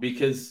don't,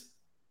 because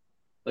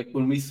like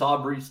when we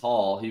saw Brees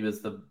Hall, he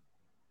was the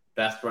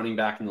best running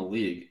back in the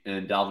league,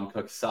 and Dalvin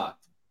Cook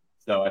sucked.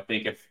 So I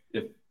think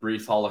if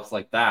Brees Hall looks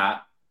like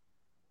that,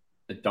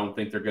 I don't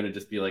think they're going to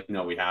just be like,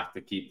 no, we have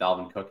to keep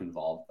Dalvin Cook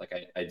involved. Like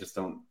I just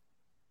don't.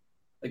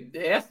 Like the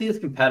AFC is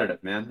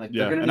competitive, man. Like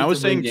yeah, and I was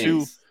saying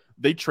too,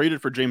 they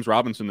traded for James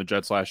Robinson, the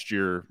Jets, last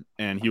year,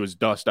 and he was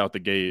dust out the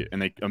gate,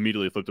 and they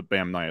immediately flipped to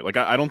Bam Knight. Like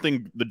I don't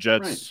think the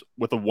Jets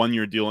with a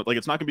 1-year deal, like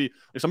it's not gonna be.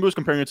 Like somebody was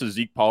comparing it to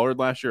Zeke Pollard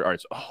last year. All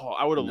right, so,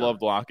 I would have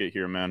loved Lockett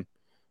here, man.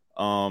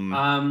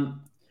 Okay.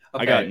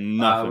 I got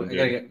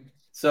nothing.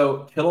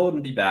 So Kittle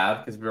wouldn't be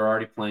bad because we were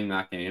already playing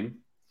that game.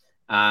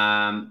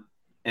 And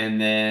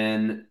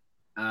then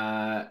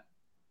I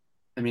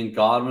mean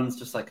Godwin's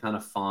just like kind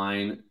of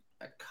fine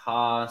at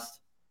cost.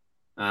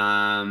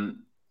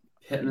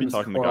 Pittman's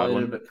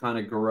correlated but kind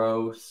of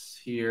gross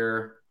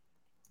here.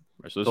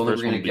 Right, so this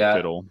first one will be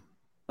Kittle.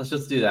 Let's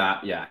just do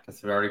that, yeah,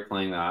 because we're already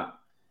playing that.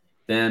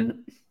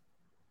 Then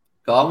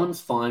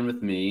Godwin's fine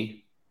with me.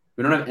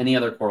 We don't have any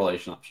other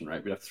correlation option,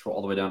 right? We have to scroll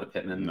all the way down to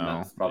Pittman. No,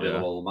 that's probably a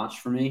little much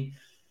for me.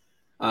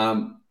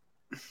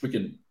 We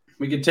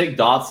could take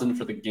Dotson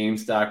for the game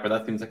stack, but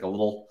that seems like a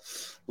little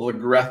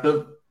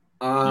aggressive.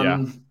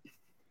 I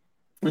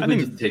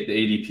think just take the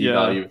ADP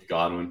value of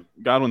Godwin.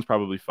 Godwin's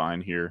probably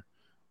fine here.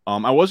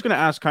 I was going to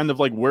ask kind of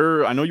like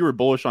where, I know you were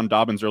bullish on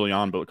Dobbins early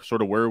on, but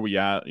sort of where are we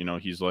at? You know,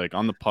 he's like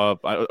on the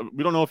pup.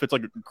 We don't know if it's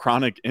like a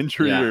chronic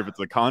injury or if it's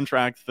a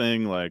contract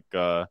thing. Like,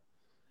 I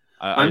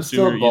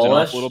assume you're easing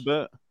off a little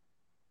bit.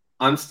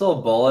 I'm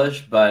still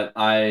bullish, but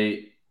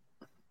I'm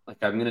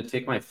going to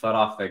take my foot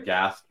off the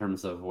gas in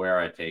terms of where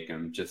I take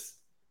him. Just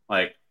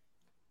like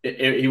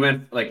he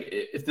went, like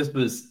if this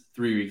was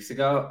 3 weeks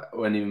ago, I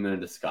wouldn't even been a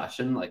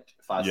discussion. Like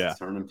 5-6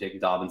 turn, I'm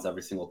taking Dobbins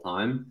every single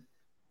time.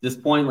 At this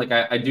point, like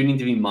I do need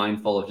to be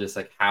mindful of just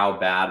like how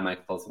bad my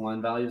closing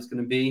line value is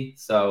going to be.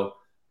 So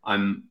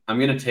I'm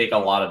going to take a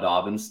lot of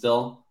Dobbins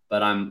still,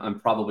 but I'm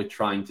probably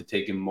trying to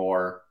take him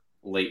more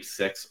late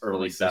 6,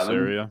 early 7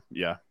 area.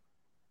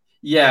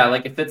 Yeah,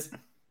 like if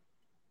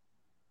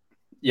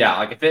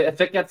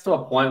it gets to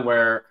a point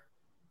where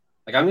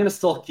like I'm gonna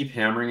still keep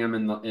hammering him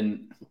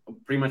in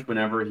pretty much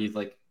whenever he's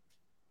like,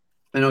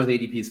 I know his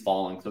ADP is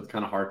falling, so it's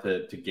kind of hard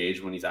to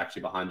gauge when he's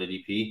actually behind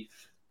ADP.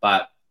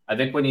 But I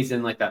think when he's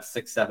in like that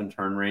 6-7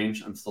 turn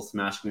range, I'm still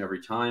smashing him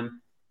every time.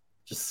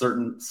 Just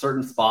certain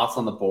spots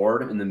on the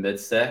board in the mid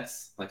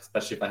 6, like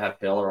especially if I have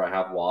Hill or I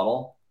have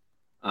Waddle.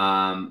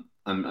 I'm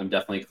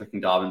definitely clicking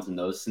Dobbins in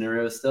those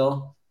scenarios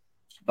still,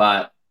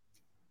 but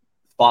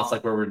spots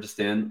like where we're just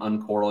in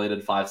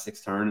uncorrelated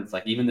 5-6 turn, it's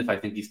like even if I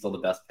think he's still the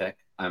best pick,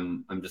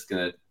 I'm just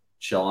gonna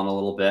chill on a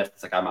little bit.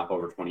 It's like I'm up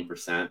over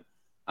 20%,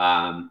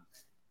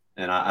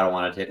 and I don't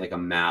want to take like a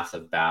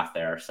massive bath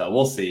there. So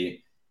we'll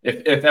see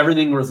if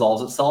everything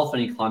resolves itself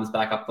and he climbs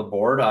back up the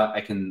board.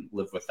 I can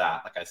live with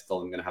that. Like I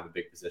still am gonna have a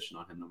big position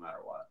on him no matter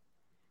what.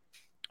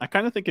 I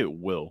kind of think it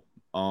will.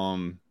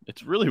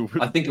 It's really.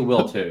 I think it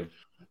will too.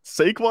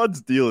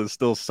 Saquon's deal is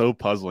still so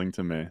puzzling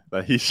to me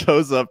that he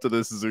shows up to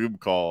this Zoom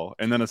call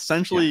and then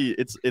essentially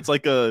it's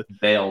like a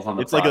bails on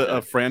the it's like project.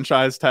 a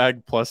franchise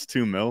tag plus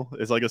 $2 million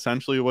is like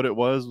essentially what it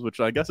was, which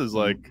I guess is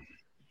like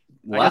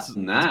less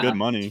than that. It's good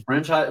money.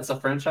 It's a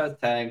franchise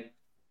tag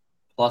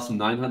plus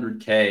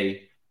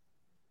 $900K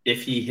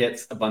if he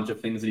hits a bunch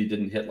of things that he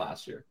didn't hit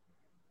last year.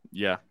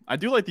 Yeah, I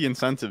do like the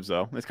incentives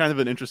though. It's kind of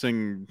an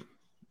interesting,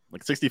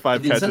 like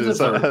 65 the catches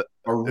incentives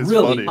are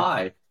really funny.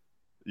 High.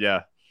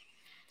 Yeah,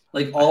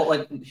 like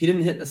he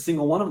didn't hit a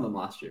single one of them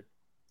last year,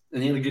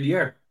 and he had a good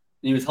year,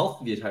 and he was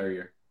healthy the entire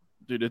year.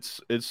 Dude,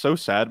 it's so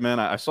sad, man.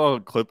 I saw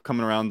a clip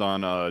coming around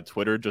on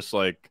Twitter, just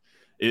like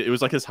it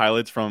was like his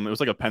highlights from it was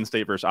like a Penn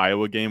State versus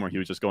Iowa game where he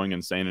was just going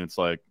insane, and it's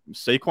like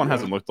Saquon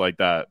hasn't looked like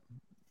that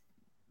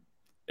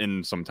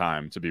in some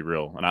time, to be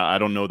real, and I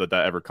don't know that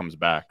ever comes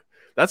back.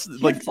 That's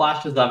like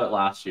flashes of it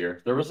last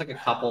year. There was like a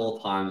couple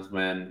of times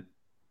when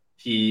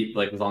he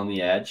like was on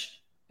the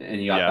edge and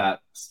he got that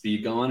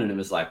speed going, and it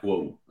was like,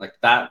 whoa, like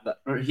that.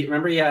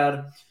 Remember he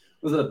had,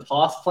 was it a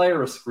toss play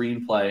or a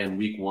screen play in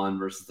week 1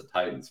 versus the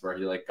Titans where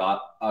he like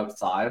got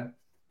outside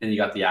and he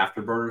got the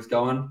afterburners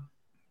going?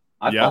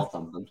 I felt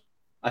something.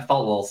 I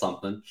felt a little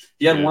something.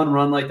 He had one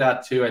run like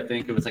that too. I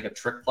think it was like a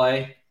trick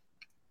play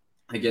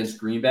against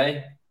Green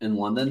Bay in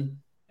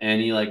London,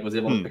 and he like was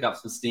able to pick up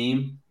some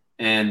steam.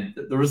 And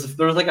there was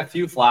like a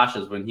few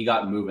flashes when he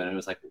got moving. It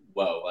was like,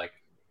 whoa, like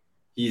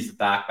he's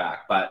back.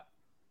 But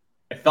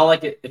it felt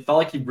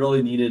like he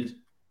really needed.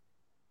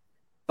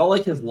 Felt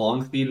like his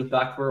long speed was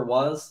back where it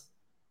was,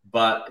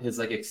 but his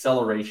like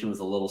acceleration was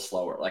a little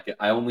slower. Like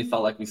I only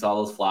felt like we saw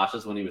those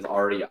flashes when he was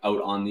already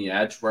out on the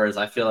edge. Whereas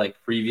I feel like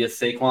previous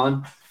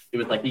Saquon, it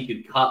was like he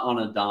could cut on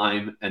a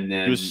dime and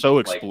then he was so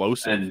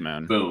explosive,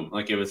 man. Boom.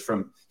 Like it was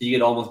he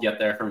could almost get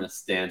there from a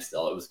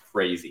standstill. It was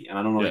crazy. And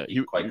I don't know if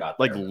he quite got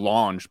like there.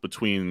 Launch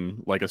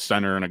between like a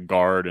center and a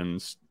guard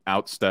and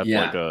outstep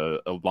like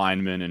a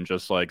lineman and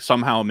just like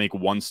somehow make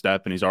one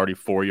step and he's already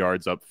 4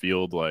 yards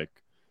upfield. Like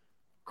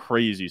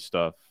crazy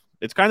stuff.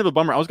 It's kind of a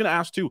bummer. I was going to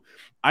ask too.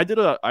 I did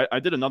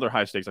another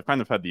high stakes. I've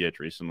kind of had the itch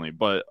recently,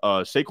 but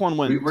Saquon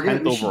went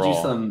 10th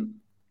overall.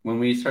 When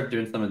we start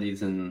doing some of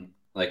these in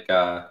like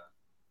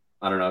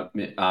I don't know,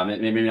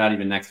 maybe not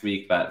even next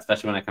week, but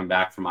especially when I come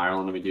back from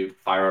Ireland and we do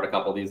fire out a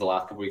couple of these the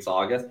last couple weeks of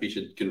August, we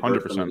should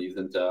convert 100%. Some of these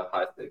into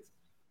high stakes.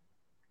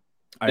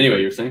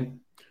 Anyway, you're saying?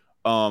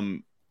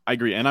 I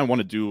agree, and I want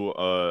to do.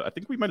 I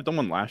think we might have done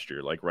one last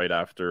year, like right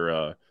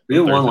after. We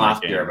did one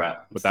last year,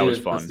 but that was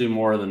fun. Let's do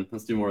more than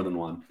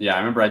one. Yeah, I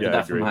remember I did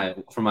that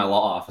from my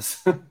law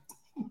office.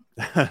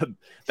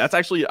 That's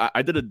actually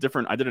I did an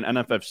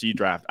NFFC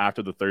draft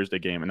after the Thursday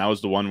game, and that was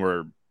the one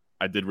where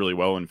I did really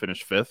well and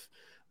finished 5th.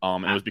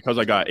 And it was because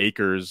I got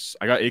Akers.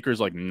 I got Akers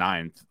like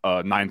ninth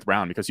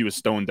round because he was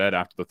stone dead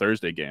after the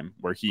Thursday game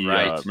where he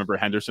remember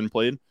Henderson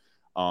played.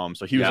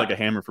 So he was like a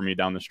hammer for me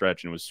down the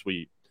stretch and it was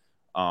sweet.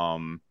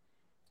 And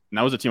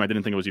that was a team I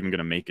didn't think was even going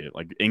to make it.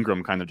 Like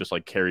Ingram kind of just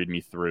like carried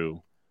me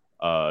through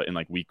in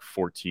like week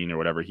 14 or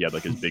whatever. He had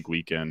like his big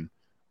weekend.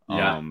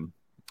 I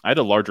had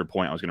a larger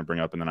point I was going to bring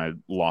up and then I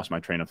lost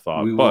my train of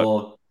thought. We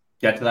will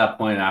get to that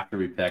point after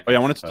we pick. Oh yeah,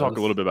 I wanted to talk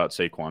a little bit about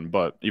Saquon,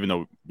 but even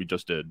though we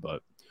just did,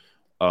 but.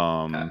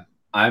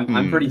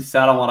 I'm pretty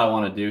set on what I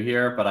want to do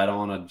here, but I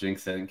don't want to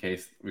jinx it in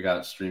case we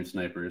got stream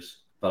snipers.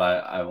 But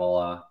I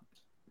will.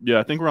 Yeah,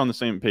 I think we're on the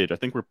same page. I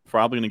think we're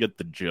probably gonna get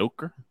the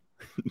Joker.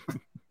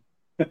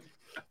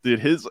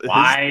 Dude,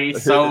 why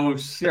so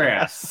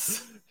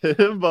serious?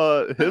 Him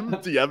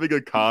DMing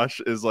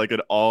Akash is like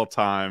an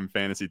all-time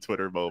fantasy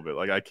Twitter moment.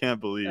 Like I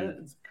can't believe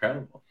it's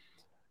incredible.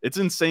 It's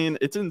insane.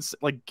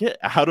 Like, get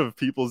out of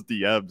people's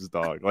DMs,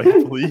 dog. Like,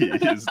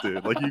 please,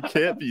 dude. Like, you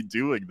can't be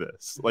doing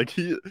this. Like,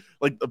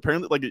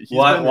 apparently, like, he's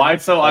why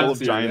so all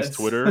of Giants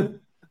Twitter.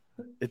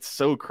 It's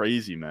so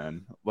crazy,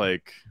 man.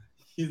 Like,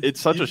 it's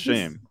such a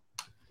shame.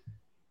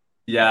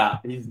 Yeah,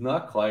 he's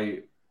not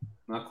quite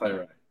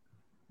right.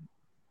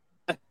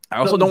 I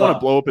also don't want to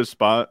blow up his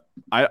spot.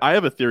 I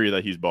have a theory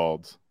that he's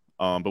bald,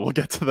 but we'll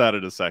get to that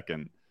in a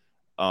second.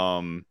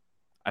 I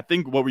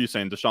think, what were you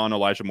saying? Deshaun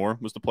Elijah Moore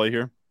was the play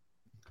here?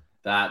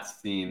 That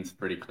seems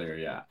pretty clear,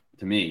 yeah,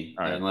 to me.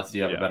 Right. Unless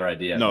you have a better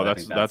idea. No,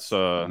 that's exactly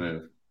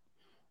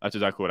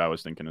what I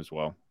was thinking as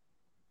well.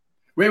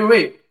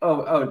 Wait.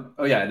 Oh,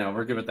 yeah, no,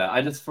 we're good with that.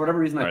 I just, for whatever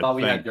reason, I thought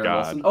we had Garrett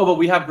Wilson. Oh, but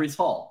we have Breece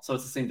Hall, so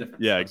it's the same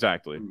difference. Yeah,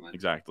 exactly.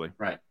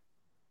 Right.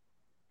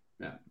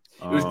 Yeah.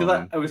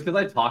 It was because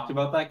I talked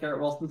about that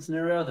Garrett Wilson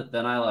scenario that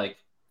then I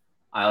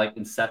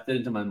incepted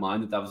into my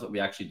mind that was what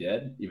we actually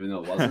did, even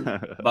though it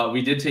wasn't. But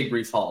we did take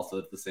Breece Hall, so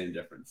it's the same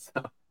difference.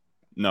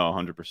 No,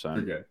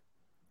 100%. Okay.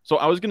 So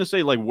I was gonna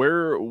say, like,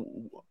 where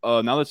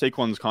now that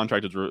Saquon's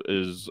contract is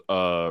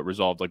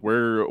resolved, like,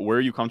 where are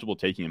you comfortable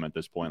taking him at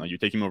this point? Like, you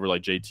take him over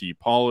like JT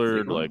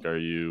Pollard? Saquon? Like, are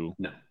you?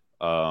 No.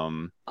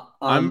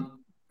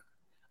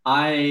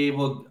 I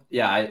will.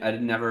 Yeah, I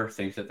never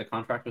think that the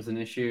contract was an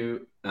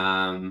issue.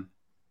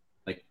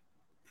 Like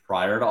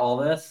prior to all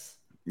this.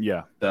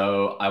 Yeah.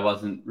 So I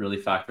wasn't really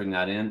factoring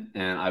that in,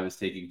 and I was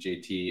taking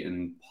JT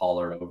and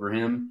Pollard over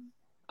him.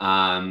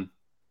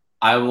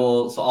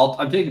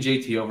 I'm taking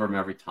JT over him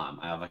every time.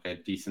 I have like a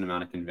decent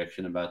amount of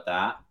conviction about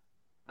that.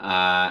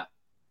 I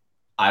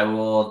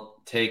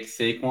will take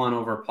Saquon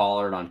over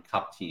Pollard on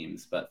cup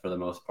teams, but for the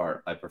most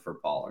part, I prefer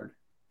Pollard.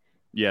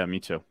 Yeah, me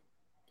too.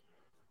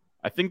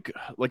 I think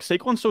like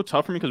Saquon's so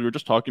tough for me because we were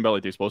just talking about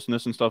like the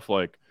explosiveness and stuff.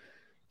 Like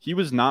he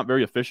was not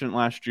very efficient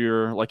last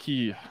year.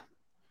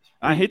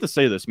 I hate to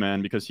say this,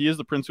 man, because he is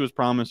the prince who was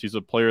promised. He's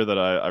a player that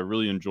I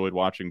really enjoyed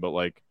watching, but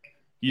like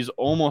he's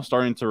almost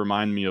starting to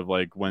remind me of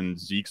like when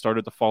Zeke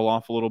started to fall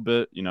off a little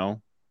bit,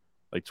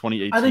 like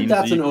 2018. I think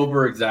that's Zeke. an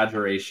over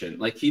exaggeration.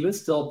 Like he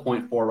was still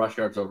 0.4 rush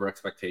yards over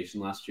expectation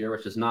last year,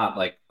 which is not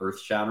like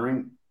earth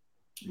shattering,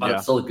 but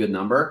it's still a good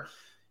number.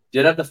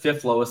 Did have the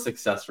 5th lowest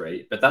success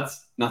rate, but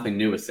that's nothing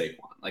new with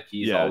Saquon. Like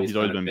he's always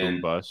been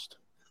boom bust.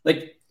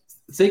 Like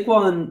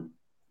Saquon,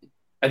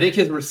 I think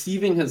his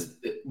receiving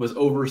was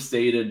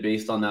overstated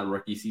based on that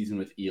rookie season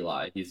with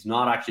Eli. He's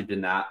not actually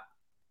been that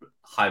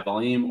high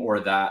volume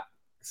or that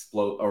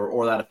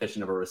or that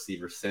efficient of a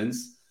receiver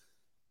since.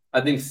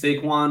 I think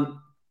Saquon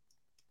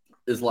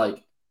is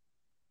like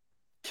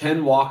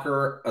Ken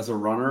Walker as a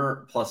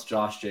runner plus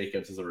Josh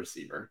Jacobs as a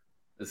receiver.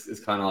 This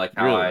is kind of like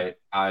how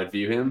I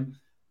view him.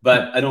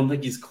 But I don't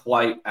think he's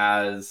quite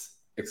as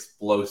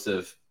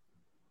explosive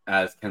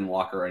as Ken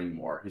Walker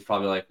anymore. He's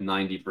probably like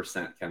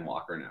 90% Ken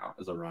Walker now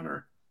as a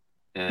runner.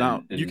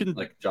 And you can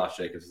like Josh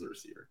Jacobs as a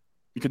receiver.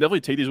 You can definitely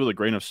take these with a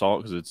grain of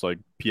salt because it's like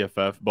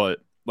PFF.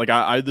 But like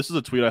this is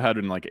a tweet I had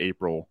in like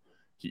April.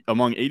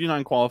 Among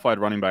 89 qualified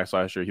running backs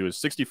last year, he was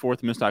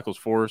 64th missed tackles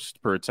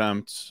forced per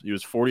attempt. He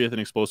was 40th in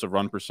explosive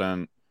run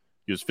percent.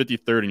 He was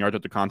 53rd in yards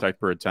after contact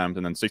per attempt,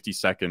 and then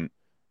 62nd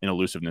in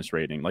elusiveness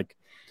rating. Like,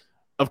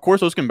 of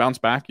course, those can bounce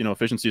back.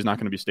 Efficiency is not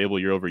going to be stable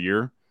year over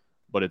year,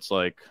 but it's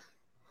like,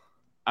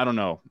 I don't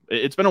know.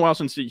 It's been a while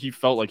since he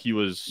felt like he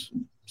was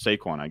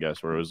Saquon, I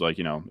guess, where it was like,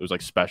 it was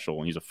like special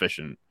and he's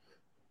efficient.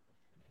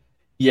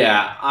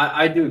 Yeah,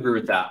 I do agree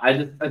with that.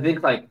 I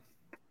think like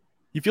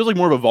he feels like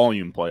more of a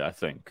volume play, I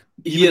think.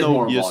 He is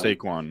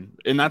Saquon.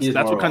 And that's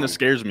what kind of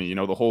scares me,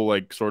 the whole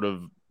like sort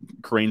of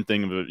crane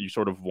thing of it. You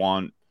sort of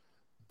want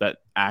that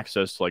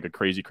access to like a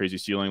crazy, crazy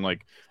ceiling.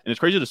 Like, and it's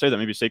crazy to say that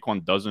maybe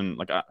Saquon doesn't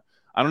like, I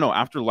don't know.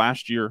 After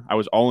last year, I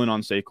was all in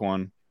on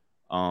Saquon.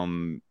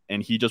 And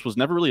he just was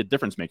never really a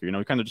difference maker. He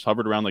kind of just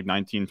hovered around like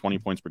 19, 20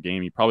 points per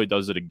game. He probably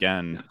does it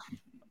again.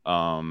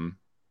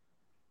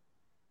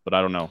 But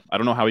I don't know. I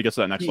don't know how he gets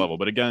to that next level.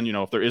 But again,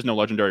 if there is no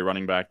legendary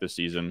running back this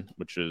season,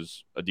 which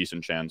is a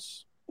decent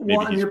chance,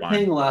 maybe you're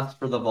paying less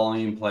for the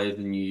volume plays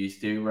than you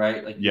used to,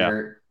 right? Like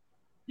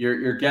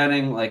you're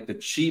getting like the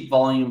cheap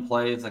volume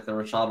plays, like the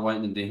Rashad White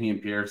and Damian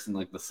Pierce in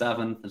like the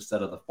 7th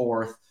instead of the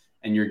 4th,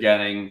 and you're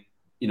getting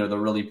the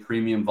really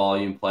premium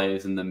volume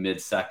plays in the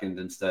mid-2nd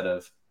instead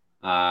of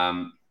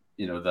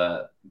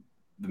the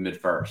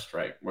mid-1st,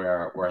 right?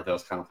 Where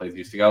those kind of plays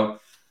used to go.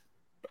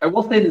 I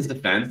will say in his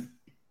defense,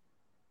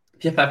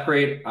 PFF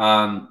grade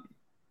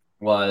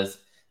was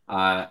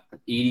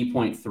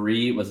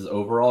 80.3 was his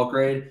overall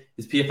grade.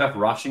 His PFF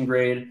rushing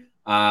grade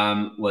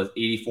was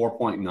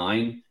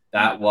 84.9.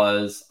 That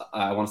was,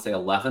 I want to say,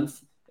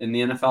 11th in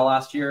the NFL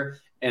last yeyear.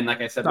 And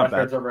like I said, rush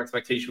yards over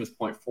expectation was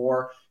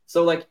 0.4.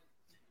 So, like,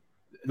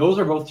 those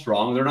are both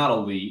strong. They're not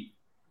elite.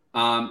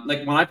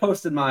 Like, when I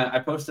posted what I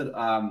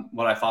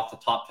thought the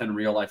top 10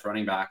 real-life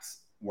running backs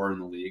were in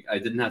the league, I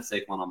didn't have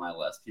Saquon on my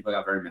list. People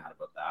got very mad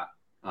about that.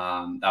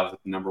 That was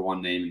the number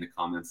one name in the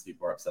comments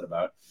people are upset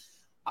about.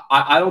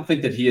 I don't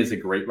think that he is a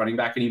great running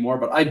back anymore,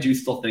 but I do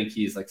still think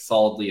he's like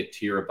solidly a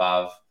tier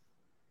above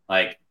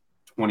like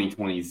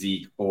 2020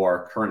 Zeke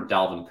or current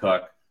Dalvin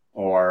Cook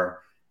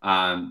or,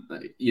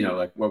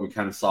 like what we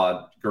kind of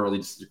saw Gurley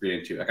disagree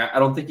into. Like, I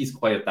don't think he's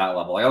quite at that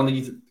level. I don't think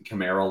he's at the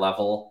Camaro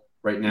level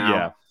right now.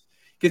 Yeah.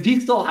 Because he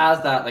still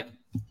has that, like,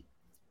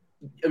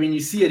 I mean, you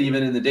see it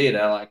even in the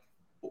data, like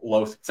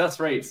low success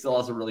rate, still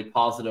has a really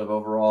positive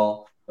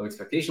overall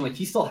expectation. Like,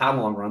 he still had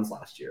long runs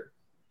last year.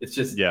 It's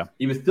just,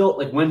 he was still,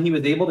 like, when he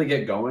was able to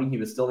get going, he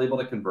was still able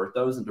to convert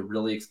those into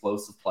really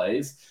explosive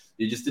plays.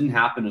 It just didn't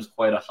happen as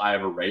quite a high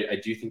of a rate. I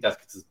do think that's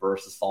because his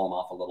burst has fallen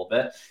off a little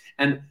bit.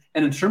 And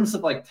in terms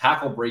of like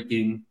tackle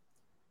breaking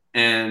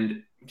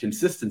and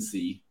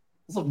consistency,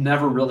 those have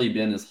never really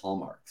been his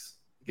hallmarks.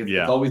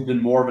 It's always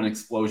been more of an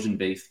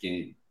explosion-based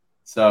game.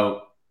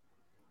 So,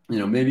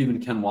 maybe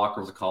even Ken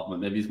Walker was a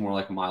compliment. Maybe he's more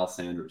like Miles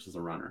Sanders as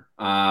a runner.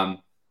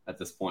 At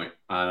this point,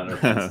 another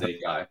Penn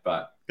State guy,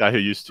 but guy who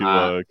used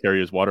to carry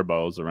his water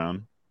bottles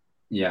around.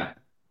 Yeah.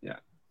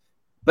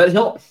 But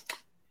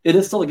it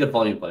is still a good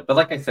volume play. But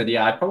like I said,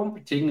 I probably won't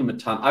be taking him a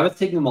ton. I was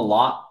taking him a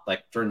lot,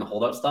 like during the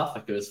holdout stuff.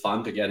 Like, it was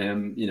fun to get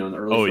him, in the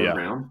early third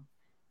round.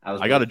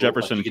 I got a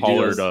Jefferson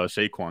Pollard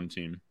Saquon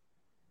team.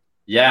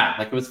 Yeah,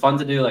 like it was fun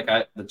to do. Like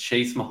the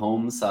Chase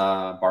Mahomes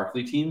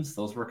Barkley teams;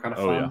 those were kind of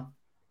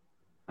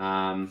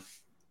fun.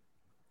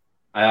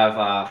 I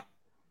have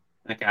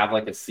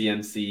like a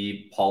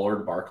CMC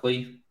Pollard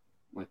Barkley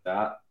like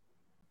that.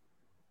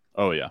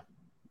 Oh yeah,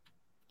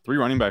 3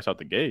 running backs out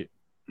the gate.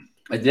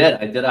 I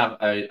did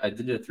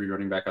do a 3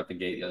 running back out the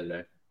gate the other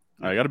day.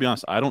 I got to be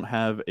honest. I don't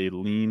have a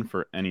lean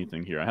for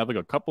anything here. I have like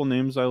a couple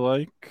names I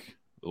like.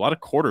 A lot of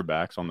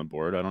quarterbacks on the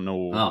board. I don't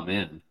know. Oh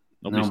man,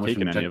 no, Nobody's I'm wishing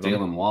taken we any took of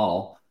them. Jalen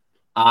Waddle.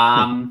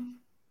 Um,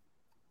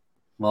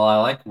 well, I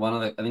like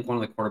I think one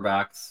of the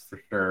quarterbacks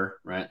for sure,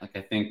 right? Like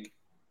I think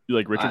You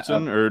like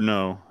Richardson or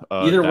no?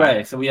 either Dak.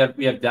 way. So we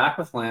have Dak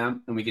with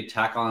Lamb, and we could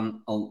tack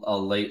on a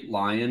late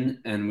Lion,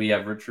 and we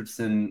have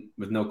Richardson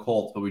with no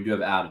Colts, but we do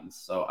have Adams.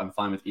 So I'm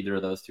fine with either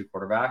of those two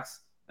quarterbacks,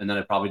 and then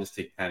I'd probably just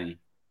take Penny.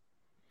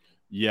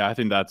 Yeah, I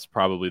think that's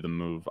probably the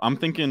move. I'm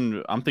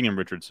thinking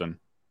Richardson.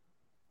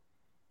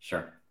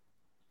 Sure.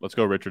 Let's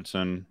go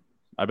Richardson.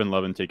 I've been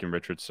loving taking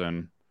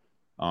Richardson.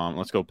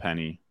 Let's go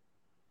Penny.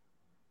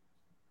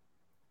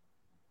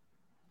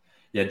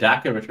 Yeah,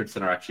 Dak and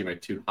Richardson are actually my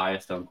two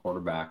highest owned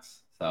quarterbacks.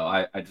 So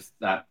I just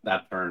that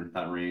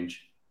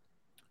range.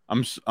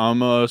 I'm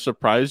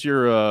surprised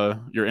you're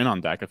in on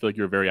Dak. I feel like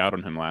you were very out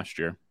on him last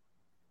year.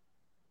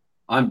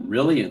 I'm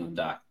really in on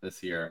Dak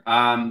this year.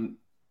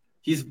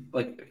 He's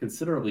like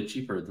considerably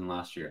cheaper than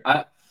last year.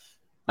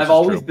 I've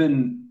always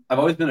been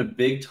a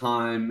big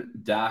time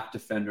Dak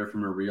defender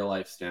from a real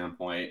life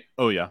standpoint.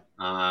 Oh yeah.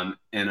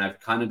 And I've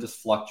kind of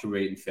just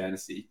fluctuate in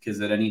fantasy because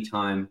at any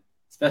time,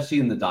 especially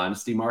in the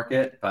dynasty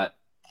market, but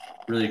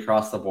really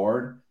across the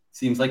board,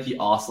 seems like he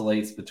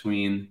oscillates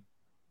between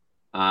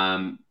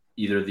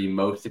either the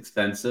most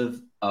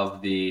expensive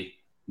of the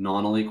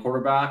non-elite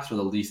quarterbacks or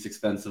the least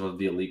expensive of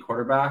the elite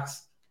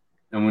quarterbacks.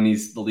 And when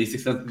he's the least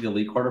expensive of the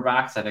elite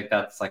quarterbacks, I think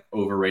that's like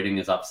overrating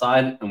his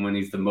upside. And when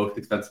he's the most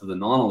expensive of the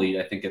non-elite,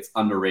 I think it's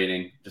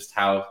underrating just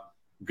how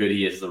good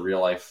he is as a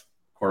real life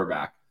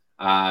quarterback.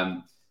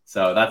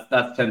 So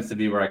that tends to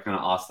be where I kind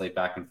of oscillate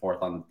back and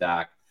forth on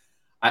Dak.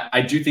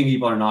 I do think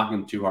people are knocking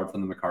him too hard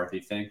from the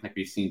McCarthy thing. Like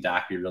we've seen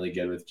Dak be really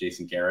good with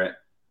Jason Garrett.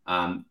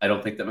 I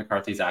don't think that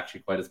McCarthy's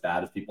actually quite as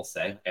bad as people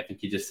say. I think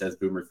he just says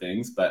boomer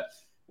things, but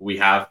we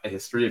have a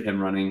history of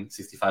him running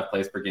 65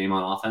 plays per game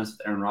on offense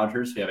with Aaron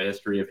Rodgers. We have a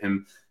history of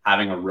him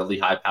having a really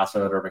high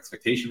passer order of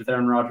expectation with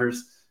Aaron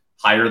Rodgers,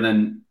 higher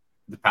than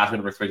the passer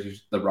order of expectation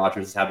that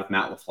Rodgers has had with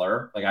Matt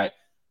LaFleur.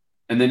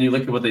 And then you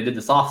look at what they did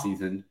this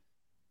offseason.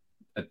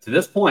 To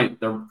this point,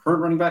 their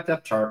current running back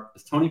depth chart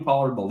is Tony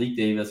Pollard, Malik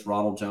Davis,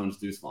 Ronald Jones,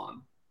 Deuce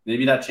Vaughn.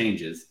 Maybe that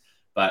changes,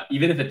 but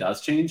even if it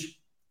does change,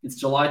 it's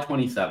July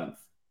 27th.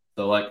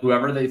 So like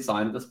whoever they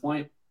sign at this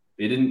point,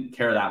 they didn't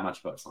care that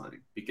much about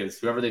signing because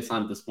whoever they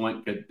signed at this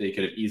point they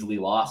could have easily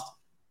lost.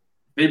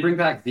 They bring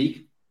back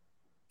Zeke.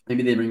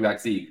 Maybe they bring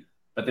back Zeke,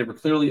 but they were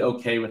clearly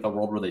okay with a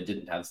world where they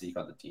didn't have Zeke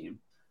on the team.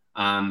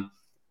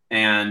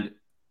 And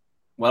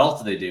what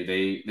else did they do?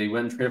 They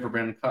went and traded for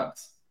Brandon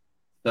Cooks.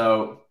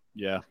 So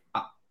yeah,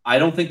 I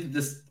don't think that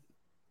this,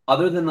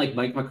 other than like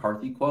Mike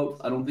McCarthy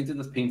quotes, I don't think that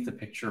this paints a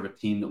picture of a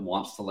team that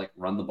wants to like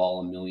run the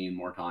ball a million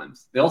more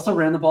times. They also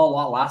ran the ball a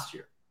lot last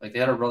year. Like they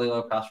had a really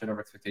low pass rate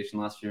over expectation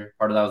last year.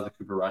 Part of that was the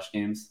Cooper Rush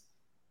games.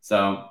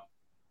 So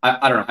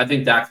I don't know. I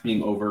think Dak's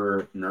being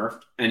over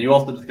nerfed. And you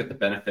also just get the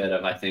benefit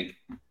of, I think,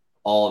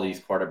 all of these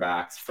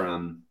quarterbacks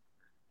from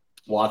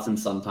Watson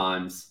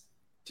sometimes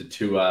to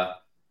Tua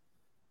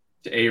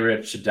to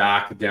A-Rich to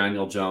Dak to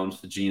Daniel Jones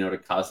to Geno to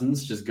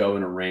Cousins just go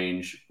in a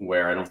range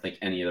where I don't think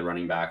any of the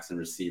running backs and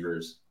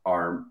receivers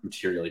are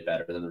materially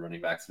better than the running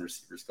backs and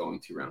receivers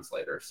going 2 rounds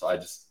later. So I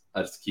just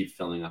keep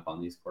filling up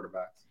on these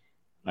quarterbacks.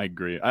 I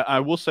agree. I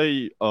will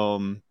say, I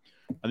think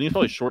it's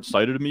probably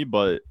short-sighted of me,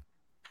 but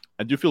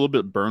I do feel a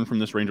little bit burned from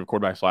this range of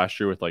quarterbacks last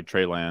year with like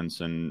Trey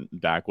Lance and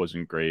Dak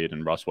wasn't great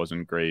and Russ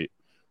wasn't great.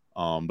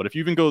 But if you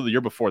even go the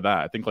year before that,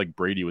 I think like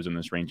Brady was in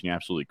this range and he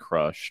absolutely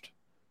crushed.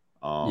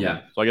 So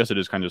I guess it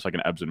is kind of just like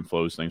an ebbs and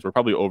flows thing. So we're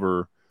probably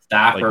over.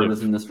 Stafford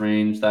was in this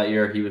range that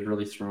year. He was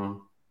really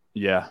strong.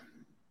 Yeah.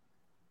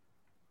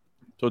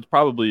 So it's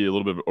probably a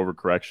little bit of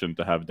overcorrection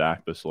to have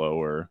Dak this low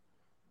or.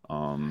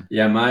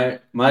 Yeah,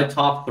 my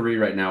top 3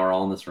 right now are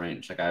all in this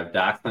range. Like I have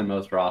Dak, my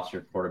most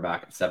rostered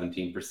quarterback at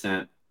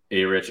 17%,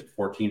 A-Rich at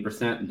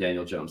 14%, and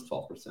Daniel Jones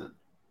 12%. I'm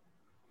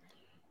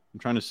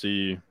trying to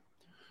see.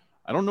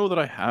 I don't know that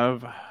I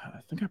have. I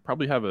think I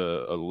probably have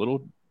a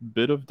little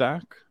bit of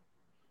Dak.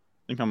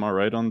 I think I'm all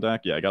right on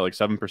Dak. Yeah, I got like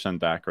 7%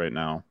 Dak right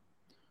now.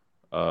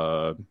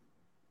 I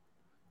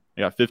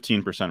got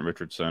 15%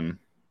 Richardson.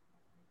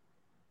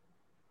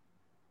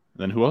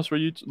 Then who else were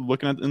you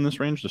looking at in this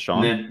range?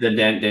 Deshaun? And then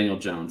Daniel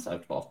Jones, I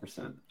have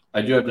 12%.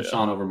 I do have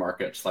Deshaun over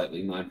market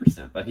slightly,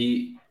 9%, but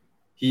he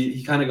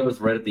kind of goes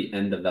right at the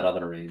end of that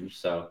other range.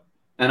 So,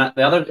 and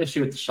the other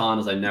issue with Deshaun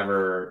is I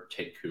never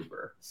take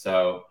Cooper.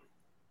 So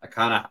I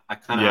kind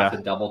of have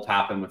to double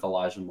tap him with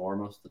Elijah Moore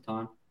most of the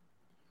time.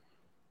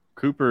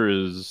 Cooper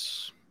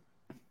is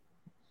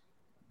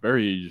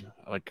very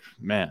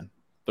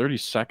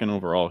 32nd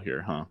overall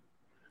here, huh?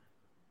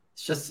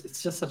 It's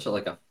just such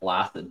a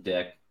flaccid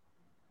dick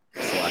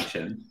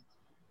selection.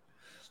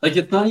 Like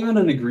it's not even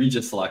an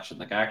egregious selection.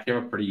 Like I actually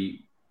have a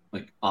pretty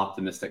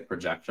optimistic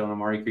projection on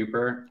Amari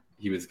Cooper.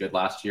 He was good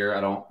last year.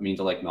 I don't mean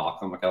to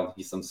knock him. Like I don't think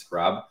he's some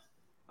scrub.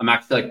 I'm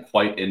actually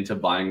quite into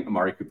buying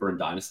Amari Cooper in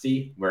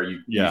Dynasty, where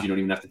you usually don't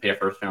even have to pay a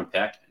first round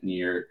pick, and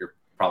you're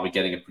probably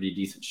getting a pretty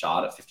decent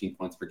shot at 15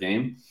 points per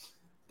game.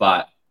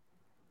 But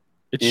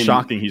It's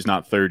shocking he's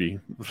not 30.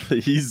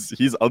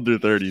 he's under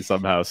 30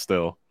 somehow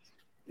still.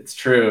 It's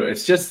true.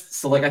 It's just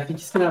so like I think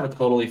he's gonna have a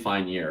totally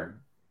fine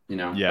year,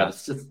 Yeah. But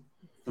it's just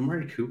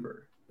Amari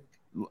Cooper.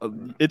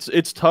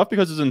 It's tough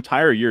because his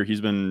entire career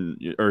he's been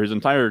in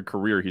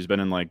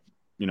 19%,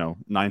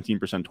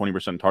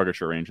 20% target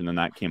share range, and then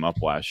that came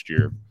up last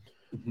year.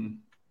 Mm-hmm.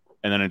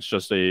 And then it's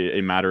just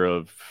a matter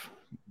of,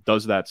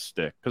 does that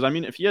stick? Because I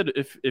mean,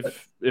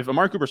 if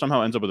Amari Cooper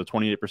somehow ends up with a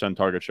 28%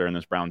 target share in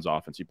this Browns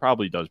offense, he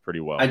probably does pretty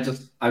well.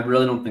 I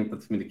really don't think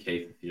that's gonna be the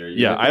case this year.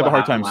 Yeah, I have a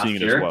hard time seeing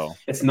it as well.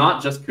 It's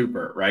not just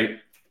Cooper, right?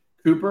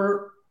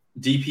 Cooper,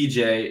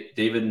 DPJ,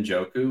 David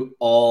Njoku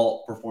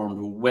all performed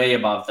way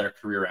above their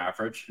career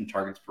average in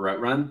targets per route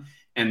run,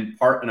 and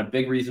a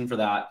big reason for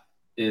that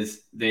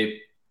is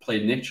they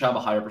played Nick Chubb a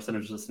higher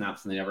percentage of the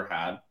snaps than they ever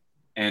had.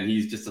 And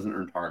he just doesn't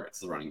earn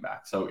targets as a running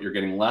back. So you're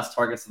getting less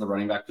targets in the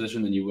running back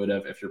position than you would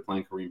have if you're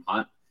playing Kareem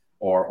Hunt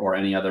or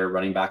any other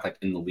running back like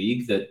in the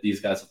league that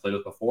these guys have played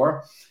with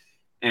before.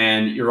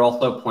 And you're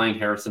also playing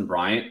Harrison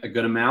Bryant a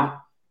good amount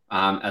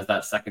as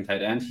that second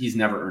tight end. He's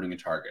never earning a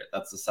target.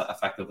 That's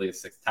effectively a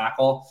sixth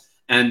tackle.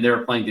 And they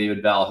were playing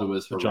David Bell, who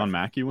was John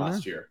Mackey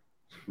last year,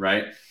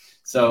 right?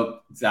 So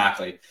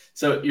exactly.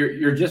 So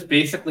you're just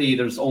basically,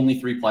 there's only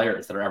 3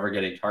 players that are ever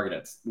getting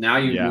targeted. Now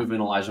you move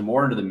in Elijah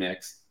Moore into the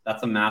mix.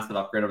 That's a massive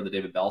upgrade over the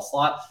David Bell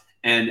slot.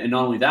 And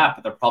not only that,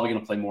 but they're probably going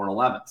to play more in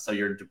 11. So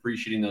you're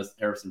depreciating those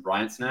Harrison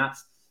Bryant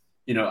snaps.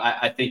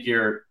 I think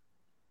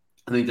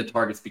the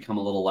targets become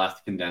a little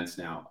less condensed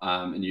now,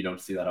 and you don't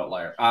see that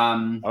outlier.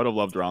 I would have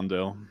loved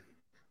Rondale.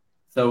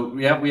 So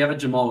we have a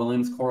Jamal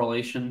Williams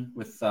correlation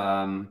with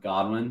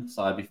Godwin,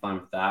 so I'd be fine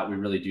with that. We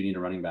really do need a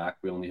running back.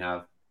 We only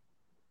have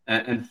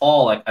and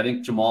Hall. Like I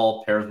think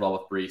Jamal pairs well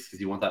with Brees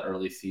because you want that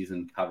early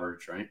season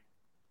coverage, right?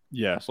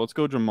 Yeah, so let's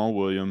go Jamal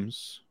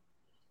Williams.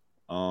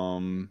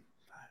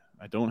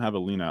 I don't have a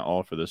lean at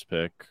all for this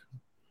pick.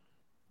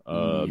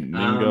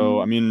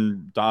 Mingo. I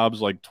mean,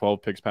 Dobbs like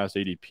 12 picks past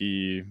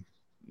ADP.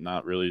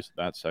 Not really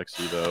that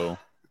sexy though.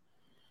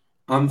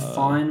 I'm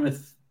fine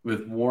with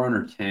Warren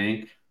or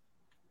Tank.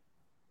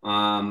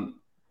 I'm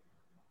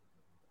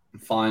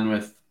fine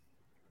with.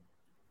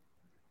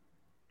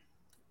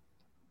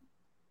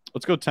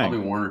 Let's go Tank.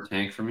 Probably Warren or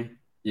Tank for me.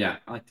 Yeah,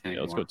 I like Tank.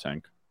 Yeah, let's go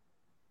Tank.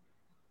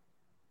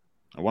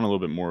 I want a little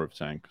bit more of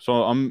Tank.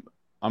 So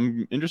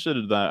I'm interested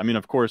in that. I mean,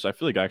 of course, I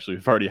feel like actually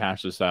we've already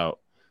hashed this out.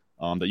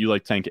 That you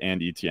like Tank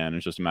and ETN.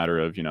 It's just a matter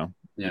of, you don't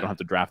have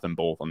to draft them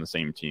both on the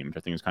same team, which I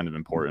think is kind of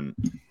important.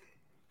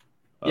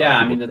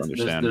 I mean,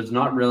 there's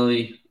not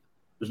really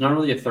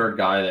a third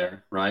guy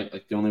there, right?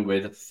 Like the only way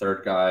that the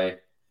third guy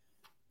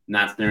in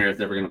that scenario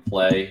is ever going to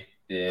play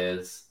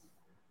is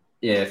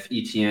if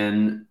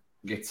ETN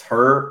gets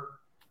hurt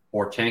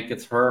or Tank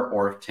gets hurt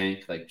or if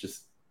Tank like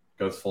just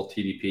goes full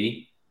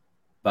TDP.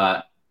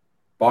 But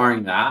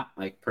barring that,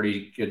 like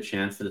pretty good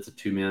chance that it's a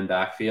 2-man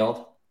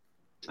backfield.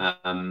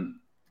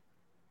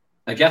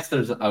 I guess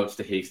there's outs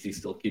to Hasty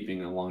still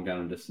keeping a long down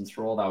and distance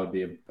roll. That would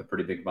be a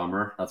pretty big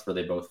bummer. That's where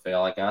they both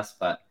fail, I guess.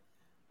 But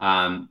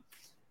I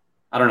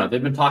don't know.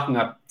 They've been talking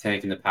up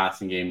Tank in the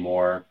passing game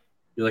more.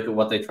 You look at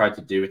what they tried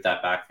to do with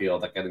that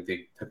backfield. Like I think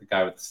they took a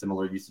guy with a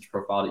similar usage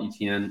profile to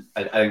ETN.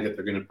 I think that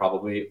they're going to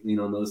probably lean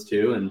on those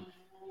two. And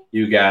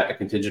you get a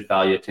contingent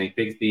value of Tank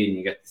Bigsby and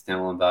you get the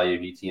standalone value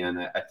of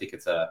ETN. I think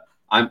it's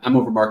I'm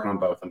overmarking on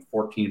both. I'm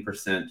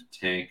 14%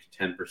 Tank,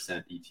 10%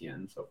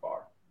 ETN so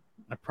far.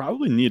 I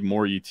probably need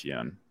more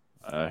ETN.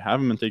 I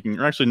haven't been taking,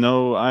 or actually,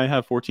 no, I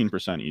have 14%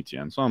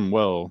 ETN. So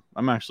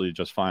I'm actually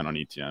just fine on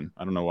ETN.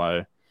 I don't know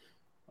why.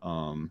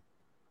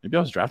 Maybe I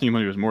was drafting him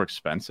when he was more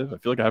expensive. I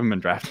feel like I haven't been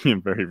drafting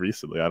him very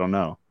recently. I don't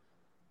know.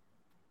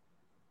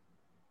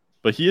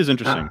 But he is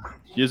interesting.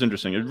 He is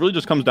interesting. It really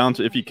just comes down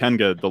to if he can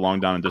get the long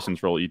down and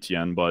distance roll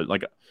ETN. But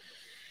like,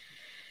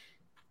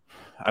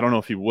 I don't know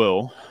if he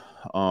will.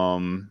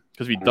 Because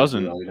if he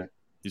doesn't,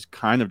 he's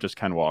kind of just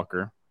Ken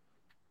Walker.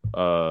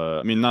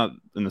 I mean, not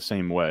in the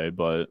same way,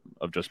 but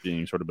of just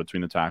being sort of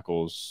between the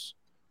tackles,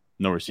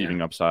 no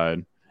receiving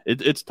upside.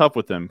 It's tough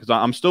with him because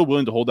I'm still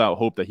willing to hold out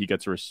hope that he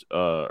gets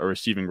a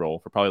receiving role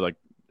for probably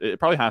it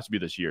probably has to be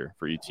this year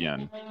for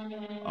ETN.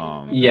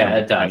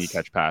 It does. He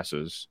catch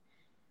passes.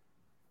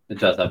 It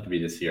does have to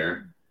be this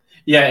year.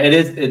 Yeah, it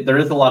is. There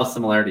is a lot of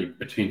similarity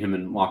between him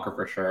and Walker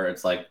for sure.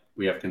 It's like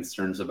we have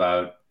concerns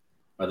about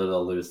whether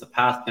they'll lose the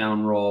pass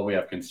down role. We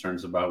have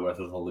concerns about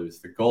whether they'll lose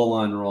the goal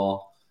line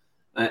role.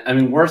 I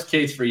mean, worst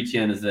case for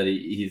ETN is that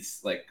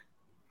he's like,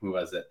 who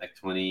was it? Like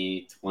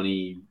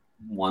 21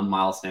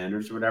 Miles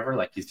Sanders or whatever.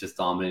 Like he's just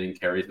dominating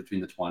carries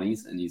between the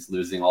 20s and he's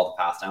losing all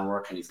the pass down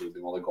work and he's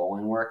losing all the goal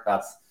line work.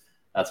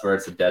 That's where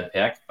it's a dead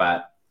pick.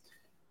 But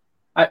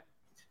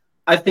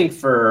I think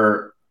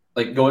for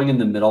like going in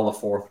the middle of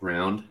the 4th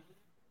round,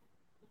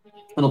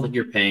 I don't think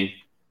you're paying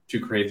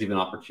too crazy of an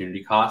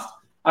opportunity cost.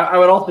 I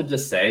would also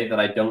just say that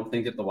I don't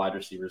think that the wide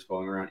receivers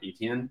going around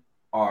ETN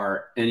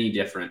are any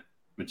different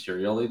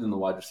materially than the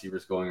wide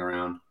receivers going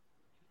around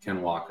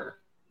Ken Walker.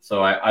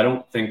 So I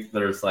don't think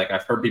there's like,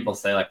 I've heard people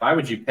say like, why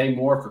would you pay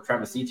more for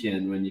Travis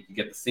Etienne when you could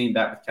get the same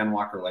bet with Ken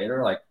Walker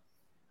later? Like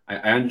I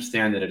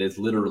understand that it is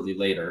literally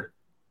later,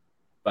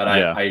 But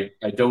Yeah.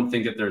 I don't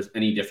think that there's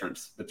any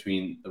difference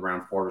between the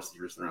round 4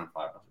 receivers and the round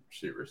 5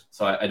 receivers.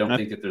 So I don't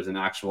think that there's an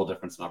actual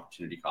difference in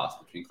opportunity cost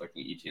between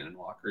clicking ETN and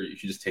Walker. You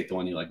should just take the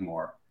one you like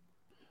more.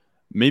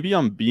 Maybe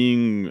I'm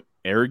being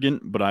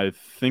arrogant, but I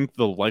think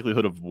the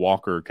likelihood of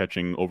Walker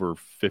catching over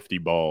 50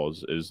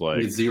 balls is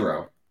like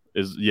zero.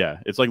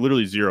 It's like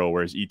literally zero,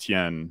 whereas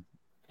ETN,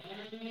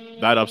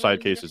 that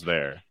upside case is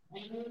there.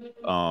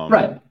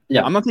 Right.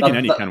 Yeah. I'm not taking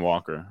any Ken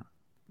Walker.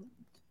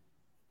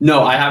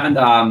 No, I haven't.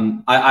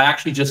 I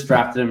actually just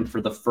drafted him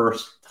for the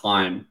first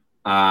time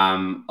a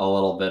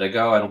little bit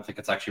ago. I don't think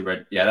it's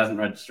actually it hasn't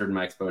registered in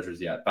my exposures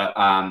yet. But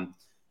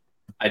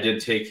I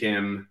did take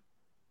him.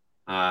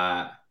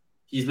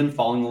 He's been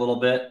falling a little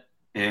bit,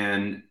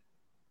 and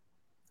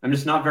I'm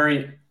just not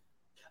very.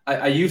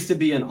 I used to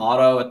be an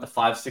auto at the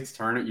 5-6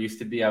 turn. It used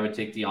to be I would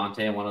take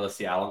Deontay and one of the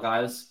Seattle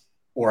guys,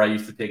 or I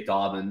used to take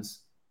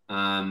Dobbins.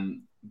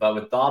 But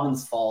with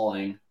Dobbins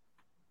falling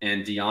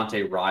and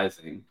Deontay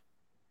rising,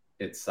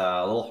 it's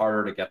a little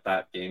harder to get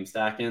that game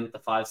stack in at the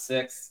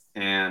 5-6,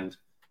 and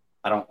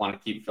I don't want to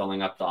keep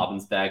filling up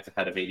Dobbins bags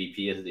ahead of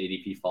ADP as his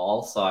ADP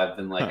falls. So I've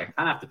been like, I kind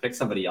of have to pick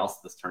somebody else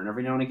this turn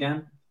every now and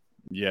again.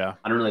 Yeah.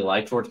 I don't really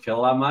like George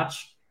Kittle that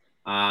much.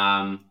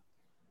 I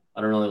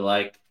don't really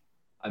like.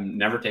 I'm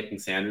never taking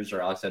Sanders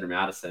or Alexander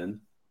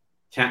Madison.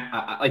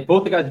 I like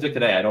both the guys who took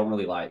today. I don't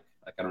really like.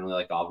 I don't really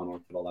like Godwin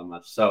or Kittle that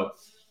much. So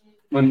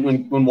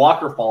when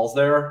Walker falls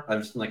there,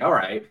 I'm just like, all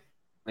right,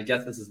 I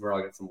guess this is where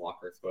I'll get some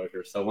Walker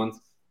exposure. So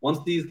once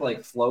these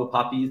like slow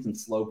puppies and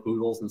slow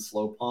poodles and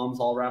slow palms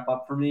all wrap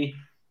up for me,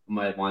 I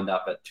might wind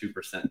up at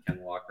 2% Ken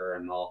Walker,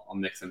 and I'll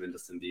mix them into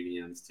some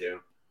BBMs too.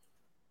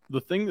 The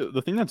thing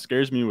that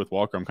scares me with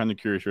Walker, I'm kind of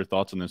curious your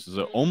thoughts on this, is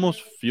it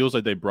almost feels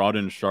like they brought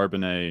in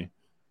Charbonnet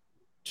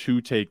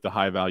to take the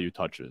high value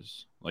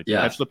touches, like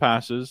catch the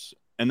passes,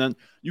 and then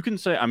you can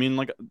say, I mean,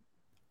 like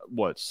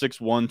what 6'1",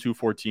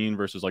 214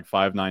 versus like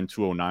 5'9",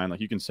 209.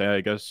 Like you can say, I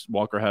guess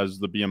Walker has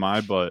the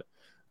BMI, but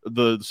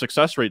the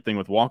success rate thing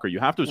with Walker, you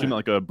have to assume that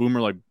like a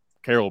boomer like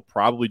Carroll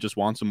probably just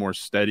wants a more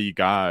steady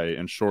guy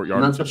in short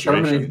yardage situations.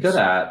 That's what Charbonnet's good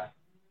at.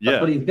 That's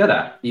what he's good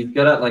at. He's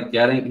good at like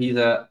getting.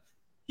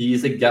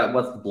 He's a get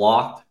what's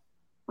blocked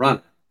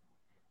run.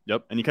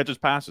 Yep, and he catches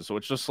passes, so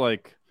it's just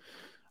like,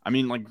 I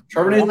mean, like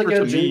Charbonnet's like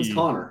a James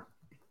Conner.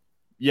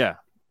 Yeah,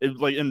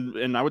 like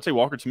and I would say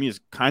Walker to me is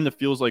kind of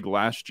feels like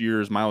last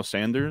year's Miles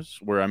Sanders,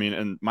 where I mean,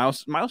 and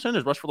Miles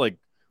Sanders rushed for like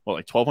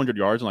 1,200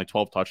 yards and like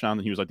 12 touchdowns,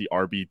 and he was like the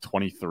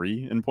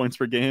RB23 in points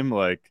per game.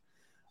 Like,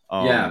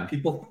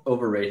 people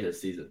overrate his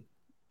season.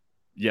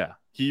 Yeah,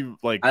 he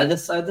like I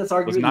just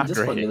argued in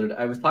Discord the other day.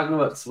 I was talking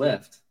about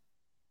Swift,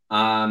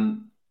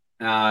 and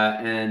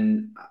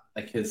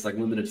like his like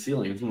limited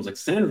ceiling. Someone was like,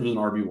 Sanders was an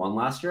RB1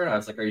 last year. I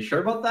was like, are you sure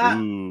about that?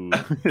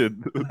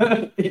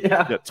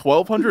 Yeah,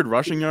 1,200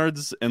 rushing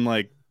yards and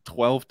like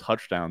 12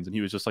 touchdowns, and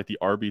he was just like the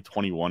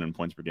RB21 in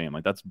points per game.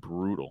 Like that's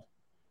brutal.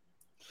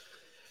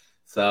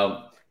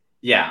 So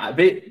I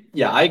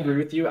agree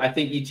with you. I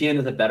think ETN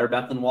is a better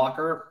bet than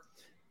Walker.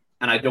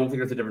 And I don't think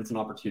there's a difference in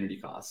opportunity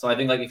cost. So I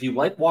think like if you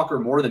like Walker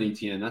more than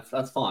ETN,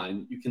 that's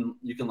fine. You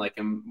can like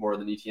him more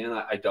than ETN.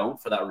 I don't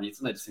for that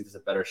reason. I just think there's a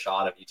better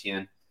shot of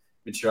ETN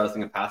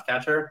materializing a pass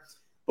catcher.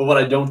 But what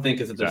I don't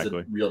think is that there's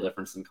a real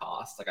difference in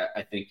cost. Like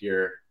I think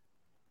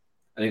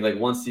like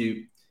once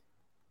you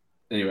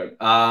anyway.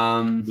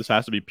 This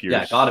has to be Pierce.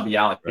 Yeah, gotta be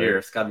Alec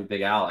Pierce. Gotta be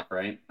Big Alec,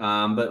 right?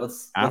 But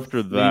let's that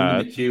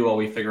leave the queue while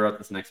we figure out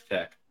this next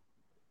pick.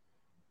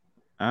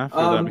 After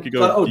that, we could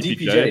go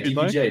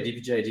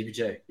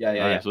DPJ.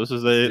 Yeah. So this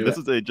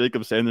is a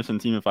Jakob Sanderson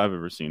team if I've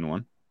ever seen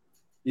one.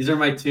 These are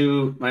my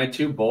two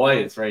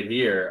boys right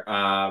here.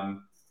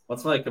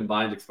 What's my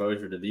combined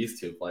exposure to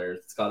these two players?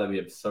 It's got to be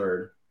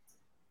absurd.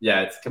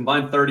 Yeah, it's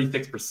combined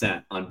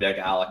 36% on Big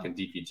Alec and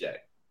DPJ.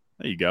 There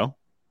you go.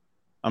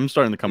 I'm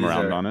starting to come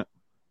around on it.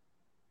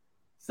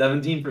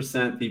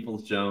 17%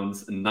 Peoples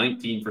Jones and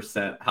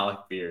 19% Alec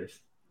Pierce.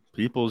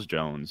 Peoples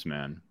Jones,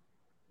 man.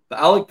 The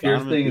Alec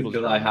Pierce thing is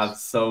because I have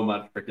so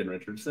much freaking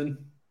Richardson.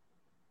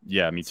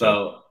 Yeah, me too.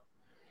 So,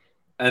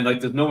 and like,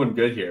 there's no one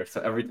good here.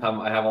 So every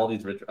time I have all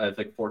these, I have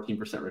like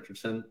 14%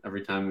 Richardson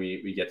every time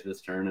we get to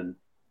this turn, and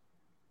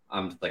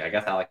I'm just like, I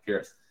guess Alec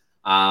Pierce.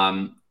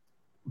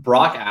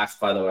 Brock asked,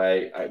 by the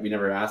way, we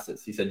never asked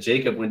this. He said,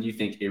 Jacob, when do you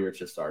think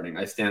A-Rich is starting?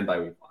 I stand by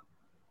week 1.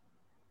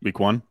 Week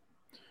 1?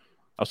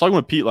 I was talking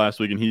with Pete last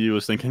week, and he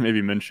was thinking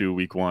maybe Minshew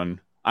week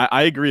 1.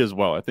 I agree as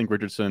well. I think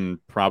Richardson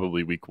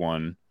probably week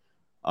 1.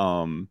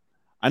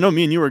 I know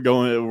me and you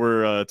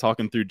were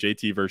talking through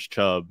JT versus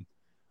Chubb.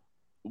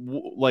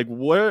 Like,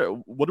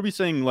 what are we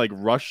saying? Like,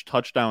 rush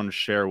touchdown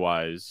share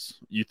wise,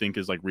 you think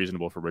is like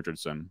reasonable for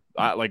Richardson?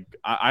 I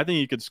think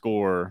he could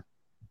score.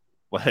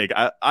 Like,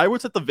 I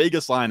would set the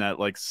Vegas line at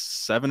like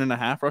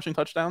 7.5 rushing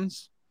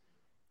touchdowns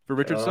for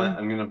Richardson.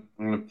 I'm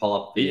gonna pull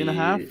up the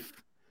 8.5.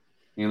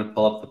 I'm gonna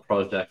pull up the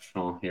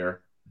projectional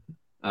here.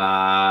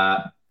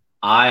 I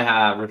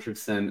have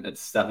Richardson at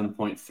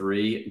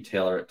 7.3 and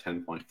Taylor at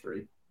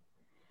 10.3.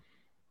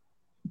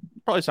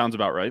 Probably sounds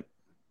about right.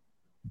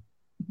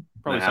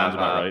 Sounds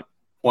about right.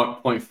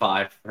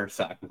 0.5 for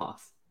sack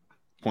loss.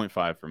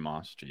 0.5 for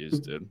Moss.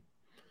 Jeez, dude.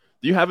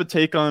 Do you have a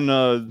take on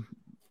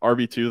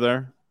RB2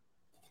 there?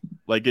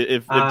 Like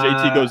if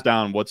JT goes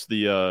down, what's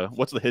the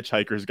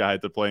hitchhiker's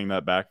guide to playing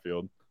that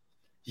backfield?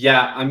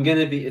 Yeah, I'm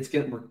gonna have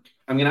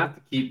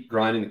to keep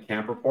grinding the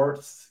camp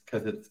reports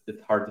because it's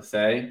hard to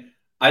say.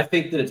 I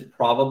think that it's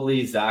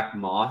probably Zach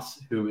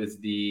Moss who is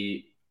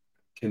the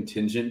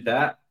contingent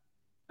bet,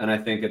 and I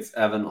think it's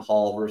Evan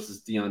Hall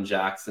versus Deion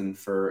Jackson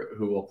for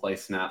who will play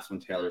snaps when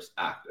Taylor's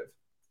active.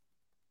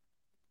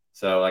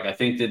 So like I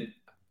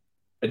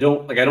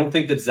don't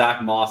think that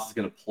Zach Moss is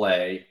gonna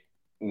play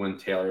when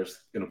Taylor's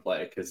gonna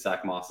play because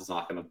Zach Moss is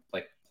not gonna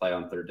play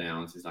on third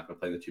downs. He's not gonna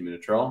play in the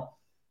 2-minute drill.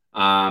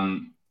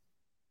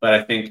 But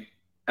I think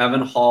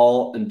Evan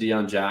Hall and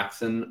Deion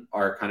Jackson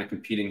are kind of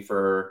competing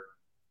for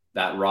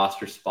that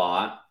roster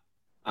spot.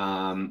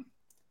 But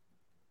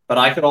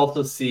I could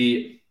also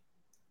see.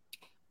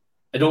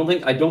 I don't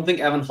think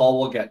Evan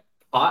Hall will get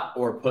caught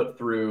or put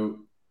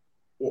through,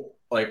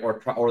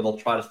 or they'll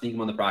try to sneak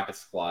him on the practice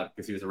squad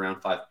because he was a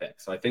round 5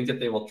 pick. So I think that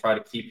they will try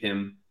to keep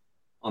him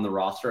on the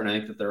roster, and I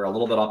think that they're a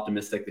little bit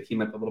optimistic that he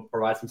might be able to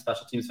provide some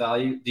special teams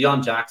value.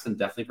 Deion Jackson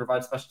definitely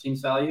provides special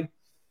teams value.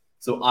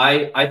 So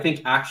I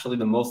think actually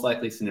the most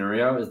likely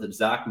scenario is that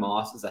Zach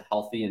Moss is a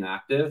healthy and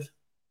active,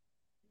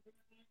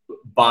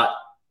 but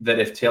that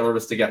if Taylor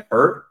was to get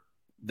hurt,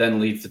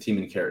 then leads the team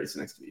in carries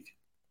next week.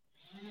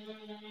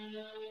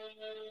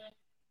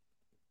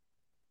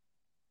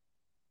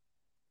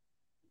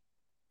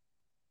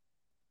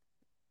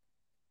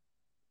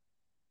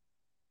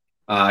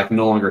 I can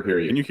no longer hear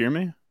you. Can you hear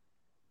me?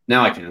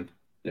 Now I can.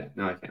 Yeah,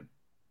 now I can.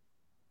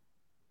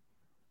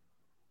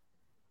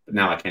 But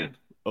now I can't.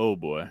 Oh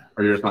boy.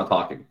 Or you're just not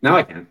talking. Now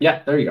I can.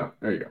 Yeah, there you go.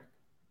 There you go.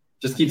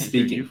 Just keep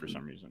speaking. You for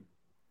some reason.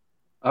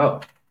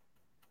 Oh.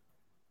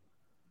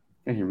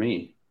 Can't hear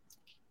me.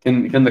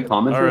 Can the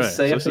commenters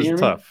say if they hear me? This is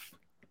tough.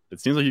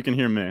 It seems like you can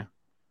hear me.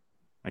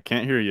 I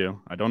can't hear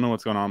you. I don't know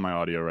what's going on in my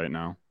audio right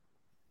now.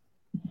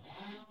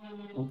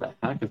 What the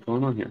heck is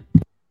going on here?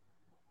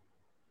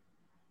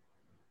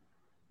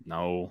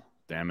 No,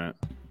 damn it.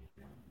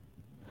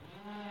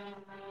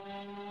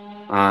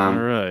 All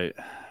right.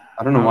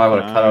 I don't know why I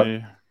would have cut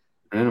out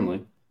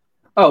randomly.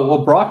 Oh,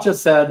 well, Brock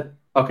just said,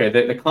 okay,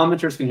 the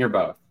commenters can hear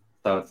both.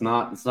 So it's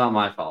not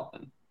my fault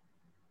then.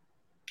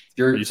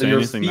 Your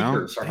speakers now?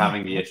 Are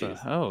having the issues. What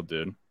the hell,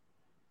 dude?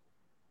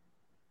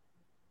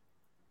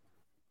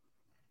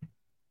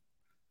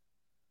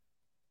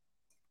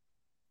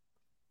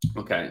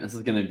 Okay, this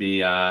is gonna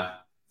be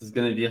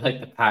like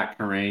the Pat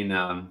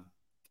Kerrane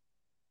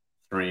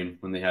stream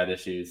when they had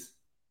issues.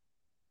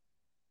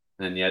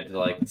 And you had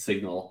to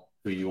signal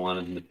who you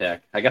wanted them to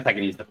pick. I guess I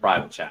can use the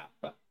private chat,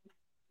 but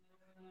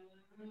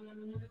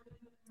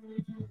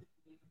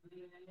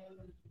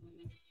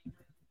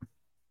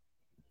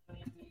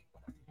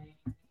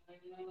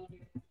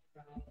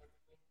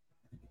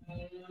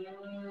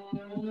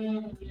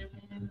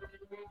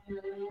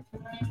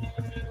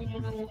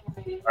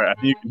all right,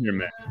 I think you can hear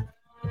me.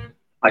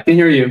 I can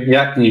hear you.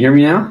 Yeah, can you hear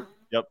me now?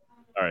 Yep.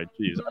 All right,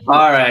 geez.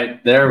 All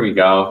right, there we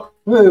go.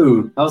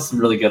 Woo! That was some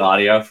really good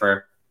audio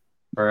for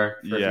a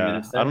few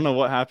minutes there. I don't know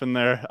what happened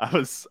there. I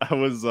was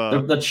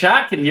the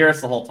chat could hear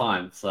us the whole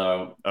time,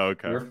 so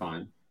okay, we're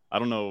fine. I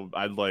don't know.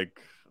 I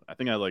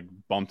think I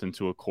bumped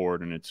into a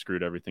cord and it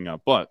screwed everything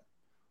up, but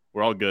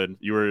we're all good.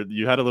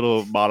 You had a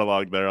little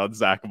monologue there on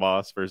Zach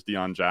Moss versus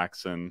Deion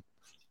Jackson.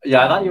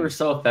 Yeah, I thought you were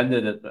so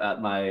offended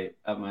at my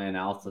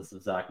analysis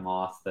of Zach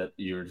Moss that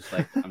you were just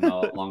like, I'm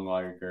no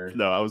longer.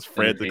 No, I was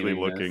frantically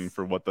looking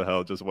for what the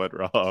hell just went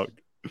wrong.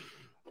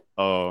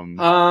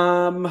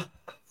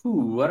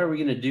 What are we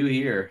gonna do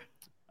here?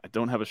 I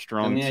don't have a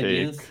strong take.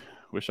 Ideas?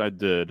 Wish I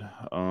did.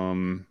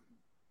 Do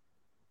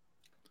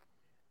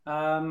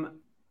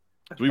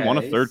we want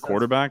a third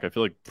quarterback? I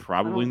feel like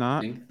probably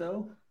not. I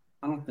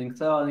don't think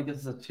so. I think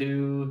it's a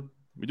 2.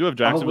 We do have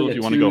Jacksonville if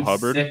you want to go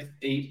Hubbard.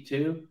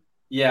 6-8-2.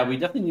 Yeah, we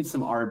definitely need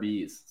some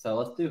RBs. So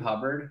let's do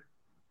Hubbard.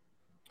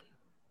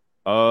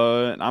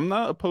 I'm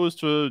not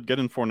opposed to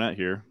getting Fournette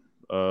here.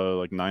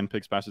 9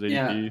 picks passes ADP.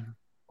 Yeah.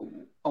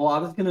 Well, I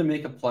was gonna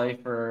make a play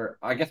for.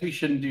 I guess we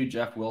shouldn't do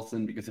Jeff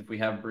Wilson because if we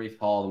have Breece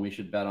Hall, then we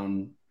should bet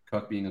on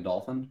Cook being a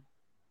Dolphin.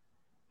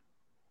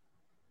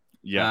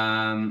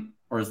 Yeah.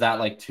 Or is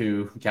that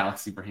 2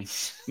 galaxy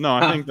brains? No,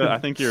 I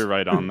think you're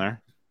right on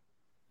there.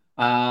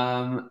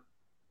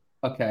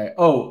 Okay.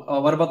 Oh,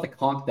 what about the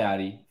Conk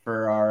Daddy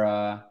for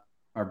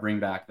our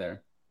bring back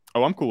there?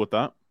 Oh, I'm cool with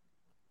that.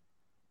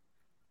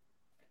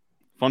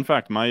 Fun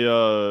fact,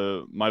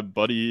 my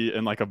buddy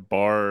in a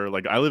bar,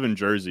 I live in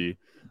Jersey.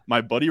 My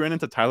buddy ran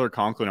into Tyler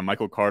Conklin and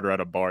Michael Carter at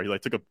a bar. He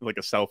took a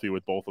selfie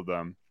with both of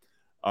them.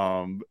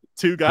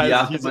 2 guys.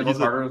 Yeah, Michael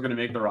Carter was going to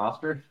make the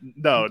roster.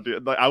 No,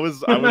 dude. I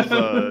was.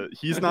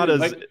 He's not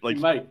as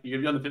Mike. You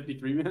gonna be on the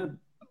 53 man?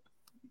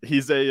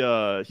 He's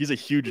a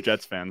huge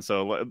Jets fan,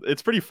 so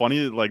it's pretty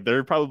funny.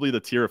 They're probably the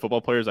tier of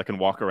football players that can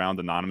walk around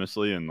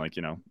anonymously, and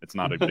it's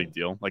not a big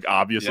deal.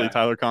 Obviously,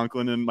 Tyler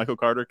Conklin and Michael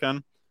Carter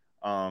can.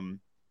 Conklin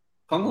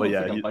looks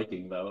like a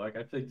Viking though.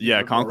 I think.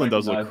 Yeah, Conklin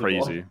does look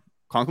crazy.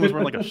 Conklin was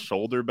wearing like a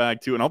shoulder bag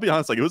too, and I'll be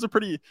honest, like it was a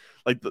pretty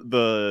like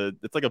the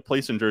it's like a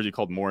place in Jersey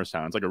called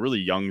Morristown. It's like a really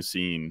young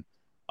scene.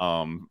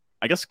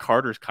 I guess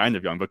Carter's kind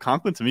of young, but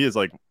Conklin to me is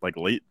like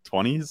late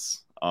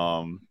 20s.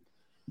 I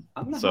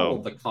don't know how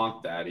old the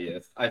Conk daddy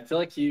is. I feel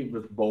like he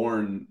was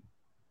born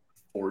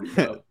 40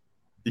 though.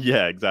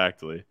 Yeah,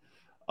 exactly.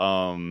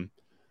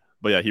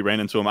 But yeah, he ran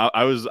into him.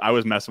 I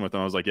was messing with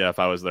him. I was like, yeah, if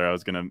I was there, I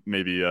was gonna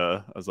maybe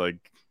I was like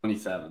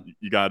 27.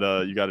 You got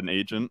an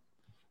agent.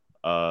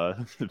 I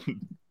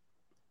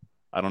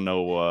don't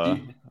know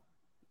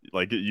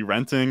like you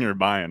renting or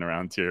buying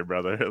around here,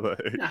 brother. Like,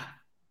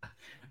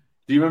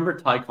 do you remember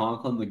Ty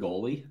Conklin, the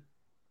goalie?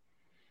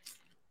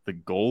 The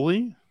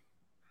goalie?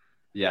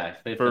 Yeah,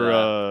 he played for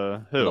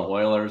the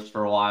Oilers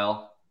for a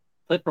while.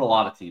 Played for a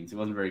lot of teams. He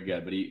wasn't very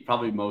good, but he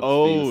probably most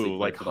famously played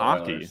like for the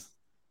hockey. Oilers.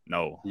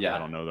 No, yeah, I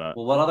don't know that.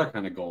 Well, what other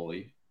kind of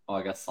goalie? Oh,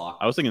 I guess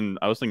soccer. I was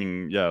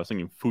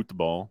thinking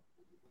football.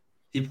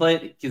 He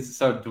played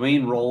so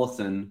Dwayne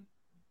Rollison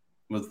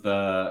was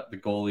the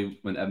goalie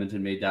when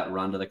Edmonton made that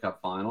run to the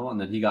Cup final, and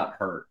then he got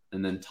hurt,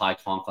 and then Ty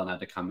Conklin had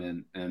to come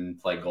in and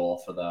play goal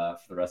for the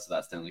rest of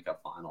that Stanley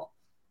Cup final.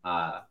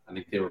 I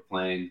think they were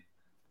playing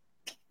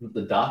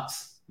the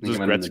Ducks. Was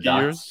this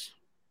Gretzky years?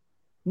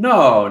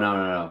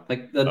 No.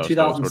 Like the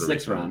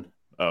 2006 run.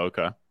 Oh,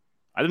 okay.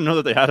 I didn't know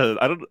that they had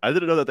I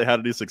didn't know that they had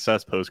any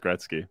success post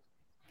Gretzky.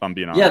 If I'm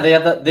being honest.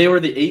 Yeah, they were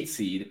the 8th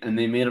seed, and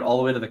they made it all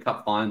the way to the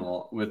Cup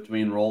final with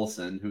Dwayne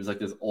Rollison, who was like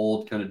this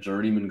old kind of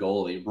journeyman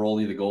goalie,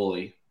 Rolly the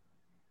goalie.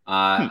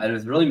 And it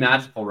was a really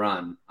magical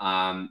run.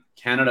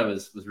 Canada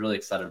was really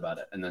excited about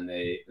it, and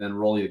then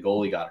Rolly the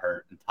goalie got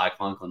hurt, and Ty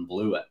Conklin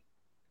blew it.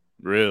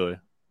 Really?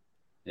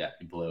 Yeah,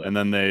 he blew it. And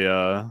then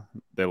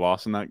they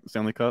lost in that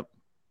Stanley Cup.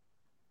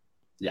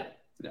 Yeah,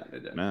 they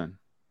did. Man,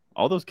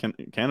 all those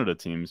Canada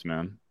teams,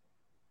 man.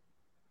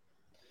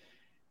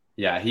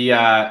 Yeah, he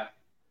went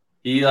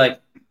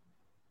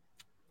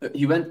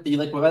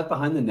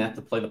behind the net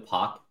to play the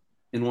puck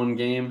in one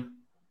game.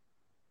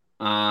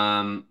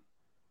 And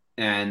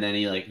then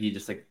he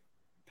just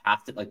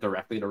passed it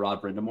directly to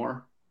Rod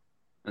Brindamore,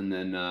 and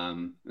then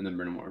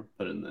Brindamore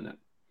put it in the net.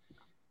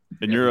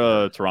 And you're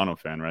a Toronto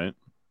fan, right?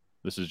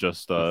 This is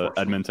just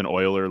Edmonton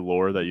Oiler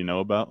lore that you know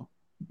about.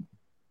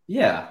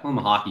 Yeah, I'm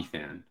a hockey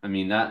fan. I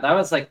mean that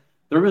was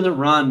there was a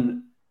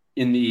run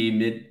in the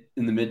mid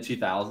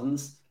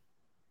 2000s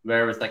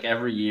where it was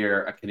every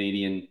year a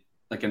Canadian,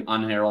 an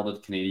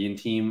unheralded Canadian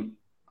team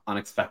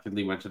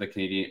unexpectedly went to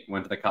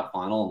the Cup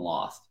final and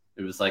lost.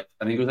 It was I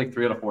think it was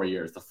 3 out of 4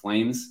 years. The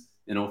Flames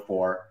in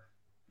 2004,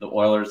 the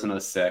Oilers in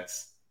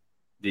 2006,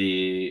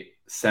 the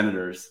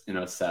Senators in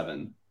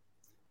 2007.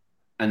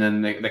 And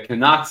then the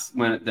Canucks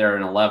went there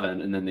in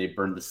 2011, and then they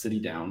burned the city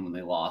down when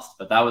they lost.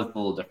 But that was a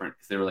little different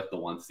because they were the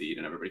 1 seed,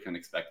 and everybody kind of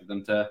expected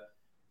them to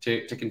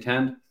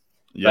contend.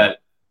 Yeah.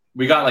 But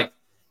we got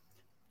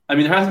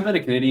there hasn't been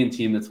a Canadian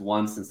team that's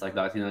won since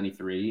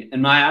 1993.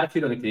 And my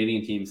attitude on the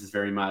Canadian teams is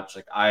very much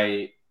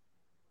I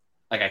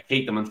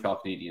hate the Montreal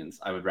Canadiens.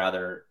 I would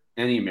rather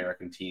any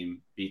American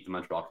team beat the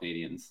Montreal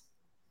Canadiens.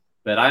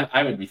 But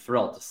I would be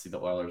thrilled to see the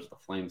Oilers or the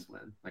Flames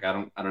win. I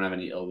don't have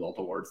any ill will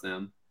towards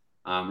them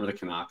or the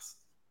Canucks.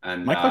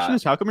 And my question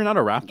is, how come you're not a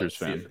Raptors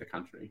fan? For the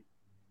country.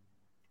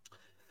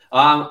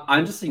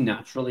 I'm just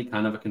naturally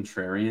kind of a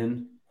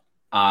contrarian.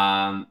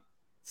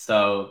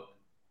 So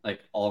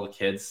all the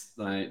kids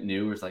that I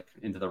knew was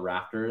into the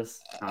Raptors.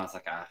 And I was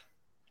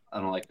I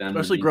don't like them.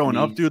 Especially growing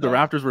up, dude. So. The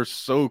Raptors were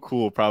so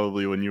cool.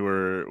 Probably when you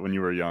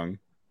were young.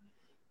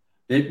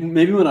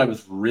 Maybe when I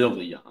was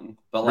really young,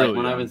 but really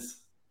when young. I was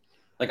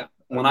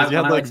when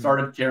I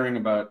started caring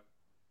about.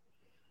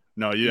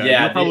 No,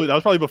 yeah. That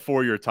was probably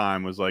before your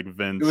time. Was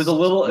Vince. It was a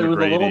little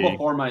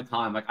before my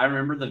time. I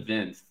remember the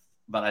Vince,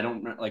 but I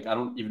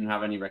don't even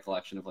have any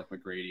recollection of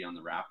McGrady on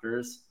the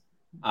Raptors.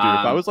 Dude,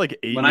 if I was 8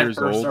 years old in Toronto, when I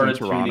first started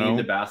tuning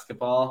into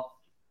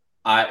basketball,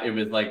 it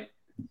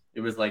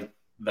was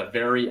the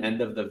very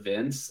end of the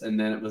Vince, and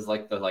then it was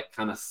the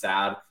kind of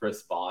sad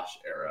Chris Bosh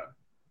era.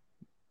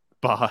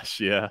 Bosh,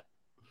 yeah.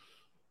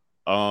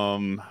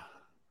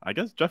 I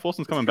guess Jeff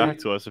Wilson's coming back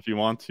to us if you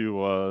want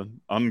to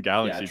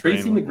ungalaxy. Yeah,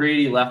 Tracy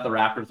McGrady left the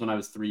Raptors when I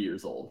was 3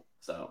 years old,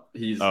 so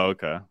he's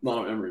okay.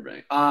 Not a memory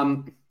bank.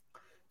 I'm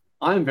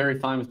very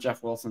fine with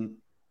Jeff Wilson.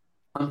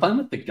 I'm fine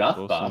with the Gus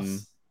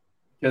bus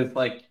because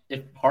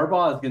if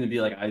Harbaugh is going to be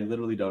I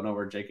literally don't know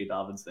where J.K.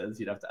 Dobbins is.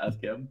 You'd have to ask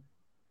him.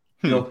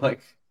 Feel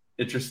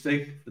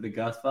interesting for the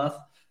Gus bus.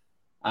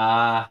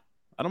 I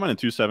don't mind a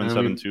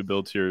 2-7-7-2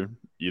 builds here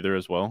either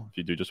as well. If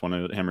you do just want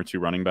to hammer 2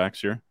 running backs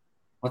here.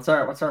 What's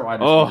our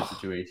wide receiver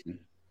situation?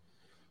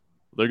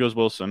 There goes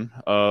Wilson.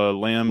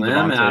 Lamb,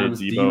 Devontae,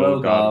 Adams,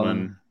 Debo,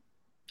 Godwin.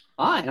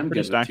 I am good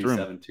with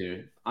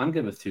 2-7-2. I'm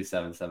good with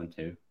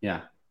 2-7-7-2.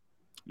 Yeah.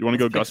 You want to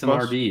go Gus some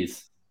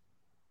RBs?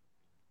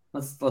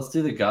 Let's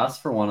do the Gus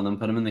for one of them.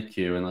 Put him in the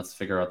queue, and let's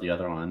figure out the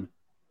other one.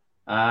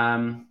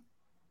 I'm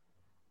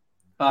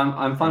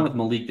fine with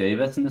Malik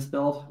Davis in this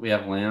build. We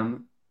have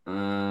Lamb.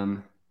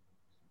 I'm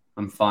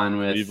fine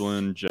with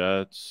Cleveland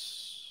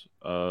Jets.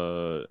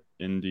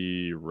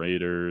 Indy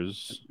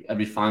Raiders. I'd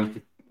be fine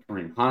with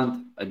Kareem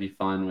Hunt. I'd be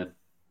fine with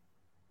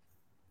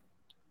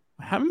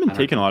haven't been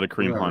taking a lot of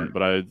Kareem Whoever. Hunt,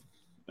 but I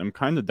am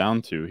kind of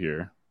down to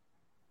here.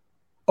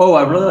 Oh,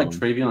 I really like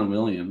Travion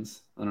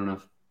Williams. I don't know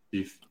if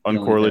you've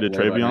uncorrelated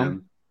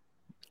Travion.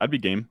 I'd be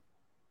game.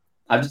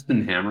 I've just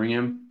been hammering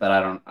him, but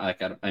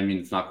I mean,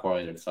 it's not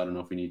correlated, so I don't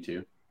know if we need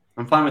to.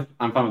 I'm fine with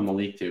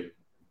Malik too.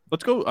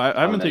 Let's go. I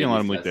haven't been taking a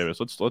lot of Malik Davis.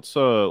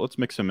 Let's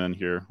mix him in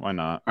here. Why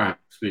not? All right,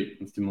 sweet.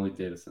 Let's do Malik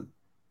Davison.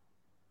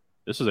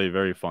 This is a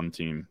very fun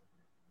team.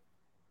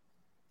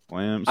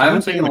 I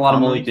haven't taken a lot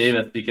of Malik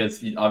Davis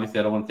because obviously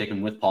I don't want to take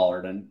him with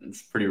Pollard, and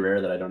it's pretty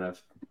rare that I don't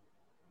have.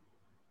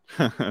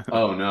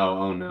 Oh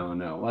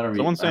no! What are we?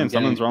 Someone's saying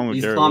something's wrong with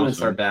these Garrett comments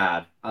Wilson. are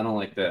bad. I don't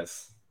like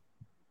this.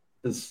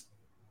 This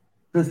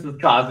is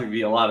causing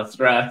me a lot of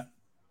stress.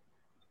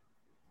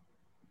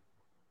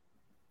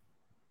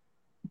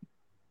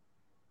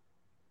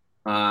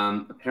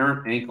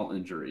 Apparent ankle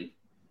injury.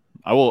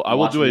 I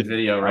will do a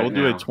video right I will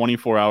do now. a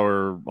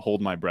 24-hour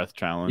hold my breath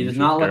challenge. He does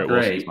not look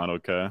great. Wilson's not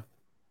okay.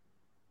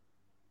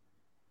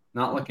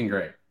 Not looking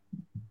great.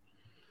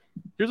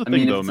 Here's the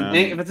thing, though, man.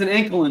 If it's an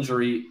ankle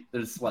injury,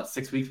 there's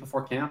 6 weeks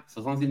before camp. So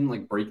as long as he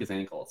didn't break his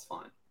ankle, it's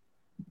fine.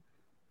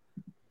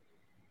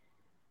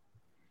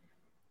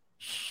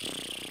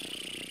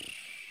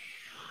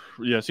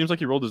 Yeah, it seems like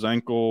he rolled his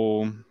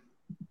ankle.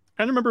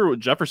 I remember when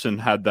Jefferson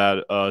had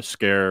that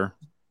scare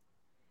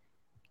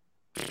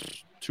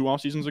 2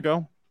 off seasons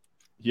ago.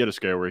 He had a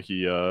scare where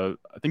he I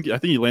think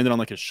he landed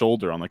on his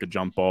shoulder on a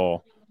jump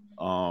ball.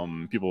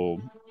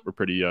 People were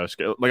pretty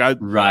scared. I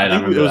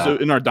think it was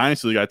in our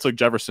dynasty league. I took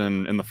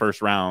Jefferson in the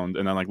first round,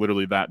 and then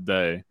literally that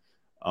day,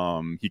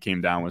 he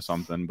came down with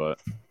something. But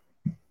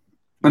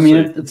I mean,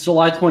 it's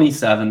July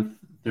 27th.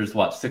 There's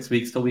 6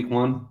 weeks till week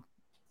 1.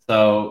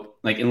 So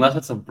unless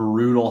it's a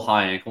brutal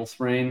high ankle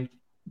sprain.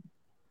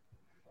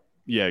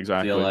 Yeah,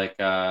 exactly. I feel like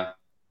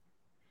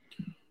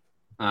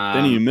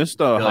Danny, you missed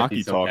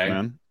hockey talk,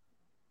 man.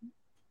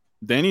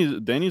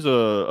 Danny's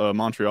a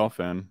Montreal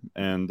fan,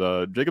 and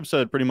Jacob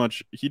said pretty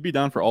much he'd be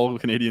down for all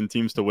Canadian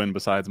teams to win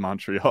besides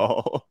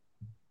Montreal.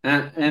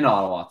 and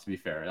Ottawa, to be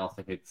fair. I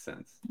also hate the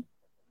Sens.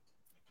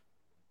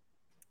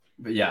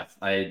 But yes,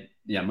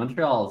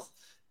 Montreal's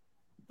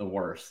the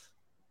worst.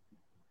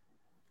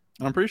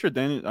 And I'm pretty sure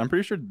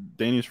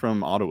Danny's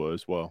from Ottawa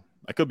as well.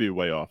 I could be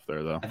way off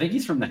there though. I think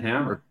he's from the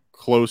Hammer. Or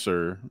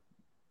closer.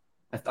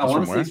 I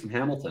want to say he's from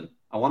Hamilton.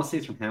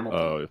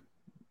 Oh.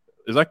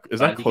 Is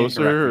that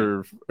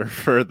closer or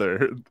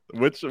further?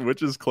 Which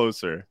is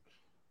closer?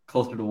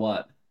 Closer to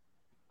what?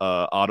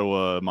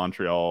 Ottawa,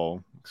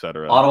 Montreal,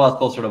 etc. Ottawa's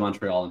closer to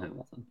Montreal than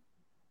Hamilton.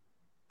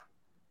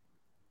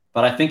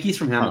 But I think he's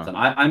from Hamilton.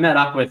 I met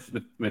up with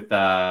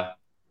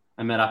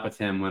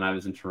him when I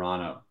was in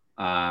Toronto.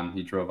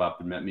 He drove up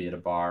and met me at a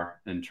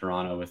bar in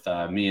Toronto with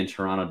me and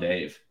Toronto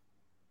Dave.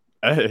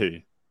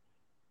 Hey.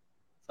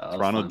 So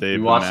Toronto Dave.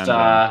 We watched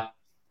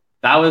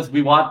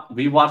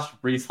we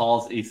watched Breece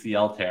Hall's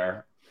ACL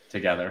tear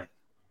together.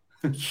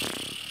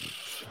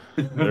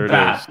 There it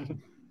is.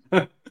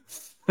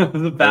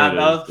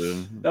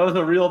 That was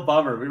a real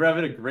bummer. We were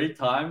having a great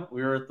time.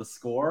 We were at the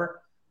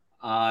Score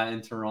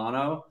in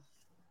Toronto.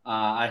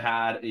 I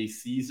had a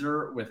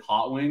Caesar with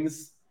hot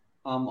wings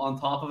on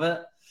top of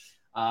it.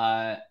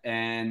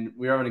 And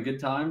we were having a good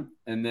time.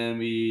 And then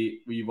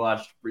we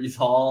watched Breece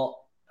Hall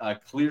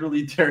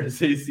clearly tear his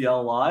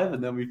ACL live,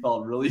 and then we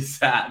felt really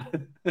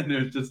sad. And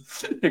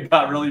it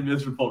got really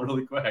miserable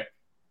really quick.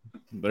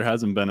 There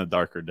hasn't been a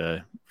darker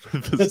day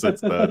since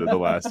the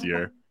last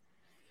year.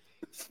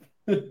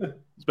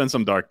 It's been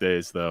some dark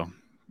days though.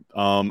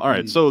 All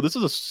right, so this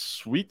is a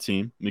sweet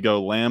team. We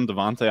go Lamb,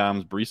 Devontae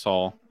Adams, Breece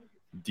Hall,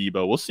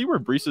 Debo. We'll see where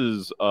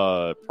Breece's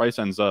price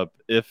ends up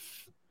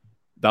if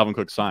Dalvin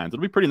Cook signs.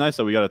 It'll be pretty nice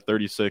that we got a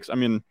 36. I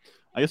mean,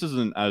 I guess this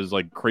isn't as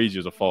crazy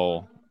as a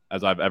fall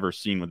as I've ever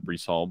seen with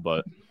Breece Hall,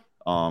 but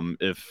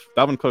if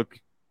Dalvin Cook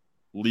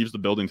leaves the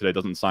building today,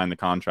 doesn't sign the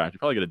contract, you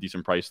probably get a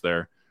decent price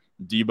there.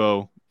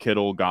 Debo,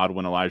 Kittle,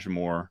 Godwin, Elijah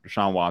Moore,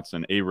 Deshaun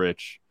Watson,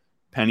 A-Rich,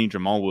 Penny,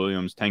 Jamal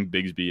Williams, Tank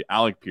Bigsby,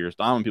 Alec Pierce,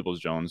 Donovan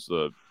Peoples-Jones,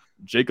 the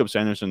Jakob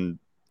Sanderson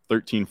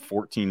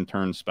 13-14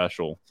 turn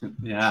special,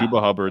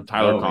 Chuba Hubbard,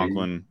 Tyler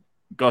Conklin,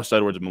 Gus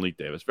Edwards, Malik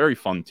Davis. Very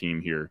fun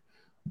team here.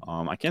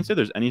 I can't say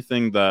there's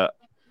anything that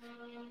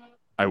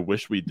I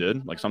wish we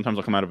did. Sometimes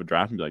I'll come out of a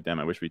draft and be like,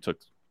 damn, I wish we took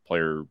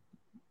player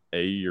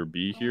A or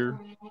B here.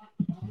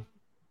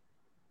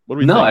 What do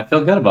we think? I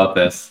feel good about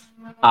this.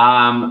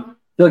 I'm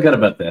a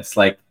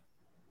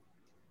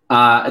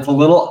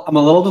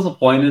little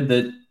disappointed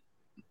that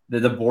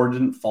the board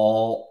didn't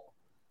fall.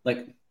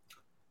 I'm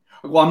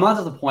not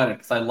disappointed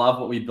because I love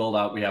what we build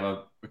out. We have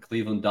a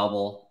Cleveland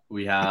double.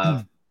 We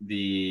have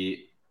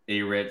the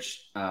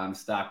A-Rich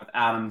stack with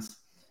Adams.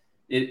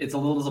 It's a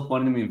little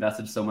disappointing that we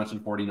invested so much in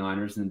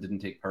 49ers and didn't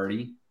take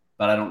Purdy,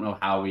 but I don't know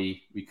how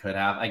we could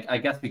have. I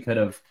guess we could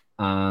have.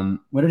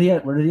 Where did he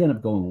end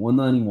up going?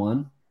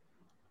 191.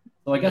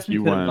 So I guess we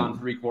could have gone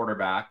 3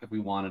 quarterback if we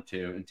wanted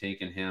to and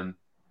taken him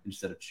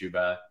instead of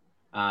Chuba.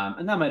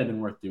 And that might have been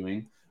worth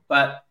doing.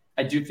 But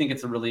I do think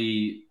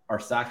our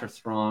stacks are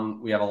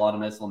strong. We have a lot of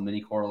nice little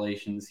mini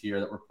correlations here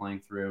that we're playing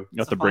through. You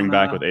have to bring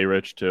back with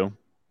A-Rich too.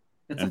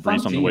 It's a and Brees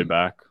fun on the way team.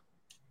 back.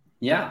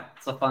 Yeah,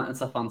 it's a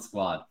fun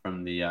squad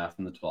from the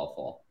 12th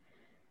hole.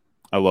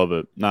 I love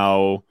it.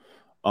 Now,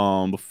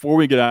 before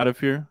we get out of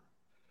here,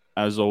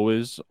 as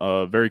always,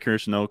 very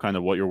curious to know kind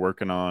of what you're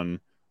working on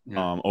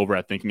Yeah, over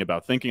at Thinking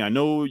About Thinking. I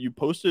know you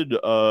posted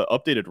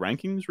updated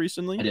rankings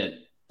recently. I did.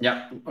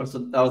 Yeah, so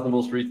that was the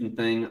most recent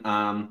thing.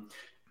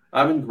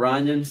 I've been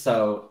grinding.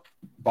 So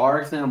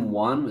bar exam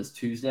 1 was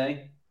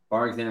Tuesday.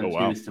 Bar exam Oh, 2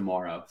 wow. is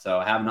tomorrow. So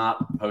I have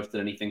not posted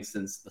anything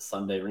since the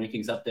Sunday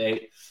rankings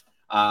update.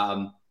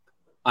 Um,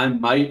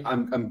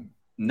 I'm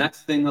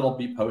next thing that'll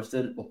be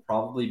posted will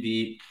probably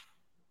be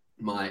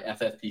my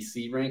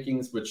FFPC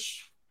rankings,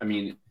 which I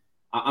mean,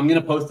 I'm going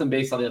to post them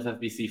based on the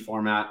FFPC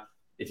format.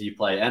 If you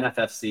play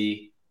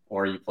NFFC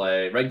or you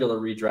play regular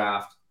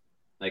redraft,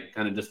 like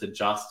kind of just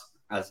adjust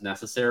as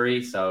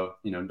necessary. So,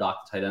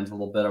 dock the tight ends a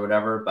little bit or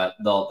whatever, but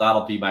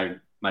that'll be my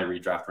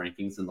redraft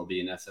rankings and they'll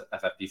be in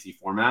FFPC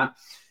format.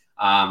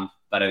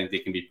 But I think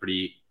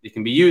they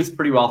can be used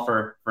pretty well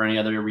for any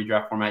other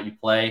redraft format you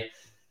play.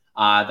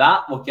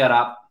 That will get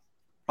up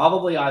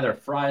probably either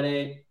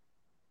Friday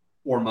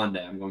or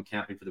Monday. I'm going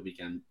camping for the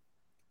weekend.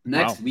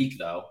 Next week,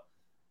 though,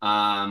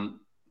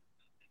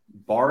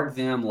 bar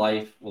exam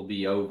life will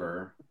be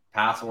over.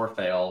 Pass or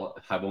fail,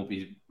 I won't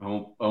be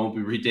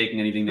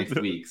retaking anything next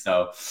week.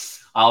 So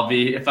I'll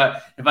be if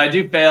I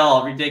do fail,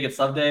 I'll retake it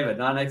someday, but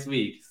not next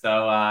week.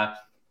 So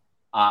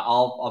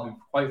I'll be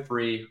quite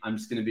free. I'm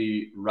just going to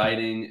be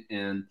writing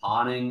and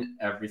potting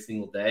every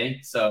single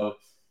day. So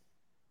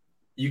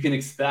you can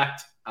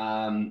expect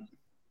some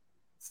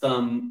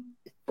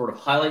sort of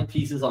highlight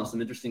pieces on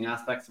some interesting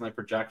aspects of my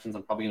projections.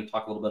 I'm probably going to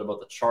talk a little bit about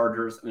the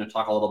Chargers. I'm going to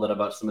talk a little bit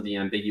about some of the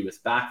ambiguous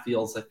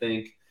backfields, I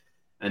think.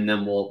 And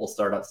then we'll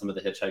start up some of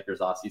the Hitchhikers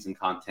offseason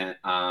content,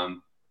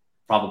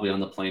 probably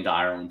on the plane to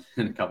Ireland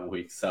in a couple of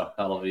weeks. So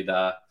that'll be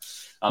the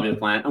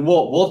plan. And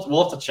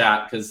we'll have to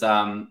chat because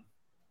I'll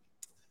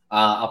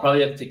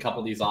probably have to take a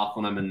couple of these off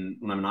when I'm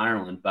in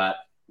Ireland. But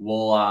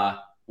we'll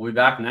be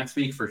back next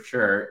week for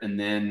sure. And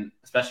then,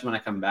 especially when I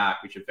come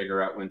back, we should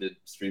figure out when to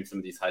stream some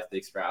of these high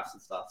stakes drafts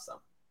and stuff. So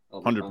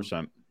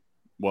 100%.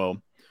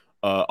 Well,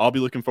 I'll be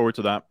looking forward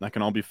to that. That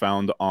can all be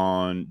found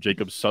on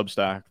Jacob's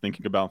Substack,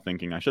 Thinking About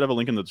Thinking. I should have a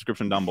link in the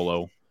description down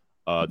below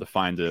to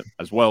find it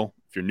as well.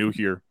 If you're new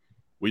here,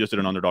 we just did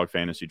an underdog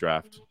fantasy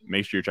draft.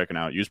 Make sure you're checking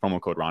out. Use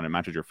promo code Ron. It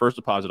matches your first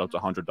deposit up to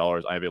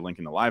 $100. I have a link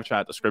in the live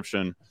chat,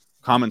 description,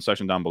 comment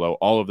section down below,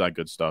 all of that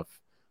good stuff.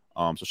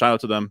 So shout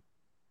out to them.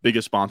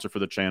 Biggest sponsor for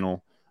the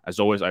channel. As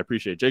always, I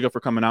appreciate Jacob for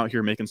coming out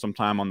here, making some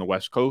time on the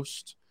West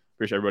Coast.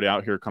 Appreciate everybody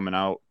out here coming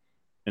out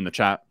in the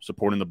chat,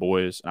 supporting the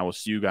boys. And I will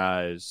see you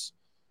guys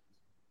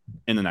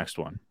in the next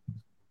one.